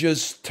face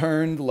just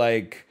turned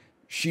like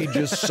she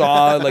just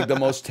saw like the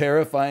most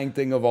terrifying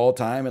thing of all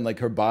time, and like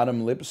her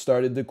bottom lip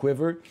started to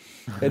quiver,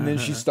 and then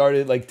she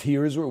started like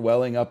tears were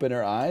welling up in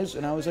her eyes,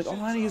 and I was like, "Oh,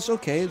 honey, it's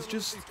okay. It's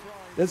just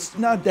that's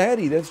not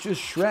Daddy. That's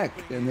just Shrek."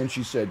 And then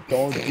she said,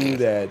 "Don't do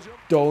that.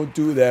 Don't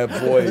do that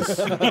voice."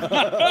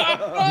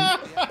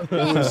 It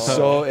was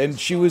so, and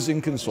she was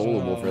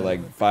inconsolable for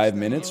like 5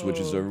 minutes, which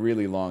is a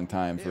really long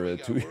time for a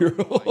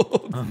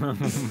 2-year-old.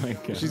 Oh my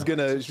God. She's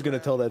gonna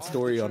tell that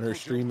story on her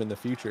stream in the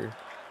future.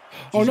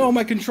 Oh no,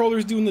 my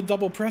controller's doing the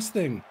double press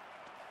thing.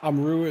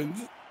 I'm ruined.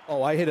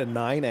 Oh, I hit a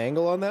 9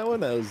 angle on that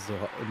one. That was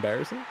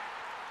embarrassing.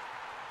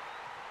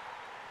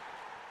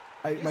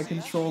 My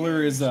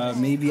controller is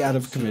maybe out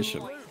of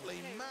commission.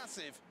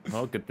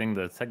 Well, good thing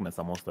the segment's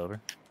almost over.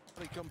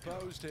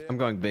 I'm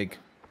going big.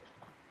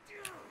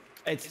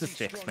 It's the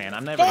sticks, man.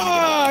 I'm never gonna get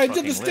over I that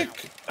did the fucking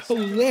stick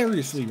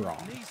hilariously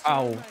wrong.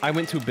 Ow, I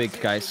went too big,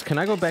 guys. Can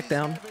I go back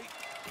down?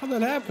 How'd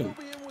that happen?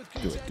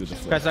 Do it. Do the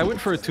flip. Guys, I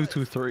went for a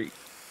 2-2-3.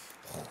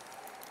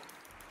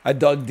 I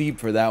dug deep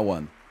for that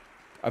one.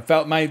 I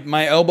felt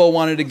my elbow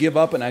wanted to give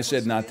up, and I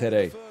said, "Not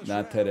today.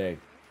 Not today."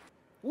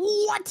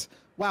 What?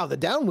 Wow, the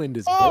downwind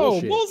is Oh,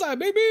 bullshit. bullseye,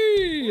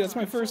 baby! That's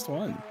my first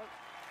one.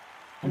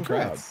 I'm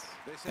proud. Congrats.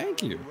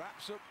 Thank you.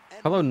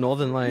 Hello,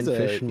 Northern Lion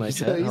Fish in my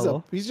chat.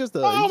 Hello. He's just a.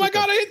 Oh my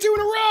God, I hit 2 in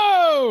a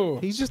row!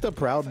 He's just a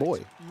proud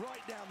boy.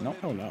 No.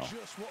 Oh no.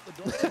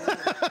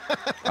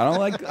 I don't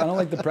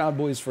like the Proud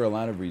Boys for a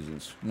lot of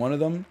reasons. One of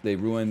them, they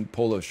ruin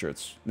polo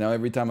shirts. Now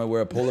every time I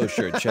wear a polo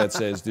shirt, Chet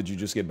says, "Did you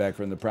just get back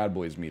from the Proud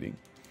Boys meeting?"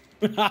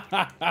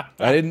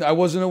 I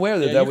wasn't aware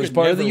that that was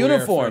part of the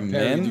uniform,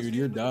 man. Dude,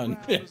 you're done.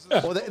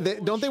 Well,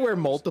 don't they wear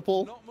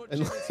multiple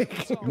and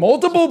like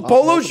Multiple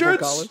polo multiple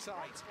shirts? collars?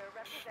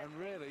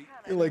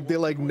 They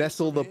like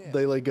nestle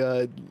they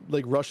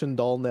like Russian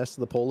doll nest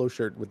the polo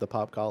shirt with the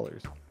pop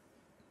collars.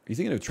 You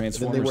thinking of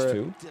Transformers wear-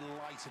 too?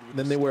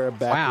 Then they wear a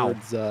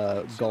backwards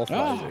golf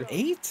Oh, visor.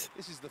 8?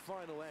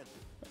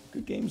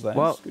 Good games, lads.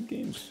 Well- Good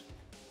games.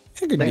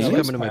 Good Thanks for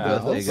news. coming to my Wow.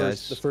 birthday, The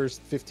guys.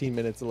 first 15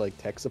 minutes of like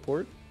tech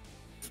support.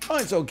 Oh,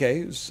 it's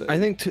okay. It's, I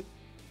think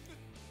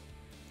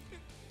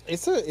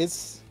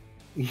It's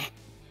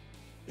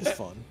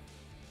fun.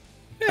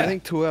 I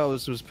think 2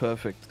 hours was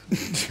perfect.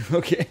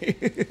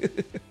 okay.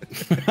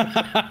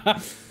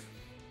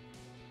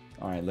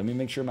 All right, let me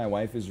make sure my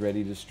wife is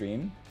ready to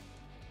stream.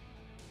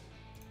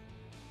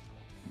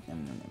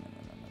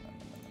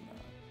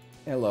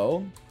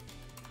 Hello.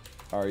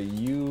 Are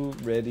you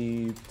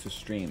ready to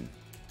stream?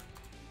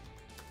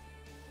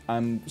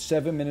 I'm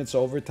 7 minutes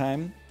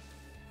overtime.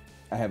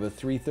 I have a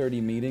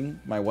 3:30 meeting.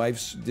 My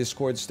wife's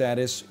Discord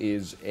status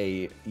is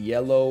a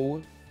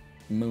yellow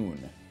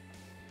moon.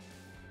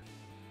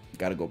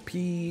 Gotta go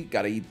pee.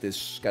 Gotta eat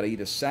this. Gotta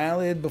eat a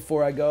salad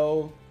before I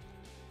go.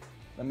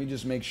 Let me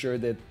just make sure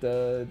that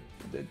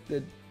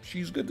that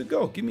she's good to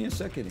go. Give me a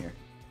second here.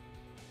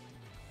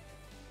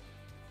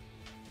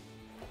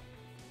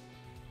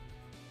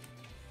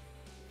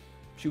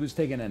 She was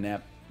taking a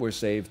nap. We're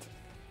saved.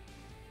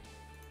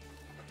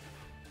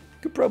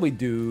 Could probably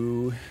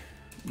do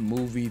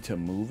movie to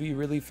movie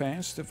really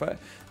fast if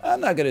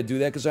I'm not gonna do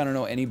that because I don't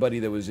know anybody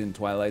that was in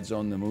Twilight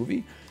Zone the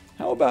movie.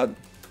 How about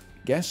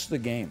guess the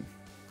game?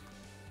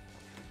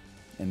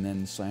 And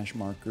then /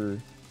 marker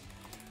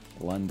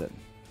London.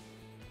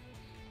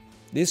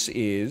 This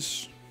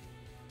is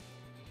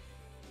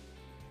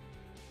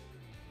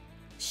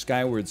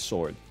Skyward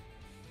Sword.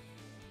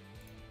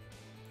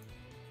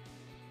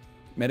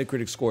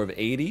 Metacritic score of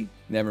 80.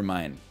 Never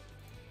mind.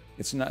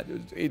 It's not.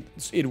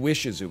 It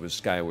wishes it was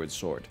Skyward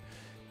Sword.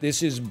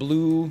 This is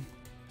Blue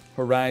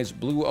Horizon,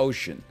 Blue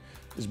Ocean.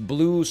 It's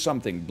Blue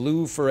something.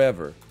 Blue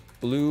Forever.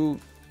 Blue.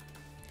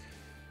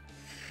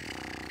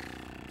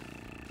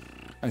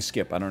 I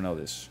skip. I don't know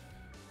this.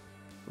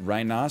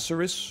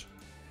 Rhinoceros.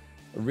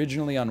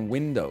 Originally on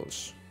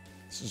Windows.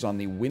 This is on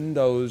the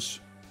Windows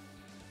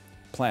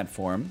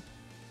platform.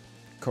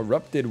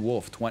 Corrupted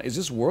Wolf 20. Is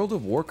this World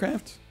of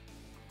Warcraft?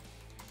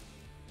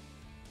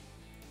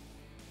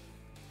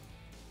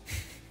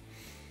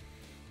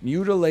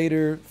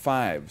 Mutilator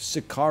 5.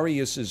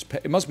 Sicarius's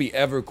Pet. It must be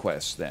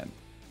EverQuest then.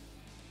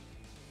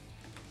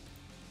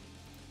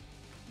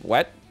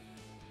 What?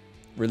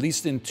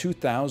 Released in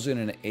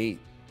 2008.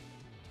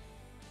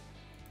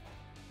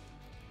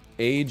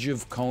 Age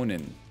of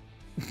Conan.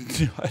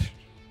 I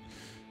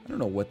don't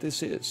know what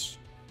this is.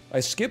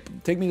 I skip.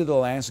 Take me to the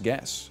last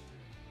guess.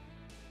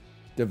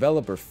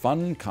 Developer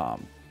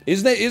Funcom.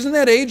 Isn't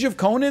that Age of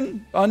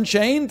Conan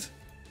Unchained?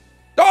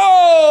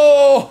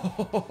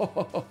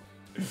 Oh!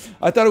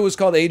 I thought it was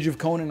called Age of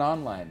Conan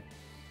Online.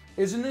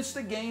 Isn't this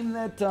the game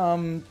that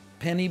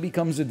Penny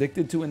becomes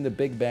addicted to in The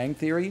Big Bang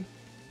Theory?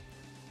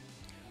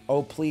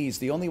 Oh, please.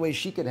 The only way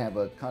she could have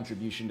a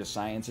contribution to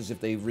science is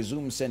if they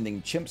resume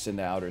sending chimps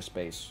into outer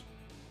space.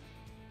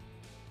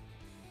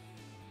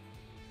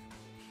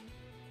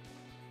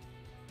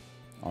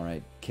 All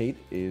right, Kate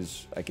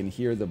is, I can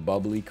hear the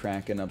bubbly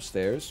cracking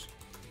upstairs.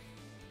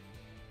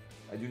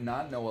 I do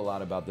not know a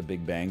lot about the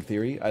Big Bang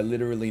Theory. I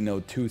literally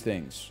know 2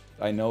 things.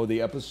 I know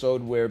the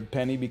episode where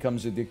Penny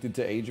becomes addicted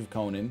to Age of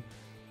Conan,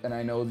 and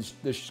I know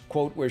this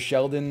quote where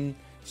Sheldon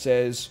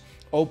says,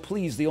 "Oh,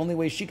 please, the only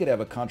way she could have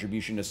a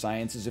contribution to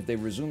science is if they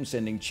resume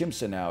sending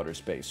chimps into outer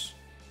space."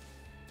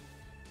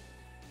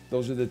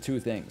 Those are the 2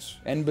 things.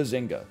 And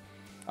Bazinga.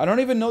 I don't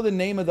even know the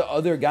name of the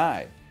other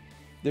guy.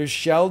 There's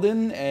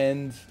Sheldon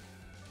and...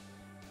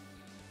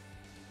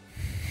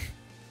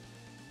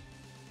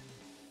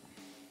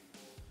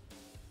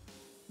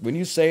 When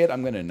you say it,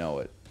 I'm going to know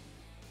it.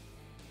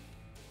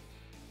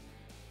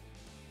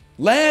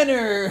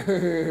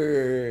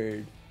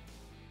 Leonard!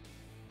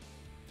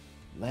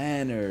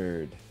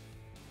 Leonard.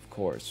 Of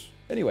course.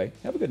 Anyway,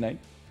 have a good night.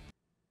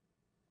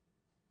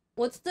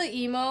 What's the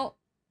emote?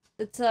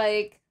 It's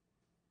like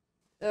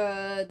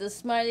the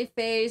smiley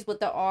face with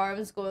the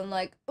arms going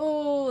like,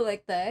 oh,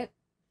 like that.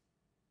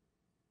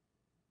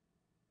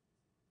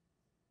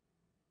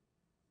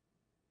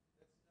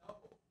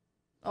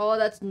 Oh,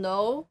 that's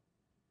no.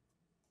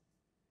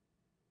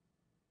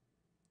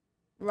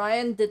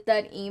 Ryan did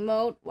that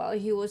emote while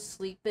he was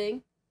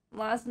sleeping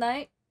last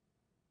night.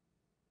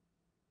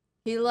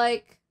 He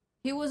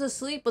was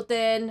asleep, but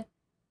then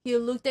he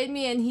looked at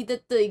me and he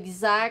did the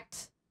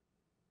exact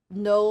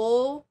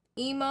no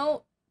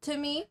emote to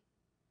me.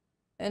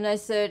 And I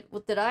said,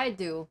 what did I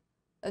do?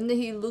 And then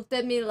he looked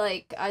at me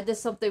like I did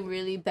something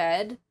really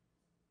bad.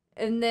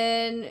 And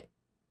then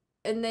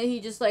he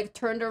just like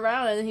turned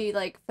around and he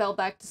like fell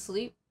back to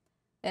sleep.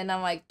 And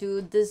I'm like,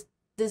 dude,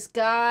 this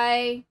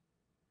guy,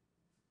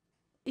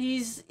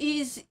 he's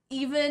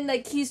even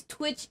like he's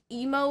Twitch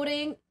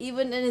emoting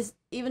even in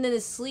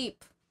his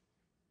sleep.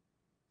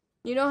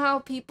 You know how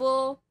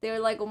people, they're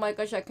like, oh my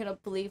gosh, I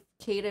cannot believe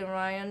Kate and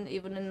Ryan,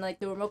 even in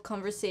like normal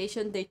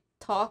conversation, they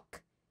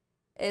talk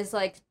as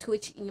like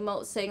Twitch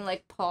emote saying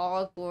like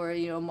Pog or,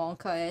 you know,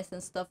 Monka S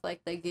and stuff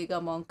like that,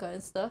 Giga Monka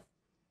and stuff.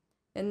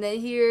 And then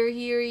here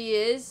he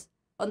is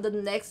on the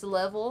next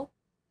level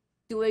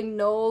doing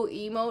no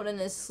emote in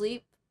his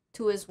sleep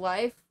to his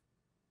wife.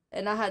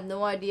 And I had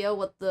no idea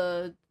what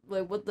the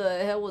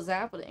hell was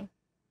happening.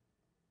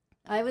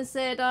 I even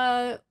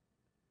said,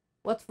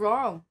 what's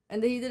wrong?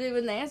 And then he didn't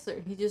even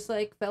answer. He just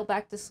like fell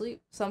back to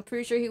sleep. So I'm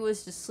pretty sure he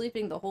was just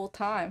sleeping the whole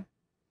time.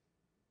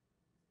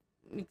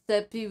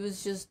 Except he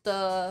was just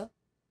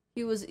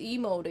he was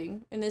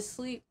emoting in his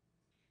sleep.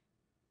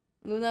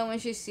 Luna, when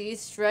she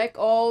sees Shrek,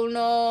 oh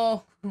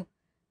no.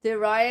 Did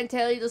Ryan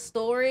tell you the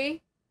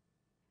story?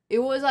 It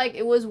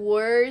was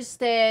worse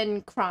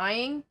than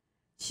crying.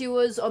 She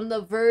was on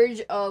the verge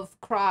of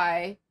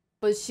cry,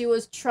 but she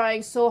was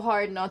trying so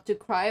hard not to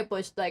cry,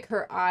 but like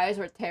her eyes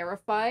were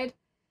terrified.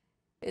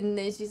 And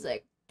then she's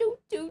like, don't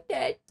do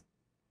that.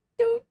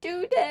 Don't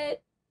do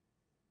that.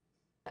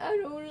 I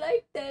don't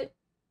like that.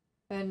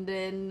 And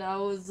then I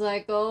was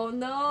like, oh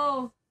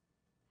no.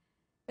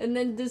 And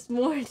then this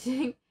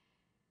morning,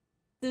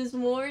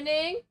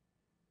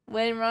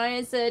 when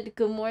Ryan said,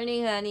 good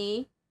morning,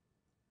 honey,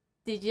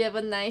 did you have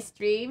a nice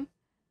dream?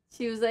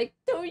 She was like,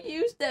 don't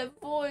use that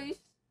voice.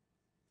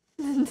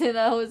 And then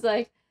I was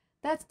like,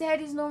 that's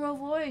Daddy's normal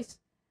voice.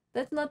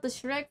 That's not the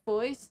Shrek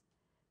voice.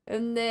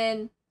 And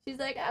then she's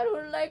like, I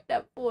don't like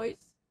that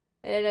voice.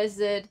 And I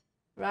said,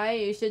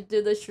 Ryan, you should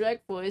do the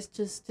Shrek voice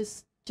just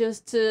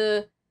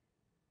to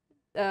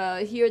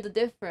hear the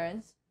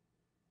difference.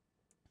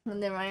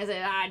 And then Ryan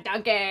said,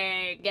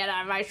 donkey, get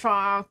out of my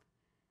swamp.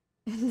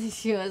 And then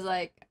she was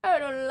like, I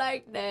don't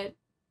like that.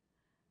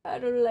 I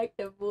don't like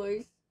that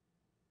voice.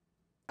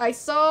 I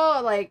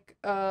saw like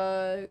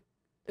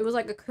it was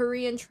like a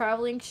Korean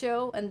traveling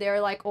show, and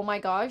they're like, oh my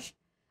gosh.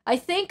 I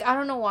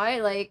don't know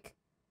why, like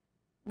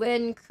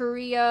when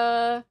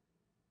Korea,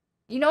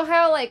 you know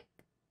how like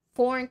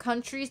foreign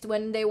countries,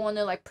 when they want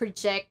to like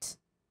project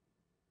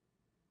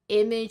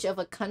image of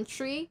a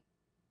country,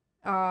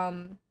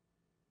 like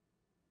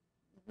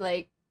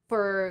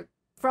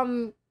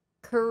from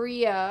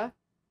Korea,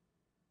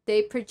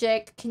 they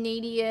project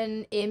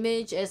Canadian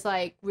image as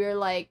like we're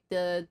like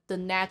the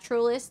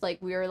naturalists, like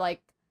we're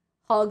like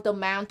hug the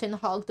mountain,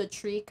 hug the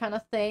tree kind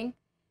of thing.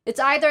 It's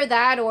either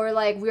that or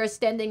like we're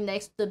standing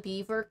next to the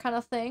beaver kind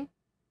of thing.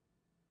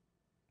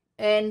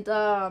 And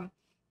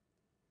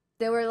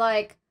they were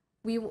like,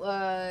 we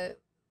went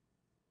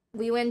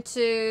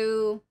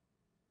to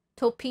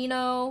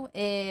Topino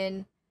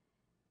in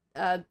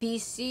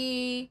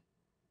BC.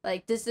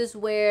 Like this is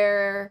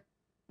where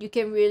you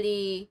can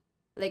really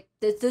like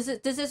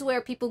this is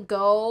where people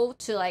go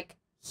to like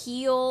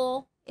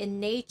heal in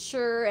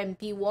nature and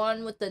be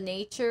one with the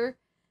nature.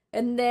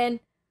 And then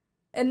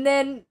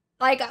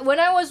like when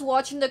I was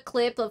watching the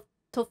clip of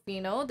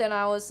Tofino, then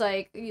I was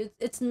like,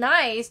 it's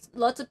nice.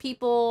 Lots of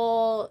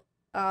people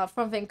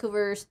from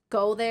Vancouver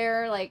go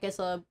there like as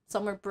a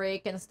summer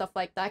break and stuff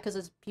like that because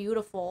it's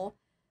beautiful.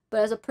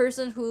 But as a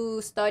person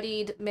who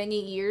studied many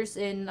years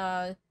in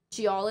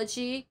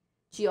geography,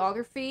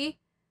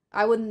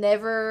 I would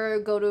never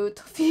go to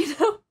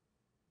Tofino.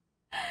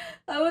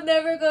 I would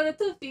never go to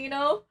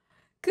Tofino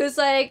Cause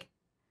like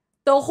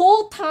the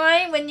whole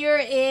time when you're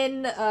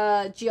in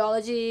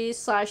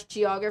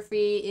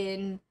geology/geography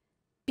in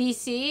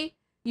BC,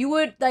 you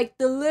would like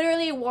the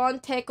literally one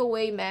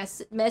takeaway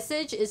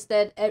message is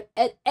that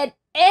at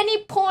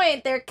any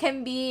point there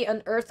can be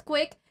an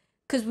earthquake,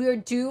 because we are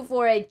due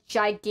for a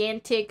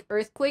gigantic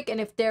earthquake,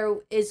 and if there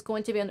is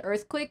going to be an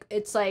earthquake,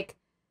 it's like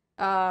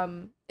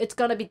it's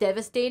gonna be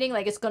devastating.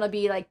 Like it's gonna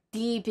be like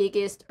the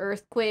biggest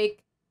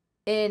earthquake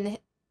in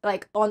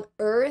like on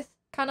Earth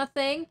kind of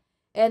thing,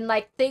 and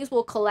like things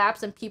will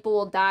collapse and people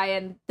will die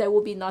and there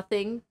will be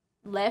nothing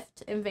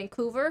left in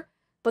Vancouver.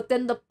 But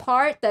then the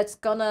part that's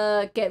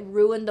gonna get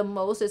ruined the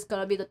most is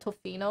gonna be the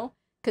Tofino,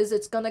 because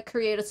it's gonna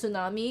create a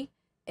tsunami,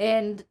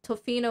 and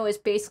Tofino is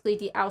basically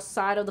the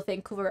outside of the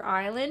Vancouver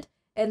Island,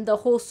 and the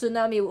whole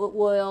tsunami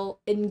will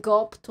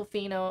engulf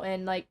Tofino,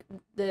 and like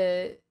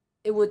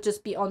it would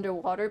just be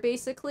underwater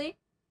basically.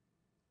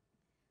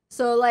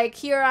 So like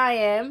here I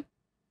am,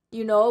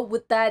 you know,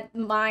 with that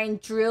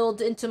mind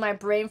drilled into my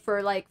brain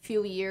for like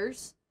few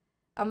years.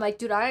 I'm like,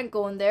 dude, I ain't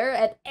going there.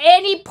 At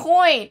any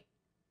point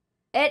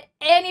that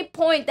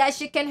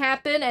shit can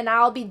happen and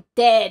I'll be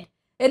dead.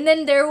 And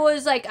then there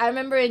was like, I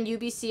remember in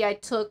UBC I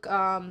took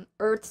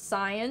earth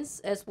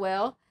science as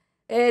well,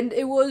 and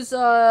it was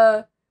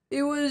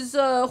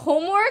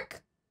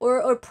homework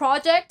or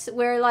project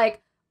where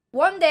like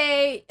one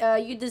day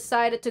you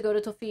decided to go to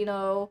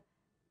Tofino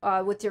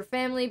with your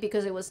family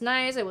because it was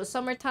nice, it was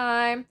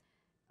summertime,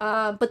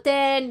 but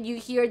then you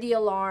hear the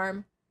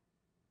alarm,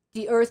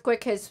 the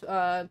earthquake has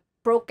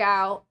broke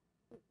out.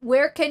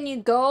 Where can you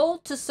go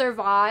to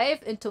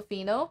survive in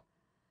Tofino?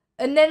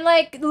 And then,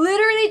 like,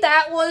 literally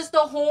that was the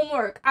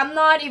homework. I'm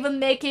not even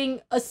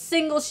making a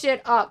single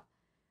shit up.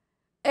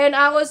 And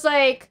I was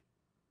like,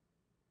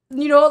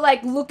 you know,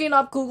 like, looking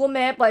up Google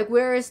Map, like,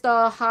 where is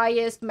the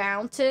highest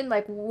mountain?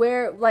 Like,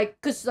 where,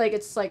 like, because, like,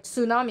 it's, like,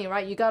 tsunami,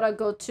 right? You gotta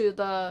go to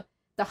the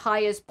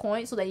highest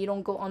point so that you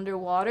don't go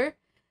underwater.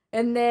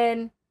 And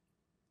then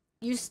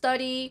you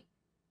study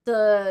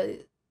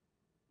the...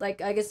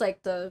 like, I guess,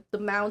 like, the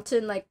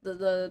mountain, like,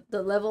 the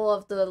level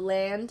of the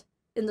land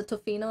in the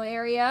Tofino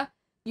area.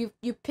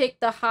 You pick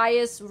the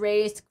highest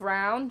raised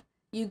ground.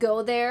 You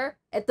go there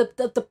at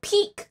the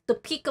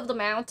peak of the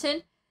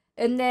mountain.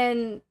 And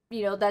then,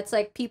 you know, that's,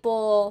 like,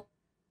 people,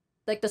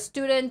 like, the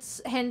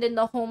students hand in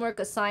the homework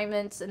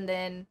assignments. And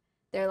then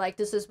they're like,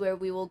 this is where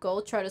we will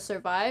go try to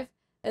survive.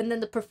 And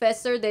then the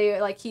professor,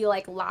 he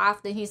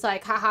laughed. And he's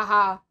like, ha ha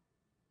ha,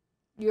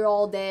 you're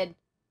all dead.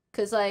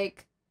 Because,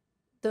 like...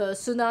 the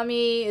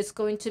tsunami is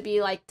going to be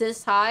like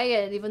this high,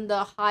 and even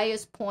the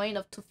highest point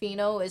of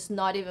Tofino is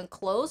not even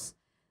close.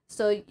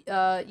 So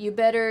you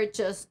better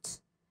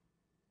just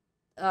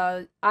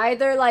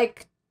either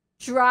like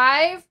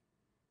drive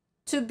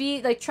to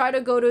be like try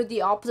to go to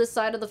the opposite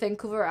side of the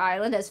Vancouver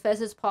Island as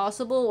fast as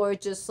possible, or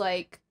just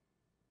like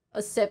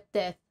accept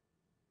death.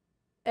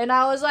 And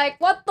I was like,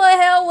 what the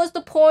hell was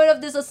the point of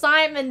this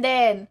assignment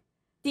then?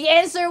 The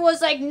answer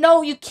was like,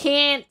 no, you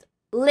can't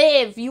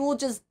live. You will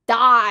just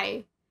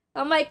die.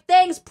 I'm like,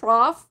 thanks,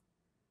 prof.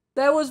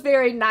 That was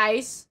very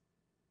nice.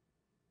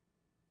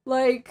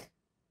 Like,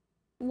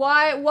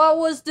 what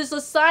was this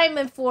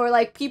assignment for?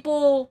 Like,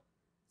 people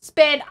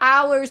spend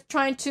hours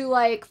trying to,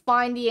 like,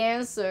 find the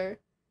answer.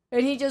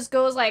 And he just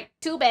goes like,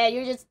 too bad,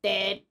 you're just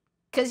dead.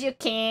 'Cause you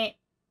can't.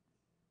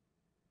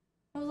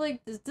 I was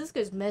like, this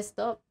guy's messed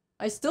up.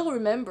 I still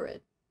remember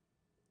it.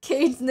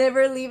 Kate's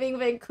never leaving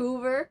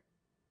Vancouver.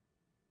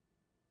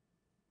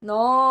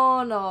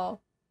 No.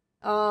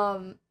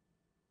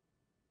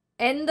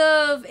 End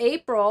of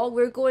April,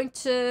 we're going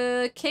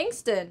to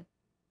Kingston.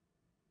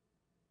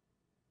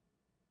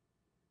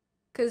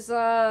 Because,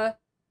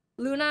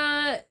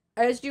 Luna,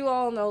 as you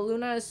all know,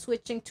 Luna is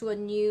switching to a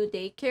new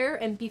daycare.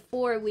 And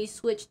before we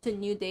switched to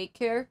new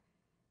daycare,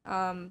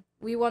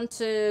 we want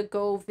to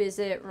go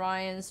visit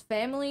Ryan's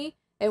family.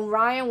 And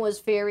Ryan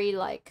was very,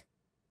 like,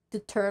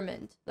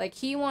 determined. Like,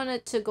 he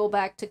wanted to go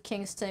back to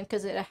Kingston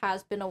because it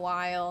has been a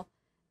while.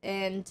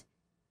 And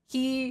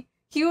he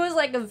was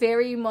like a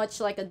very much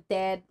like a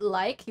dad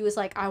like. He was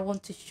like, I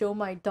want to show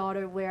my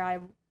daughter where I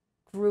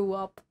grew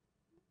up.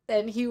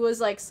 And he was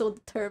like so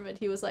determined.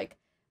 He was like,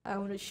 I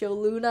want to show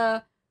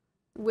Luna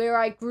where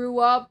I grew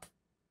up.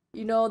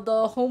 You know,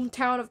 the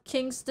hometown of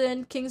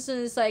Kingston. Kingston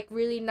is like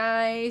really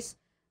nice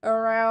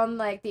around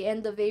like the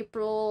end of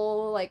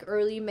April, like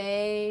early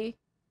May.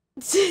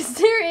 Is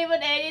there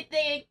even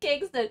anything in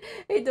Kingston?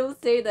 Hey,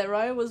 don't say that.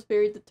 Ryan was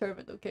very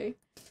determined, okay?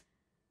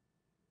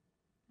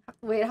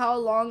 Wait, how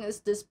long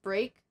is this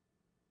break?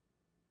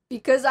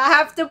 Because I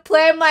have to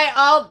plan my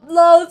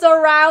uploads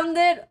around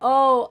it?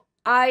 Oh,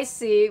 I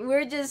see.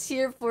 We're just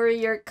here for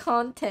your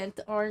content,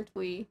 aren't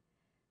we?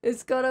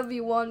 It's gonna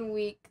be 1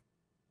 week.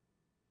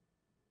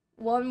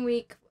 1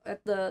 week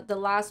at the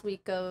last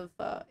week of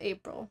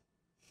April.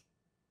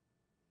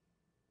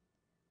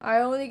 I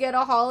only get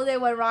a holiday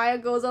when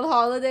Ryan goes on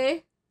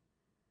holiday?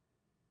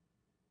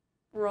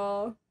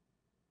 Bro.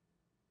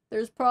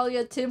 There's probably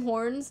a Tim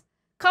Hortons.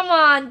 Come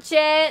on,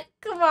 chat.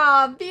 Come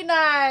on, be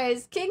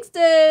nice.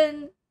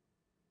 Kingston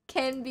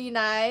can be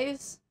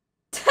nice.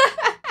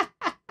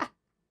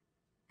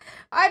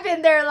 I've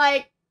been there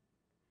like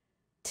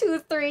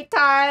 2-3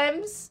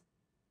 times.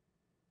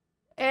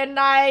 And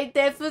I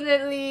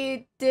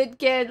definitely did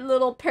get a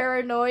little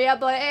paranoia,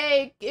 but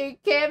hey,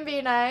 it can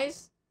be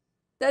nice.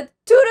 That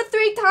 2 to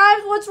 3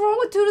 times? What's wrong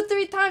with 2 to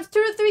 3 times?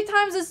 2 to 3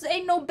 times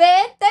ain't no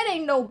bad. That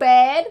ain't no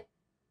bad.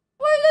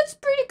 Well, that's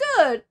pretty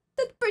good.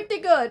 That's pretty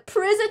good.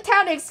 Prison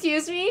town,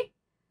 excuse me?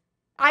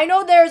 I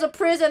know there's a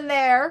prison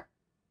there,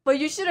 but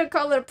you shouldn't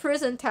call it a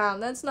prison town.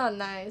 That's not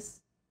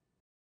nice.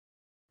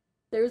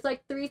 There's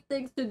like 3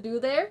 things to do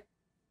there.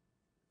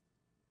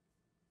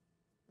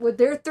 Were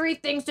there 3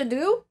 things to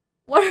do?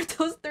 What are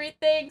those 3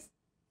 things?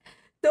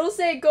 Don't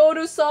say go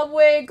to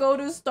Subway, go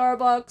to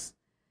Starbucks,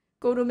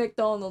 go to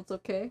McDonald's,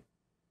 okay?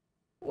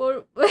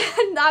 Well,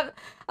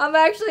 I'm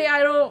actually,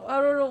 I don't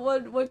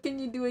know what can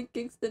you do in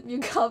Kingston? You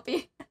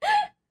copy.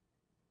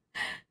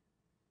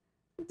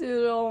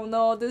 Dude, oh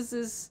no, this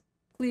is,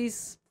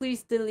 please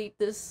delete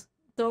this.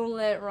 Don't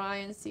let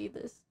Ryan see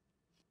this.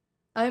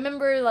 I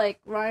remember like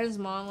Ryan's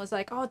mom was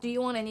like, oh, do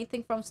you want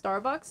anything from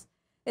Starbucks?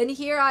 And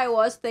here I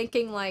was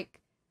thinking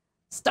like,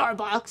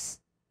 Starbucks?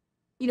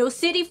 You know,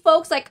 city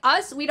folks like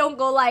us, we don't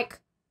go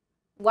like,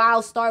 wow,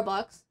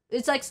 Starbucks.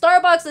 It's like,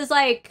 Starbucks is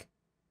like,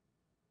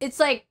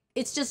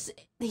 it's just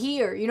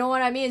here, you know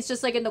what I mean? It's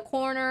just like in the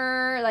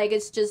corner, like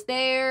it's just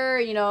there,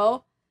 you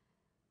know?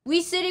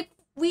 We city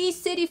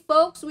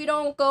folks, we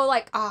don't go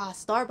like,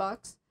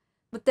 Starbucks.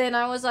 But then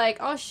I was like,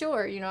 oh,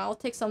 sure, you know, I'll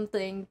take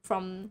something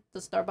from the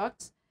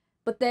Starbucks.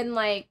 But then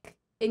like,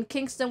 in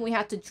Kingston, we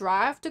had to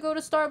drive to go to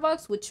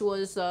Starbucks, which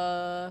was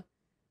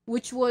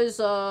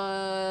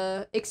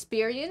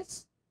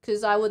experience,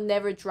 because I would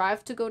never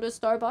drive to go to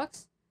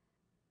Starbucks.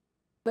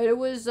 But it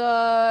was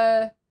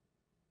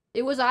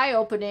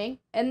eye-opening.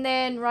 And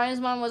then Ryan's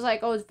mom was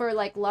like, oh, for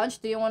like lunch,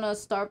 do you want a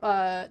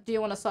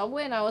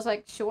Subway? And I was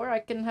like, sure, I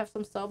can have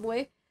some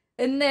Subway.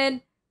 And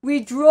then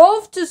we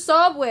drove to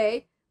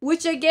Subway,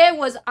 which again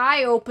was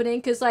eye-opening,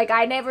 because like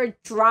I never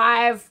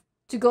drive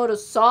to go to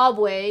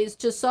Subway. It's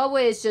just,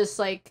 Subway is just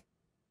like,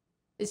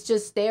 it's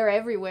just there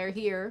everywhere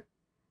here.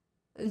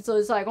 And so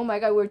it's like, oh my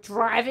god, we're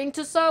driving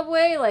to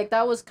Subway? Like,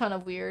 that was kind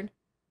of weird.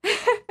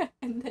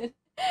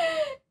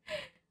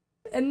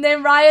 And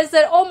then Ryan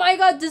said, oh my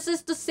god, this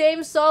is the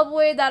same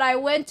Subway that I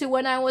went to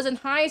when I was in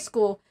high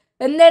school.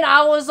 And then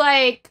I was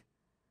like,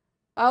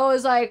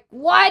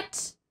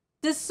 what?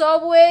 This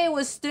Subway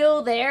was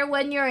still there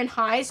when you're in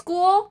high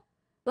school?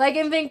 Like,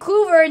 in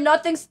Vancouver,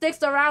 nothing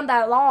sticks around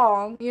that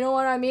long. You know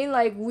what I mean?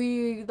 Like,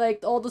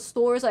 all the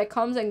stores, like,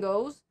 comes and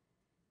goes.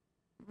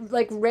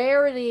 Like,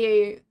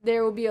 rarely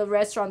there will be a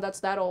restaurant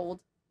that's that old.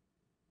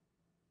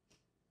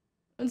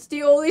 It's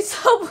the only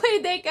Subway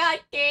they got,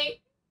 Kate.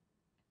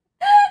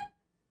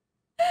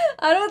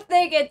 I don't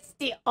think it's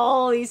the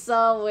only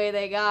Subway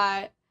they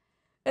got.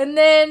 And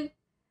then,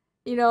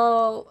 you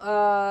know,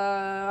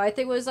 I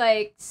think it was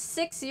like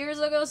 7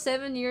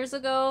 years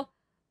ago,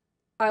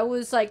 I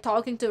was like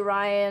talking to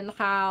Ryan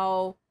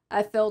how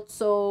I felt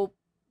so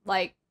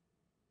like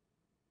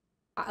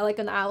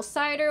an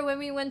outsider when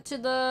we went to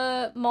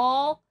the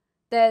mall,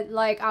 that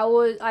like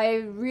I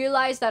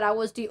realized that I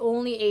was the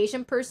only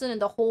Asian person in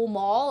the whole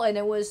mall, and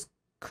it was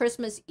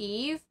Christmas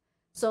Eve,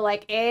 so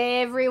like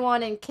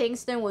everyone in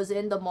Kingston was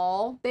in the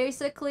mall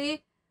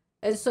basically.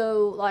 And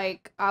so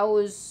like I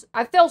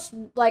felt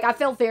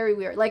very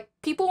weird. Like,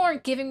 people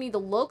weren't giving me the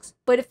looks,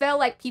 but it felt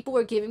like people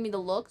were giving me the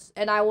looks,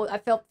 and I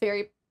felt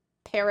very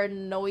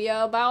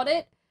paranoia about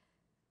it.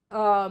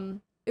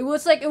 It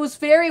was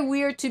very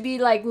weird to be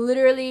like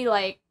literally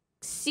like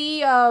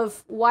sea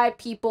of white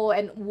people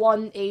and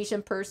one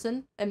Asian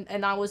person,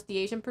 and I was the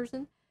Asian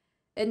person.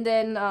 And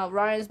then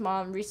Ryan's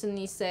mom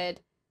recently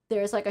said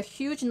there's like a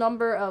huge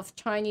number of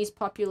Chinese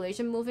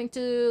population moving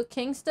to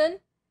Kingston.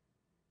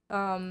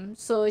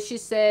 So she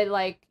said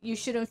like you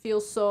shouldn't feel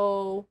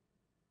so,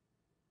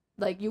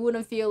 like, you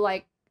wouldn't feel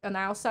like an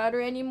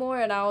outsider anymore.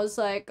 And I was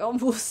like, oh,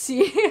 we'll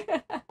see.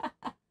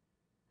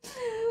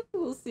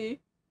 We'll see.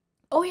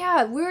 Oh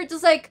yeah, we're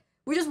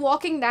just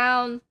walking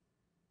down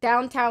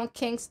downtown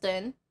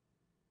Kingston,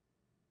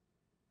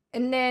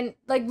 and then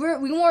like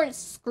we weren't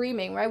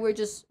screaming, right?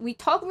 We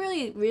talk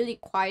really, really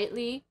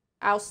quietly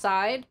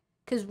outside,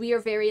 because we are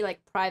very like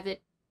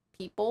private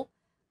people.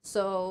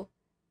 So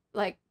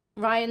like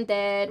Ryan's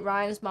dad,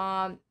 Ryan's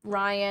mom,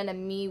 Ryan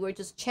and me were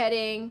just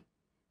chatting.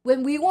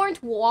 When we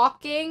weren't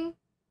walking,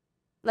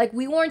 like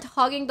we weren't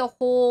hugging the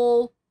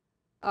whole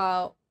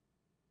the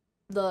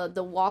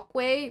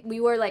walkway. We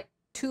were like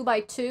 2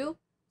 by 2,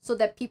 so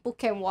that people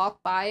can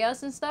walk by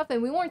us and stuff.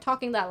 And we weren't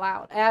talking that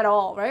loud at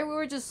all, right? We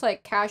were just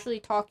like casually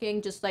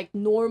talking, just like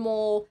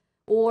normal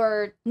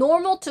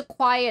to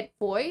quiet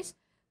voice.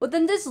 But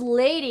then this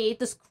lady,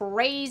 this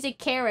crazy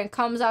Karen,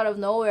 comes out of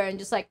nowhere and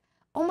just like,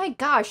 oh my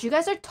gosh, you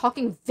guys are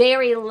talking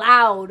very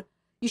loud.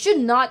 You should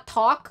not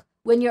talk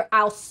when you're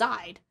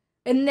outside.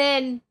 And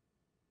then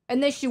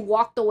she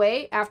walked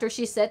away after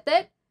she said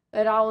that.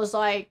 And I was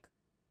like,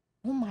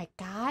 oh my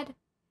god.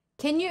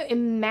 Can you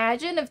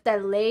imagine if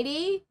that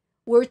lady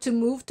were to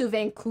move to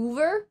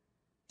Vancouver?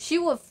 She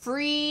would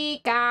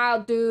freak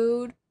out,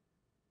 dude.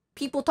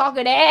 people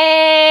talking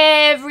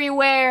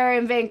everywhere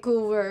in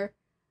Vancouver.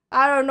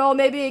 I don't know,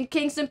 maybe in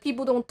Kingston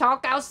people don't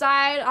talk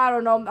outside. I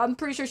don't know. I'm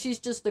pretty sure she's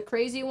just the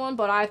crazy one,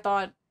 but I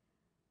thought,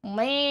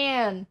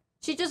 man,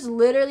 she just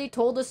literally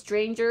told a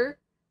stranger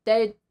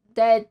that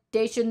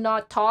they should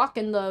not talk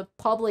in the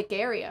public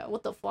area.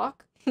 What the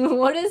fuck?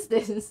 What is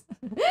this?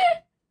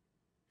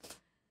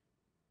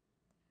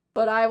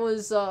 But I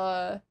was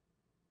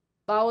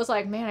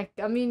like, man,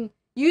 I mean,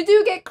 you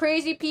do get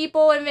crazy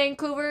people in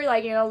Vancouver.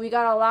 Like, you know, we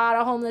got a lot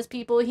of homeless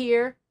people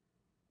here.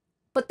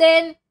 But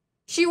then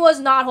she was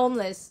not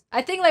homeless.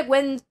 I think like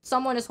when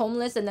someone is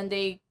homeless and then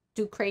they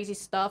do crazy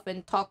stuff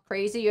and talk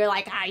crazy, you're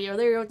like, you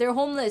know, they're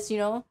homeless, you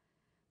know.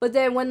 But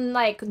then when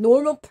like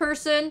normal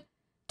person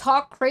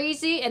talk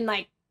crazy and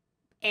like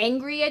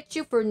angry at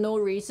you for no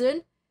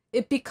reason,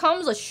 it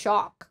becomes a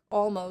shock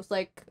almost.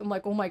 Like I'm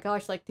like, oh my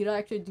gosh, like did I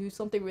actually do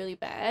something really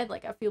bad?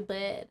 Like I feel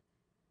bad.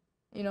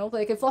 You know,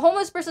 like if a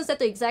homeless person said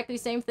the exactly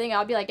same thing,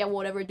 I'd be like, yeah,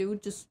 whatever,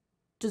 dude, just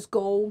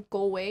go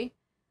away.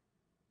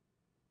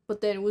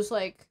 But then it was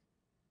like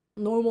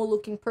normal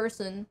looking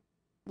person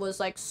was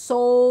like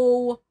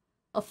so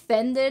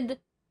offended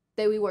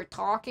that we were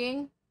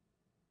talking.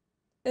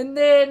 And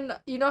then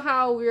you know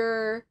how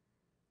we're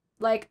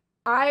like,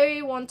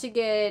 I want to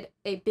get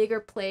a bigger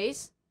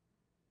place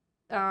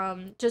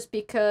just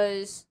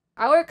because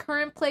our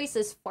current place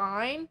is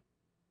fine,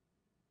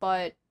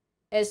 but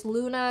as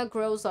Luna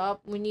grows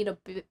up we need a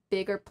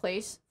bigger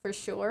place for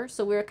sure.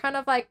 So we're kind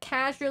of like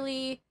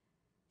casually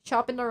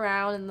shopping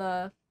around in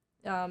the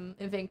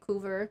in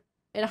Vancouver.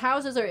 And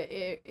houses are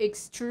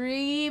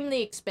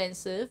extremely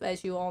expensive,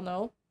 as you all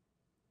know.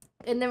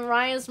 And then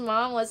Ryan's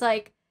mom was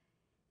like,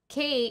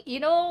 Kate,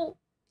 you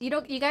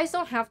guys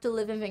don't have to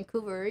live in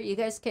Vancouver. You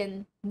guys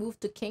can move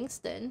to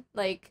Kingston.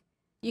 Like,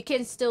 you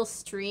can still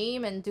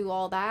stream and do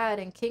all that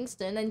in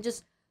Kingston. And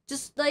just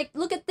like,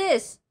 look at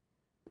this.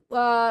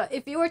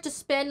 If you were to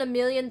spend $1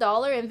 million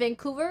in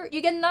Vancouver,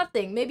 you get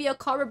nothing. Maybe a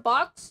cardboard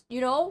box,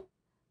 you know?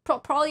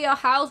 Probably a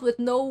house with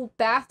no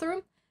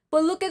bathroom.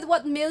 But look at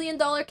what $1 million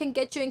can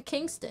get you in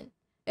Kingston.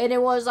 And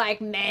it was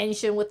like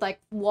mansion with like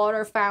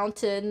water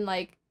fountain,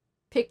 like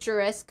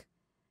picturesque.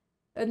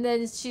 And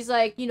then she's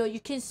like, you know, you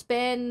can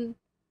spend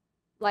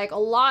like a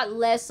lot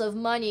less of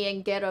money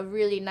and get a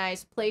really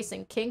nice place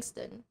in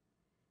Kingston.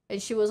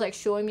 And she was like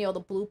showing me all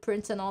the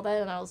blueprints and all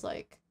that. And I was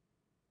like,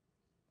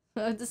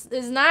 this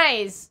is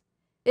nice.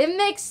 It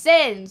makes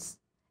sense.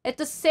 At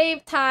the same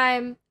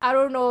time, I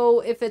don't know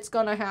if it's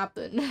gonna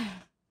happen.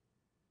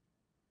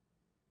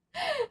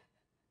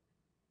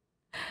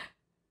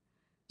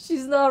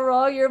 She's not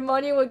wrong. Your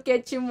money would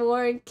get you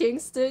more in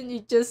Kingston. You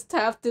just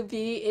have to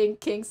be in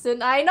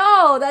Kingston. I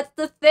know, that's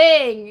the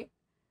thing.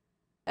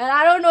 And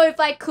I don't know if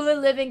I could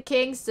live in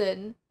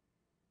Kingston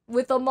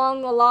with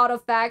among a lot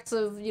of facts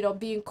of, you know,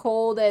 being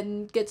cold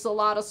and gets a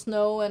lot of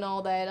snow and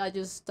all that. I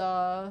just,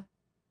 I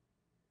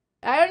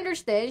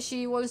understand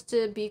she wants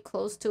to be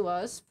close to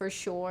us, for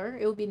sure.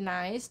 It would be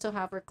nice to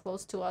have her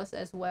close to us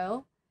as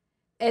well.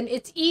 And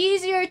it's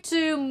easier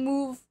to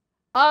move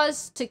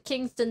us to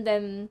Kingston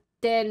than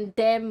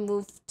them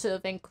move to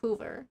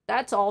Vancouver.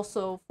 That's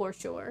also for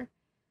sure.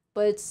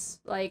 But it's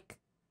like,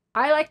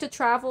 I like to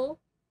travel.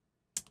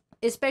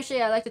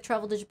 Especially I like to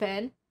travel to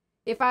Japan.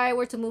 If I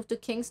were to move to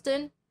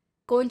Kingston,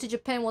 going to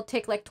Japan will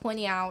take like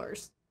 20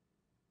 hours.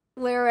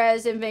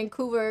 Whereas in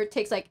Vancouver, it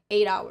takes like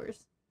 8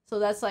 hours. So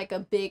that's like a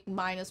big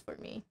minus for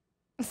me.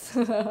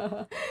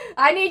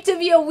 I need to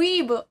be a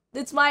weeb.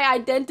 It's my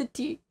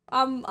identity.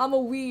 I'm a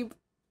weeb.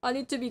 I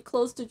need to be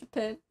close to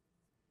Japan.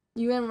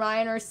 You and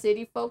Ryan are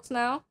city folks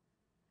now?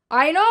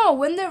 I know!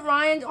 When did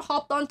Ryan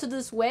hopped onto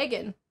this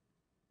wagon?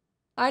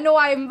 I know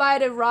I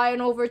invited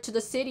Ryan over to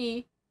the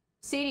city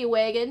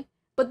wagon,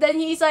 but then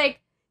he's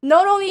like,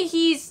 not only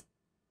he's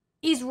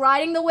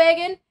riding the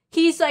wagon,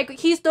 he's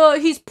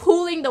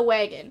pulling the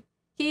wagon.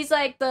 He's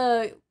like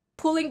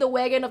pulling the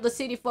wagon of the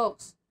city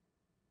folks.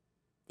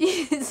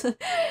 He's a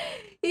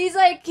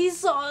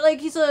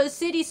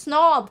city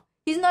snob.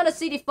 He's not a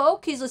city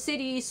folk, he's a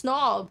city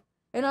snob.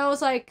 And I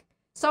was like,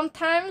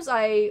 sometimes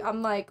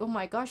I'm like, oh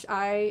my gosh,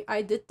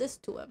 I did this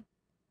to him.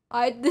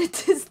 I did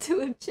this to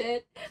him,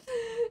 Chet.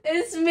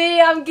 It's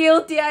me, I'm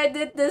guilty, I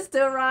did this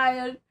to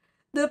Ryan.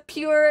 The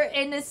pure,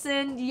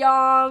 innocent,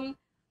 young,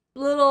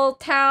 little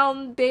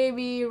town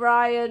baby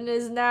Ryan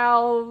is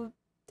now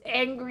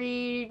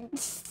angry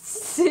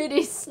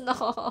city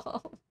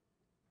snob.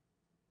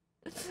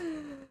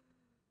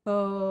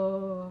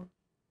 Oh.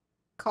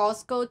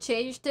 Costco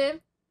changed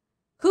him?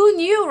 Who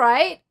knew,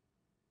 right?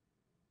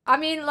 I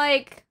mean,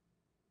 like,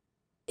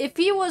 if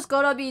he was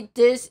gonna be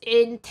this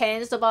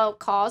intense about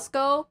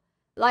Costco,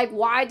 like,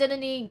 why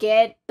didn't he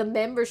get the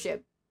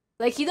membership?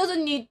 Like, he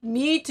doesn't need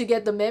me to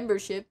get the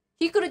membership.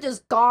 He could have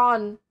just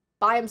gone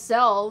by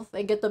himself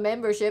and get the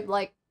membership,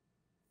 like,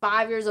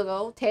 5 years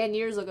ago, 10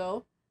 years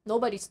ago.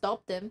 Nobody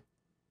stopped him.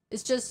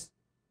 It's just,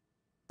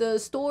 the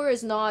store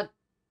is not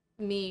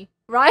me.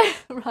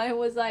 Ryan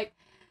was like,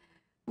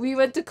 we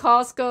went to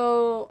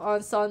Costco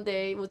on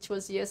Sunday, which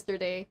was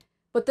yesterday.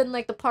 But then,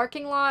 like, the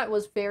parking lot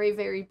was very,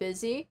 very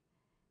busy.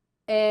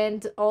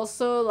 and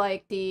also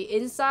like the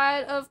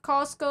inside of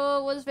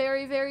Costco was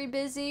very, very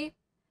busy.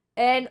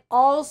 And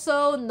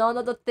also none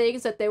of the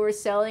things that they were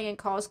selling in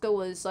Costco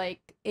was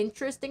like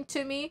interesting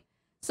to me.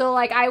 So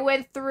like I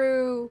went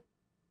through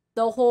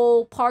the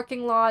whole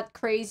parking lot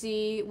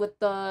crazy, with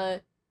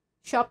the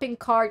shopping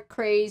cart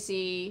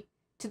crazy,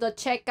 to the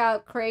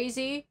checkout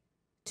crazy,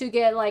 to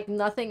get like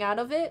nothing out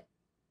of it.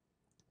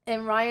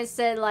 And Ryan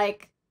said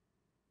like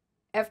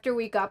after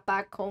we got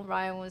back home,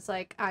 Ryan was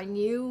like, I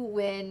knew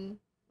when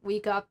we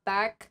got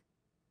back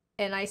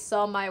and I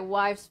saw my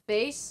wife's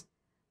face,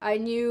 I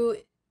knew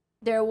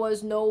there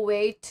was no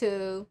way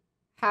to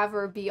have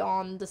her be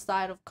on the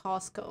side of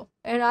Costco.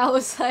 And I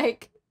was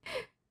like,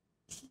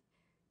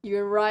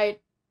 you're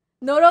right.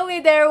 Not only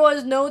there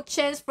was no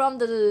chance from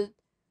the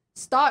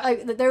start,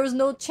 like there was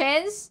no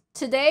chance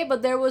today,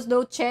 but there was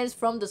no chance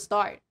from the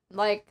start.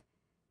 Like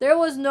there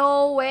was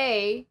no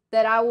way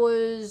that I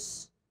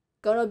was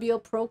gonna be a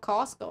pro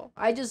Costco.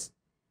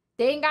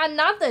 They ain't got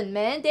nothing,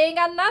 man. They ain't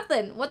got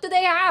nothing. What do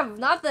they have?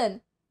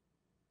 Nothing.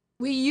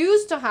 We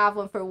used to have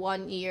one for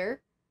 1 year,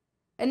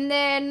 and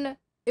then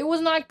it was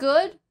not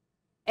good.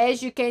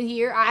 As you can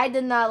hear, I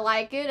did not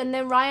like it, and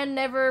then Ryan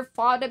never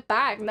fought it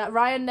back.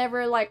 Ryan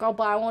never like, oh,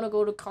 but I want to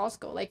go to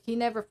Costco. Like, he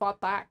never fought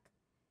back.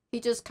 He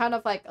just kind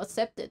of like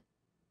accepted.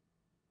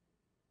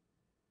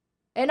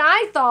 And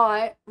I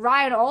thought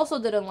Ryan also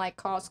didn't like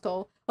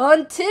Costco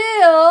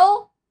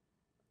until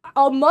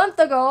a month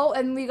ago,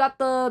 and we got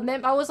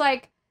I was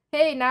like,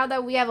 hey, now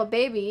that we have a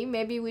baby,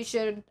 maybe we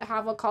should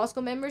have a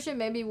Costco membership.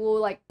 Maybe we'll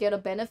like get a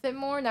benefit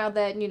more now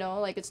that, you know,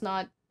 like it's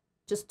not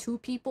just 2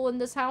 people in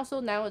this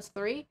household, now it's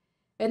 3.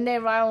 And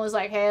then Ryan was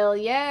like, hell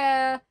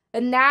yeah.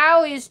 And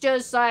now he's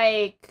just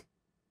like,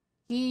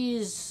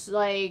 he's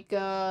like,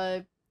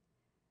 you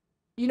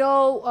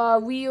know,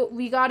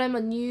 we got him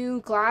a new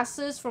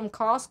glasses from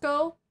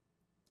Costco.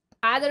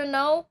 I don't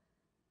know.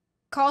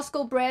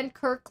 Costco brand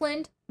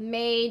Kirkland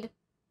made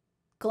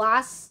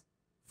glass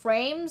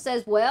frames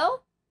as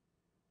well.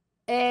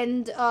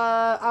 And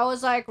I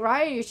was like,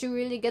 Ryan, you should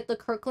really get the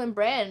Kirkland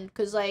brand.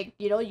 Because, like,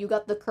 you know, you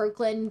got the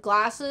Kirkland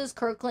glasses,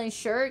 Kirkland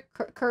shirt,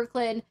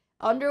 Kirkland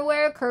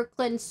underwear,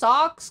 Kirkland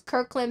socks,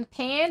 Kirkland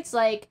pants.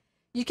 Like,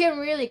 you can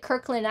really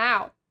Kirkland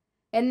out.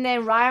 And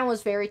then Ryan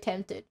was very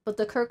tempted. But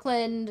the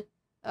Kirkland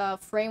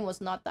frame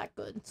was not that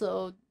good.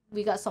 So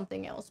we got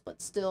something else.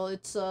 But still,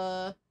 it's,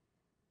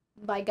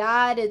 by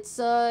God, it's,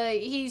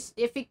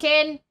 if he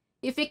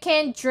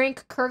can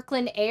drink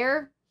Kirkland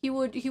air, he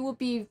would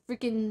be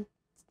freaking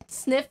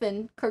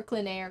sniffing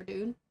Kirkland air,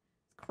 dude.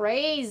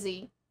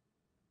 Crazy.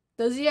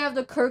 Does he have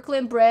the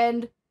Kirkland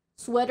brand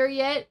sweater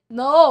yet?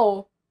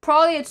 No.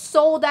 Probably it's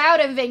sold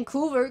out in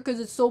Vancouver because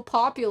it's so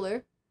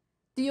popular.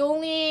 The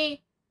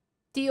only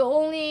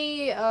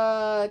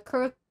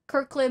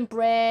Kirkland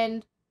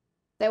brand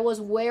that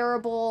was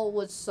wearable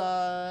was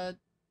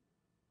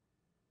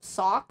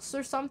socks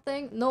or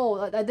something. No,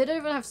 I didn't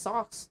even have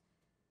socks.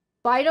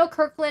 But I know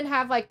Kirkland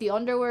have like the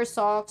underwear,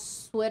 socks,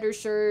 sweater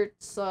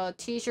shirts,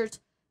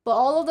 t-shirts. But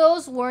all of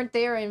those weren't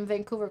there in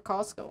Vancouver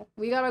Costco.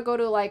 We gotta go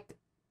to like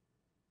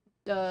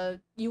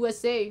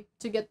USA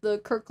to get the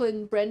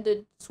Kirkland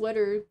branded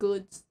sweater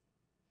goods.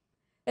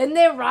 And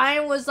then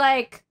Ryan was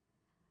like,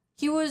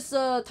 he was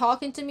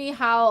talking to me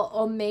how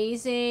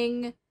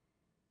amazing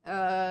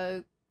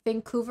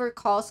Vancouver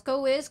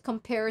Costco is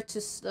compared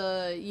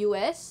to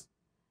US.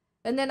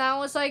 And then I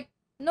was like,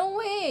 no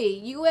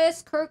way.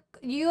 US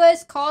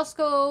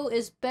Costco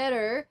is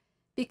better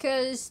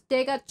because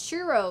they got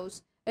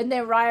churros. And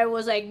then Ryan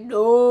was like,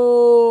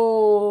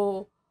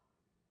 no.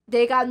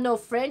 They got no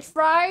French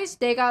fries.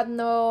 They got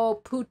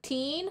no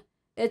poutine.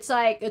 It's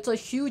like, it's a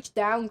huge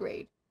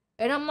downgrade.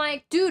 And I'm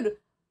like, dude,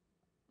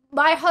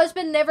 my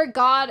husband never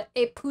got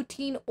a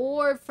poutine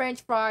or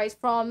French fries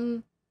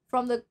from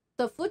the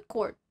food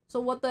court. So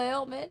what the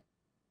hell, man?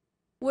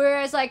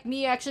 Whereas, like,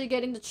 me actually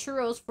getting the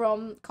churros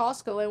from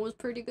Costco, and it was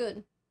pretty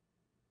good.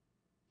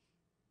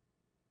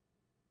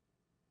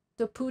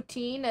 The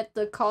poutine at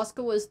the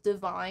Costco was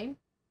divine.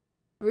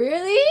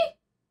 Really?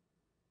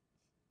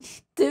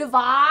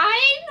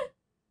 Divine?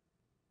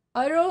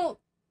 I don't...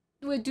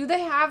 Wait, do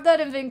they have that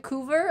in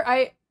Vancouver?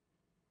 I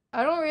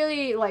don't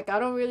really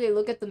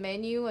look at the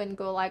menu and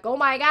go like, oh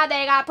my god,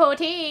 they got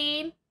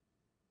poutine!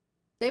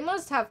 They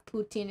must have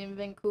poutine in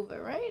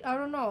Vancouver, right? I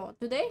don't know.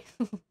 Do they?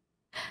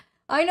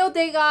 I know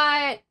they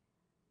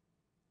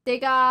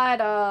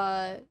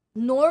got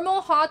normal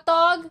hot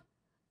dog,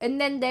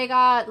 and then they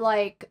got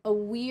like a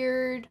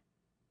weird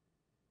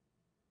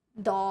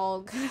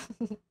dog.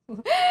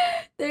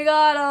 they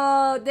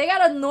got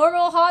a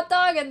normal hot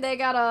dog, and they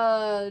got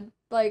a,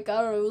 like,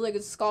 I don't know, like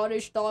a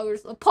Scottish dog or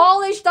a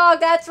Polish dog.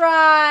 That's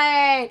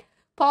right,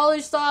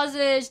 Polish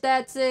sausage.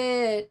 That's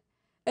it.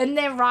 And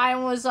then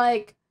Ryan was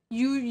like,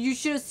 you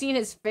should have seen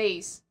his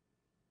face.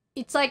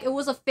 It's like, it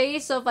was a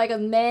face of like a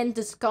man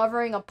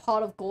discovering a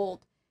pot of gold.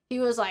 He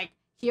was like,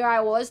 here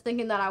I was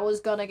thinking that I was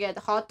gonna get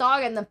hot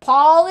dog and then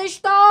Polish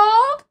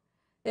dog,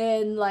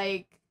 and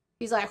like,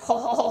 he's like,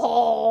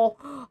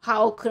 oh,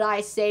 how could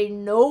I say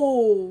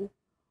no?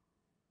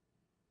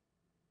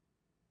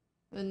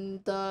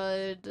 and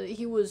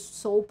he was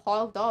so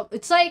pogged up.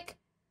 It's like,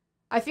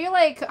 I feel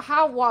like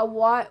how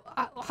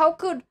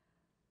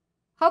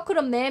could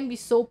a man be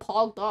so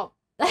pogged up?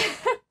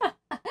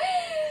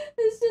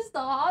 It's just a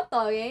hot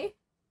dog, eh?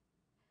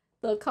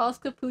 The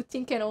Costco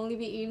poutine can only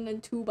be eaten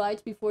in 2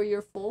 bites before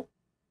you're full.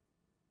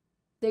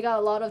 They got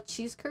a lot of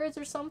cheese curds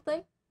or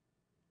something.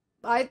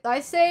 I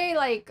say,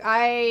 like,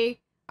 I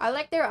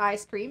like their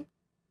ice cream.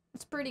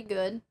 It's pretty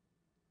good.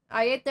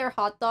 I ate their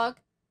hot dog.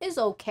 It's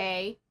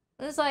okay.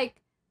 It's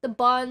like the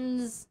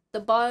buns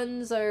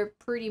are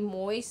pretty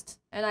moist,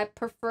 and I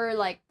prefer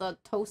like the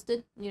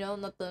toasted, you know,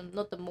 not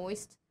the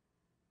moist.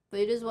 But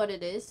it is what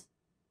it is.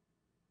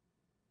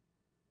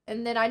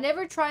 And then I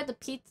never tried the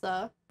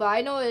pizza, but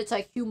I know it's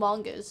like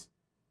humongous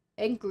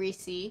and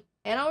greasy.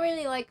 And I don't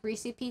really like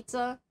greasy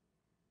pizza.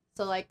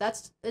 So like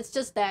it's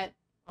just that.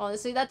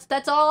 Honestly,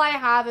 that's all I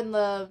have in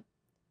the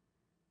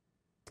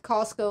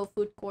Costco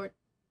food court.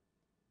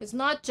 It's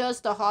not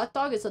just a hot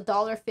dog, it's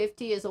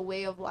 $1.50 is a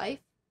way of life.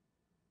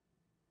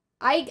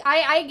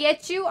 I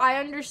get you, I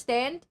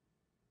understand.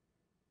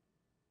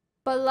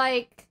 But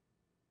like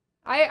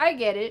I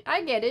get it.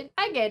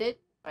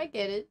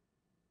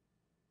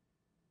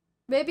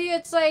 Maybe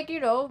it's like, you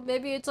know,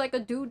 maybe it's like a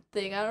dude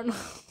thing, I don't know.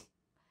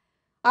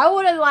 I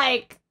wouldn't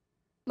like,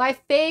 my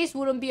face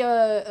wouldn't be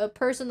a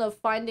person of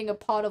finding a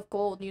pot of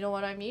gold, you know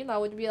what I mean? I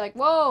would be like,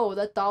 whoa,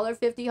 that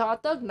 $1.50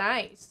 hot dog,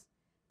 nice.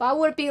 But I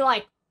would be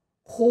like,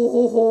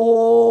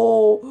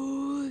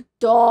 oh,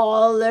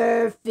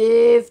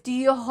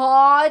 $1.50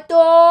 hot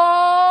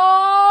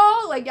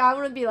dog. Like, I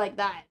wouldn't be like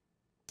that.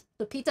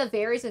 The pizza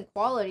varies in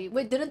quality.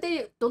 Wait, don't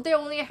they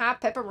only have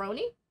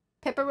pepperoni?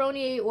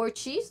 Pepperoni or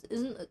cheese?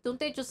 Don't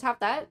they just have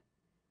that?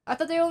 I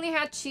thought they only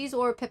had cheese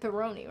or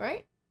pepperoni,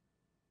 right?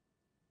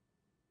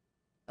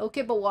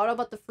 Okay, but what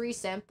about the free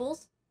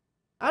samples?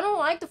 I don't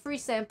like the free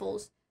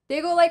samples.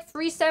 They go like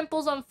free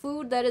samples on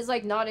food that is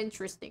like not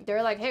interesting.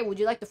 They're like, hey, would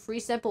you like the free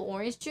sample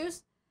orange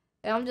juice?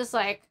 And I'm just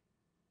like,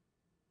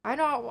 I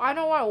know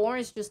what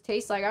orange juice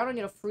tastes like. I don't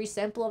need a free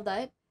sample of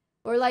that.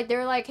 Or like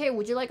they're like, hey,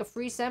 would you like a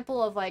free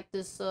sample of like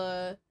this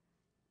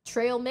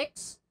trail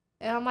mix?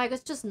 And I'm like,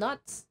 it's just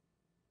nuts.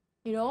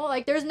 You know,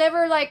 like there's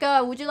never like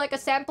would you like a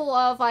sample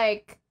of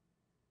like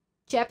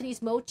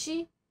Japanese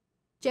mochi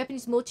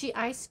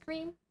ice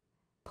cream,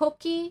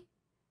 Pocky,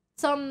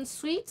 some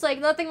sweets, like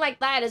nothing like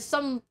that. It's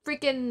some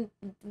freaking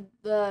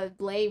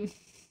lame,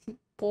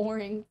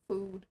 boring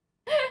food.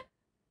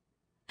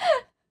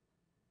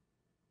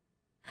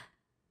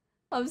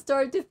 I'm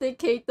starting to think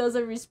Kate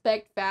doesn't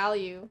respect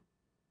value.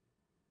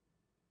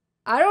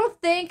 I don't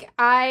think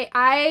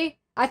I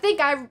think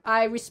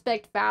I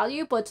respect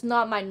value, but it's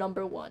not my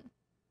number one.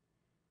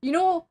 You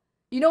know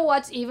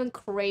what's even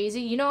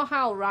crazy? You know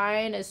how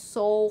Ryan is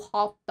so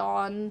hopped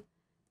on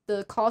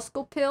the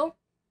Costco pill?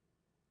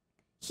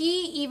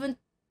 He even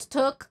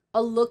took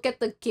a look at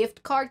the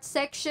gift card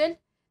section.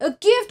 A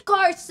gift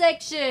card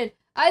section!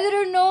 I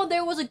didn't know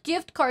there was a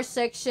gift card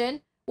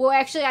section. Well,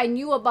 actually, I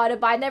knew about it,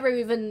 but I never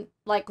even,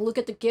 like, look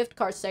at the gift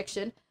card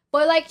section.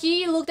 But, like,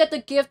 he looked at the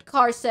gift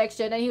card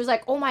section, and he was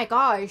like, oh my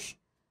gosh.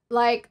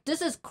 Like,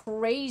 this is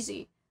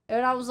crazy.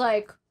 And I was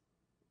like,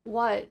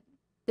 what?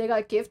 They got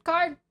a gift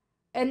card?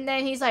 And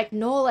then he's like,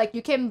 no, like,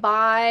 you can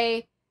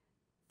buy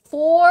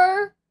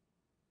 4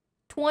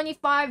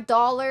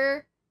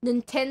 $25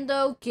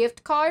 Nintendo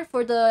gift card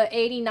for the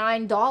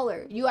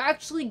 $89. You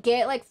actually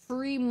get, like,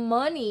 free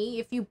money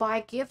if you buy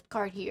a gift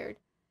card here.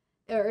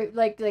 Or,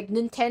 like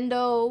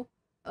Nintendo,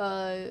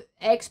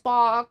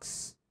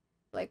 Xbox,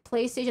 like,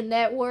 PlayStation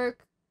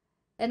Network.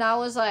 And I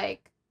was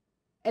like...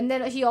 And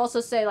then he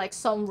also said, like,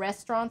 some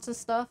restaurants and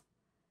stuff.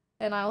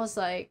 And I was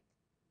like,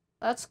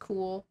 that's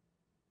cool.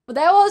 But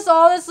that was,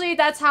 honestly,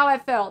 that's how I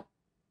felt.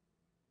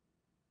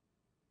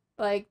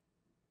 Like,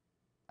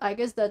 I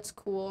guess that's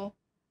cool.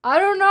 I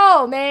don't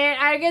know, man.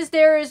 I guess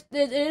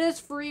it is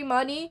free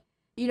money.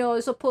 You know,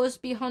 it's supposed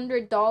to be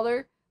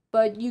 $100,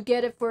 but you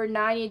get it for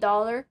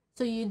 $90.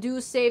 So you do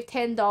save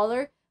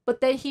 $10. But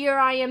then here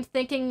I am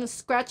thinking,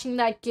 scratching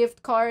that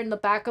gift card in the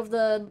back of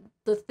the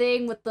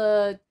thing with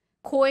the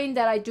coin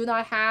that I do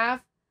not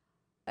have.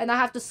 And I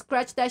have to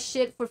scratch that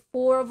shit for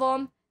 4 of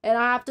them. And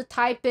I have to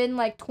type in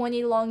like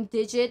 20 long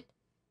digit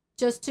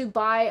just to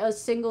buy a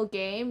single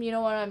game. You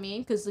know what I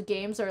mean? Because the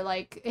games are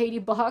like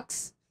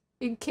 $80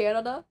 in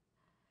Canada.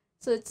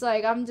 So it's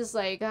like, I'm just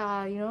like, you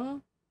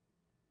know?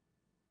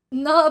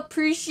 Not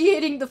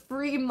appreciating the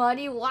free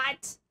money,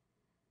 what?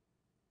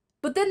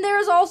 But then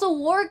there's also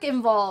work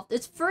involved.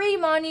 It's free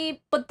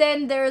money, but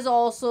then there's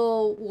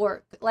also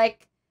work.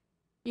 Like,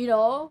 you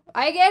know?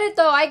 I get it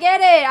though, I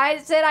get it! I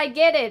said I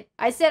get it!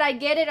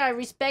 I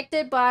respect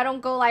it, but I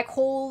don't go like,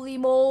 holy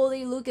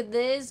moly, look at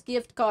this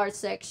gift card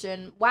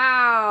section.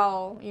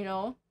 Wow! You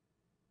know?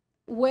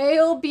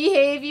 Whale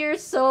behavior,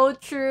 so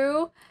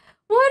true.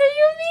 What do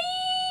you mean?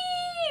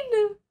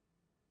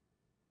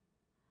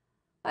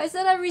 I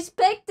said I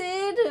respect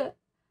it.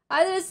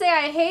 I didn't say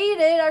I hate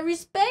it. I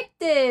respect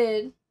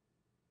it.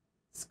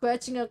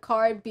 Scratching a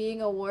card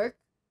being a work.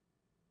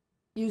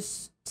 You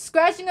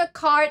scratching a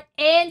card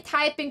and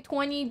typing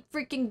 20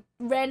 freaking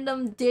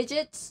random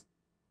digits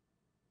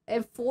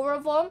and 4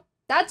 of them,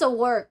 that's a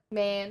work,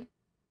 man.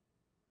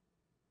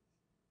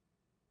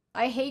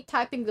 I hate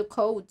typing the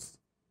codes,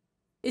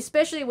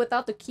 especially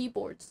without the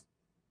keyboards.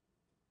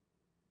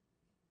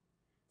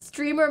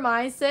 Streamer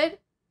mindset.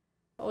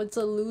 Oh, it's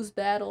a lose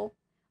battle.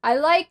 I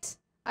watched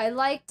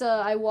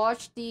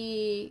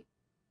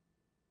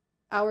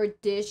our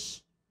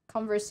dish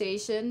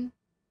conversation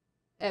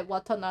at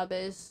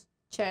Watanabe's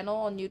channel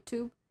on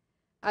YouTube.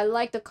 I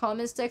like the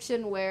comment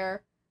section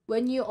where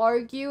when you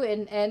argue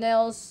in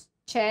NL's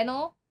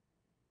channel,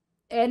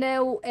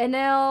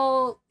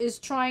 NL is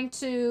trying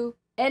to...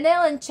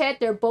 NL and Chet,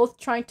 they're both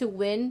trying to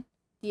win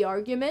the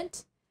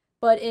argument.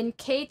 But in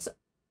Kate's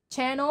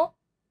channel,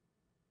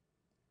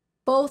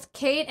 both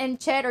Kate and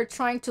Chet are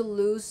trying to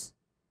lose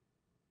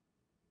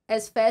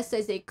as fast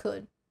as they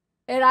could.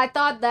 And I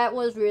thought that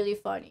was really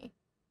funny.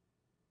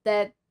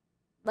 That,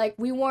 like,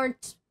 we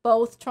weren't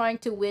both trying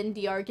to win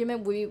the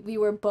argument. We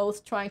were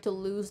both trying to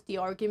lose the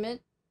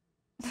argument.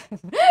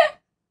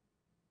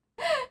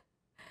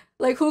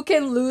 Like, who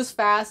can lose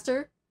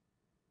faster?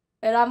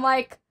 And I'm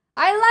like,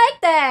 I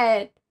like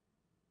that!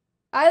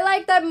 I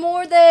like that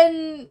more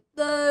than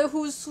the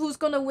who's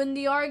gonna win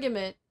the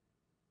argument.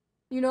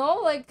 You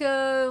know, like,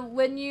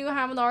 when you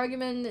have an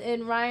argument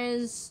in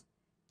Ryan's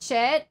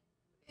chat,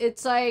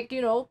 it's like,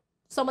 you know,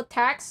 some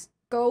attacks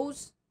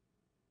goes.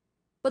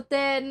 But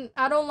then,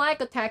 I don't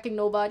like attacking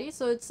nobody,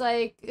 so it's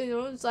like, you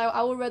know, it's like,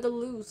 I would rather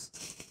lose.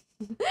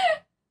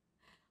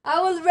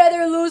 I would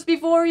rather lose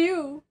before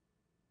you.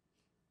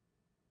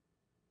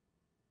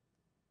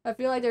 I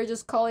feel like they're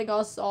just calling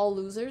us all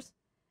losers.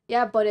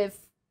 Yeah, but if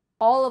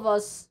all of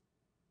us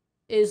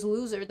is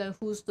loser, then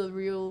who's the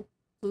real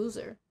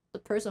loser? The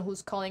person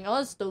who's calling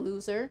us the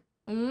loser.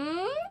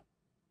 And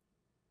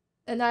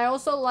I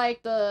also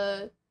like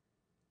the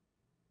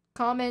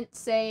comment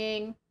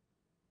saying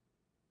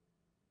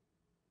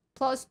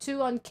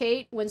 +2 on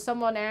Kate when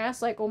someone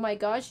asks, like, oh my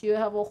gosh, you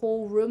have a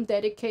whole room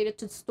dedicated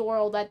to store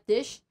all that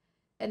dish.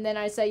 And then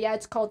I say, yeah,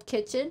 it's called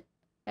kitchen.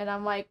 And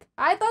I'm like,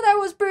 I thought that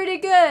was pretty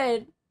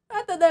good.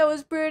 I thought that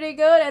was pretty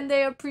good, and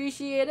they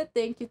appreciate it.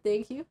 Thank you,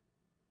 thank you.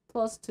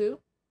 +2.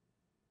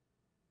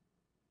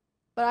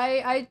 But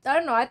I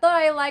don't know. I thought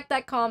I liked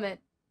that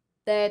comment.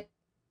 That,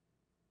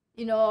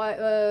 you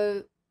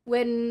know,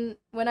 when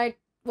I,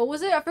 what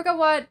was it? I forgot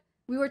what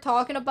we were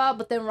talking about.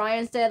 But then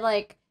Ryan said,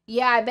 like,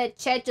 yeah, I bet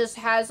Chet just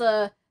has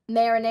a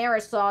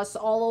marinara sauce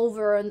all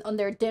over on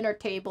their dinner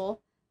table.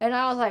 And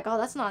I was like, oh,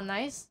 that's not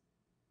nice.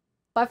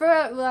 But I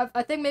forgot.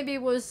 I think maybe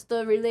it was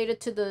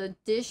related to the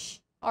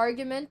dish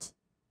argument.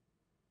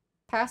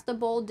 Pasta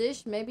bowl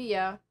dish, maybe,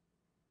 yeah.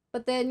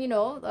 But then, you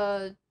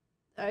know,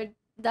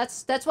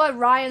 that's what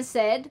Ryan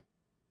said.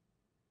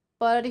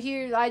 But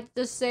here I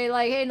just say,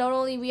 like, hey, not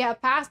only we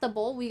have pasta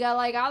bowl, we got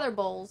like other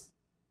bowls.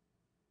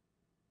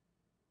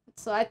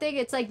 So I think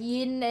it's like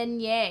yin and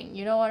yang,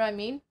 you know what I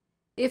mean?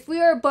 If we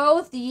are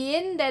both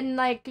yin, then,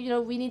 like, you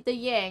know, we need the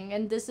yang,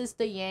 and this is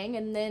the yang,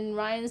 and then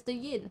Ryan's the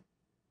yin.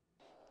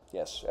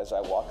 Yes, as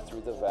I walk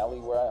through the valley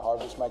where I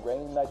harvest my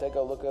grain, I take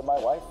a look at my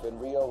wife. In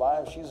real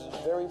life, she's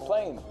very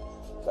plain.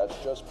 That's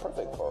just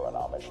perfect for an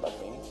Amish like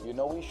me. You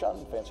know, we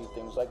shun fancy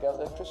things like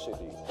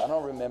electricity. I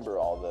don't remember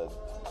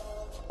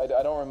I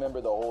don't remember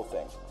the whole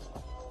thing.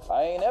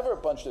 I ain't ever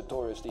punched a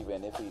tourist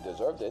even if he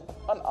deserved it.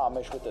 An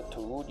Amish with a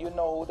tood, you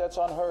know, that's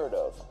unheard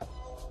of.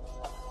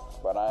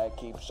 But I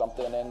keep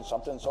something and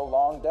something so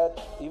long that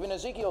even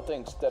Ezekiel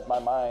thinks that my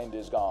mind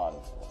is gone.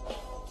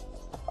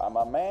 I'm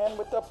a man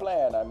with a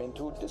plan. I'm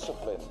into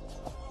discipline.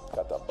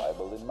 Got the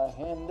Bible in my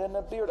hand and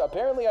a beard.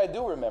 Apparently I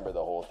do remember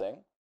the whole thing.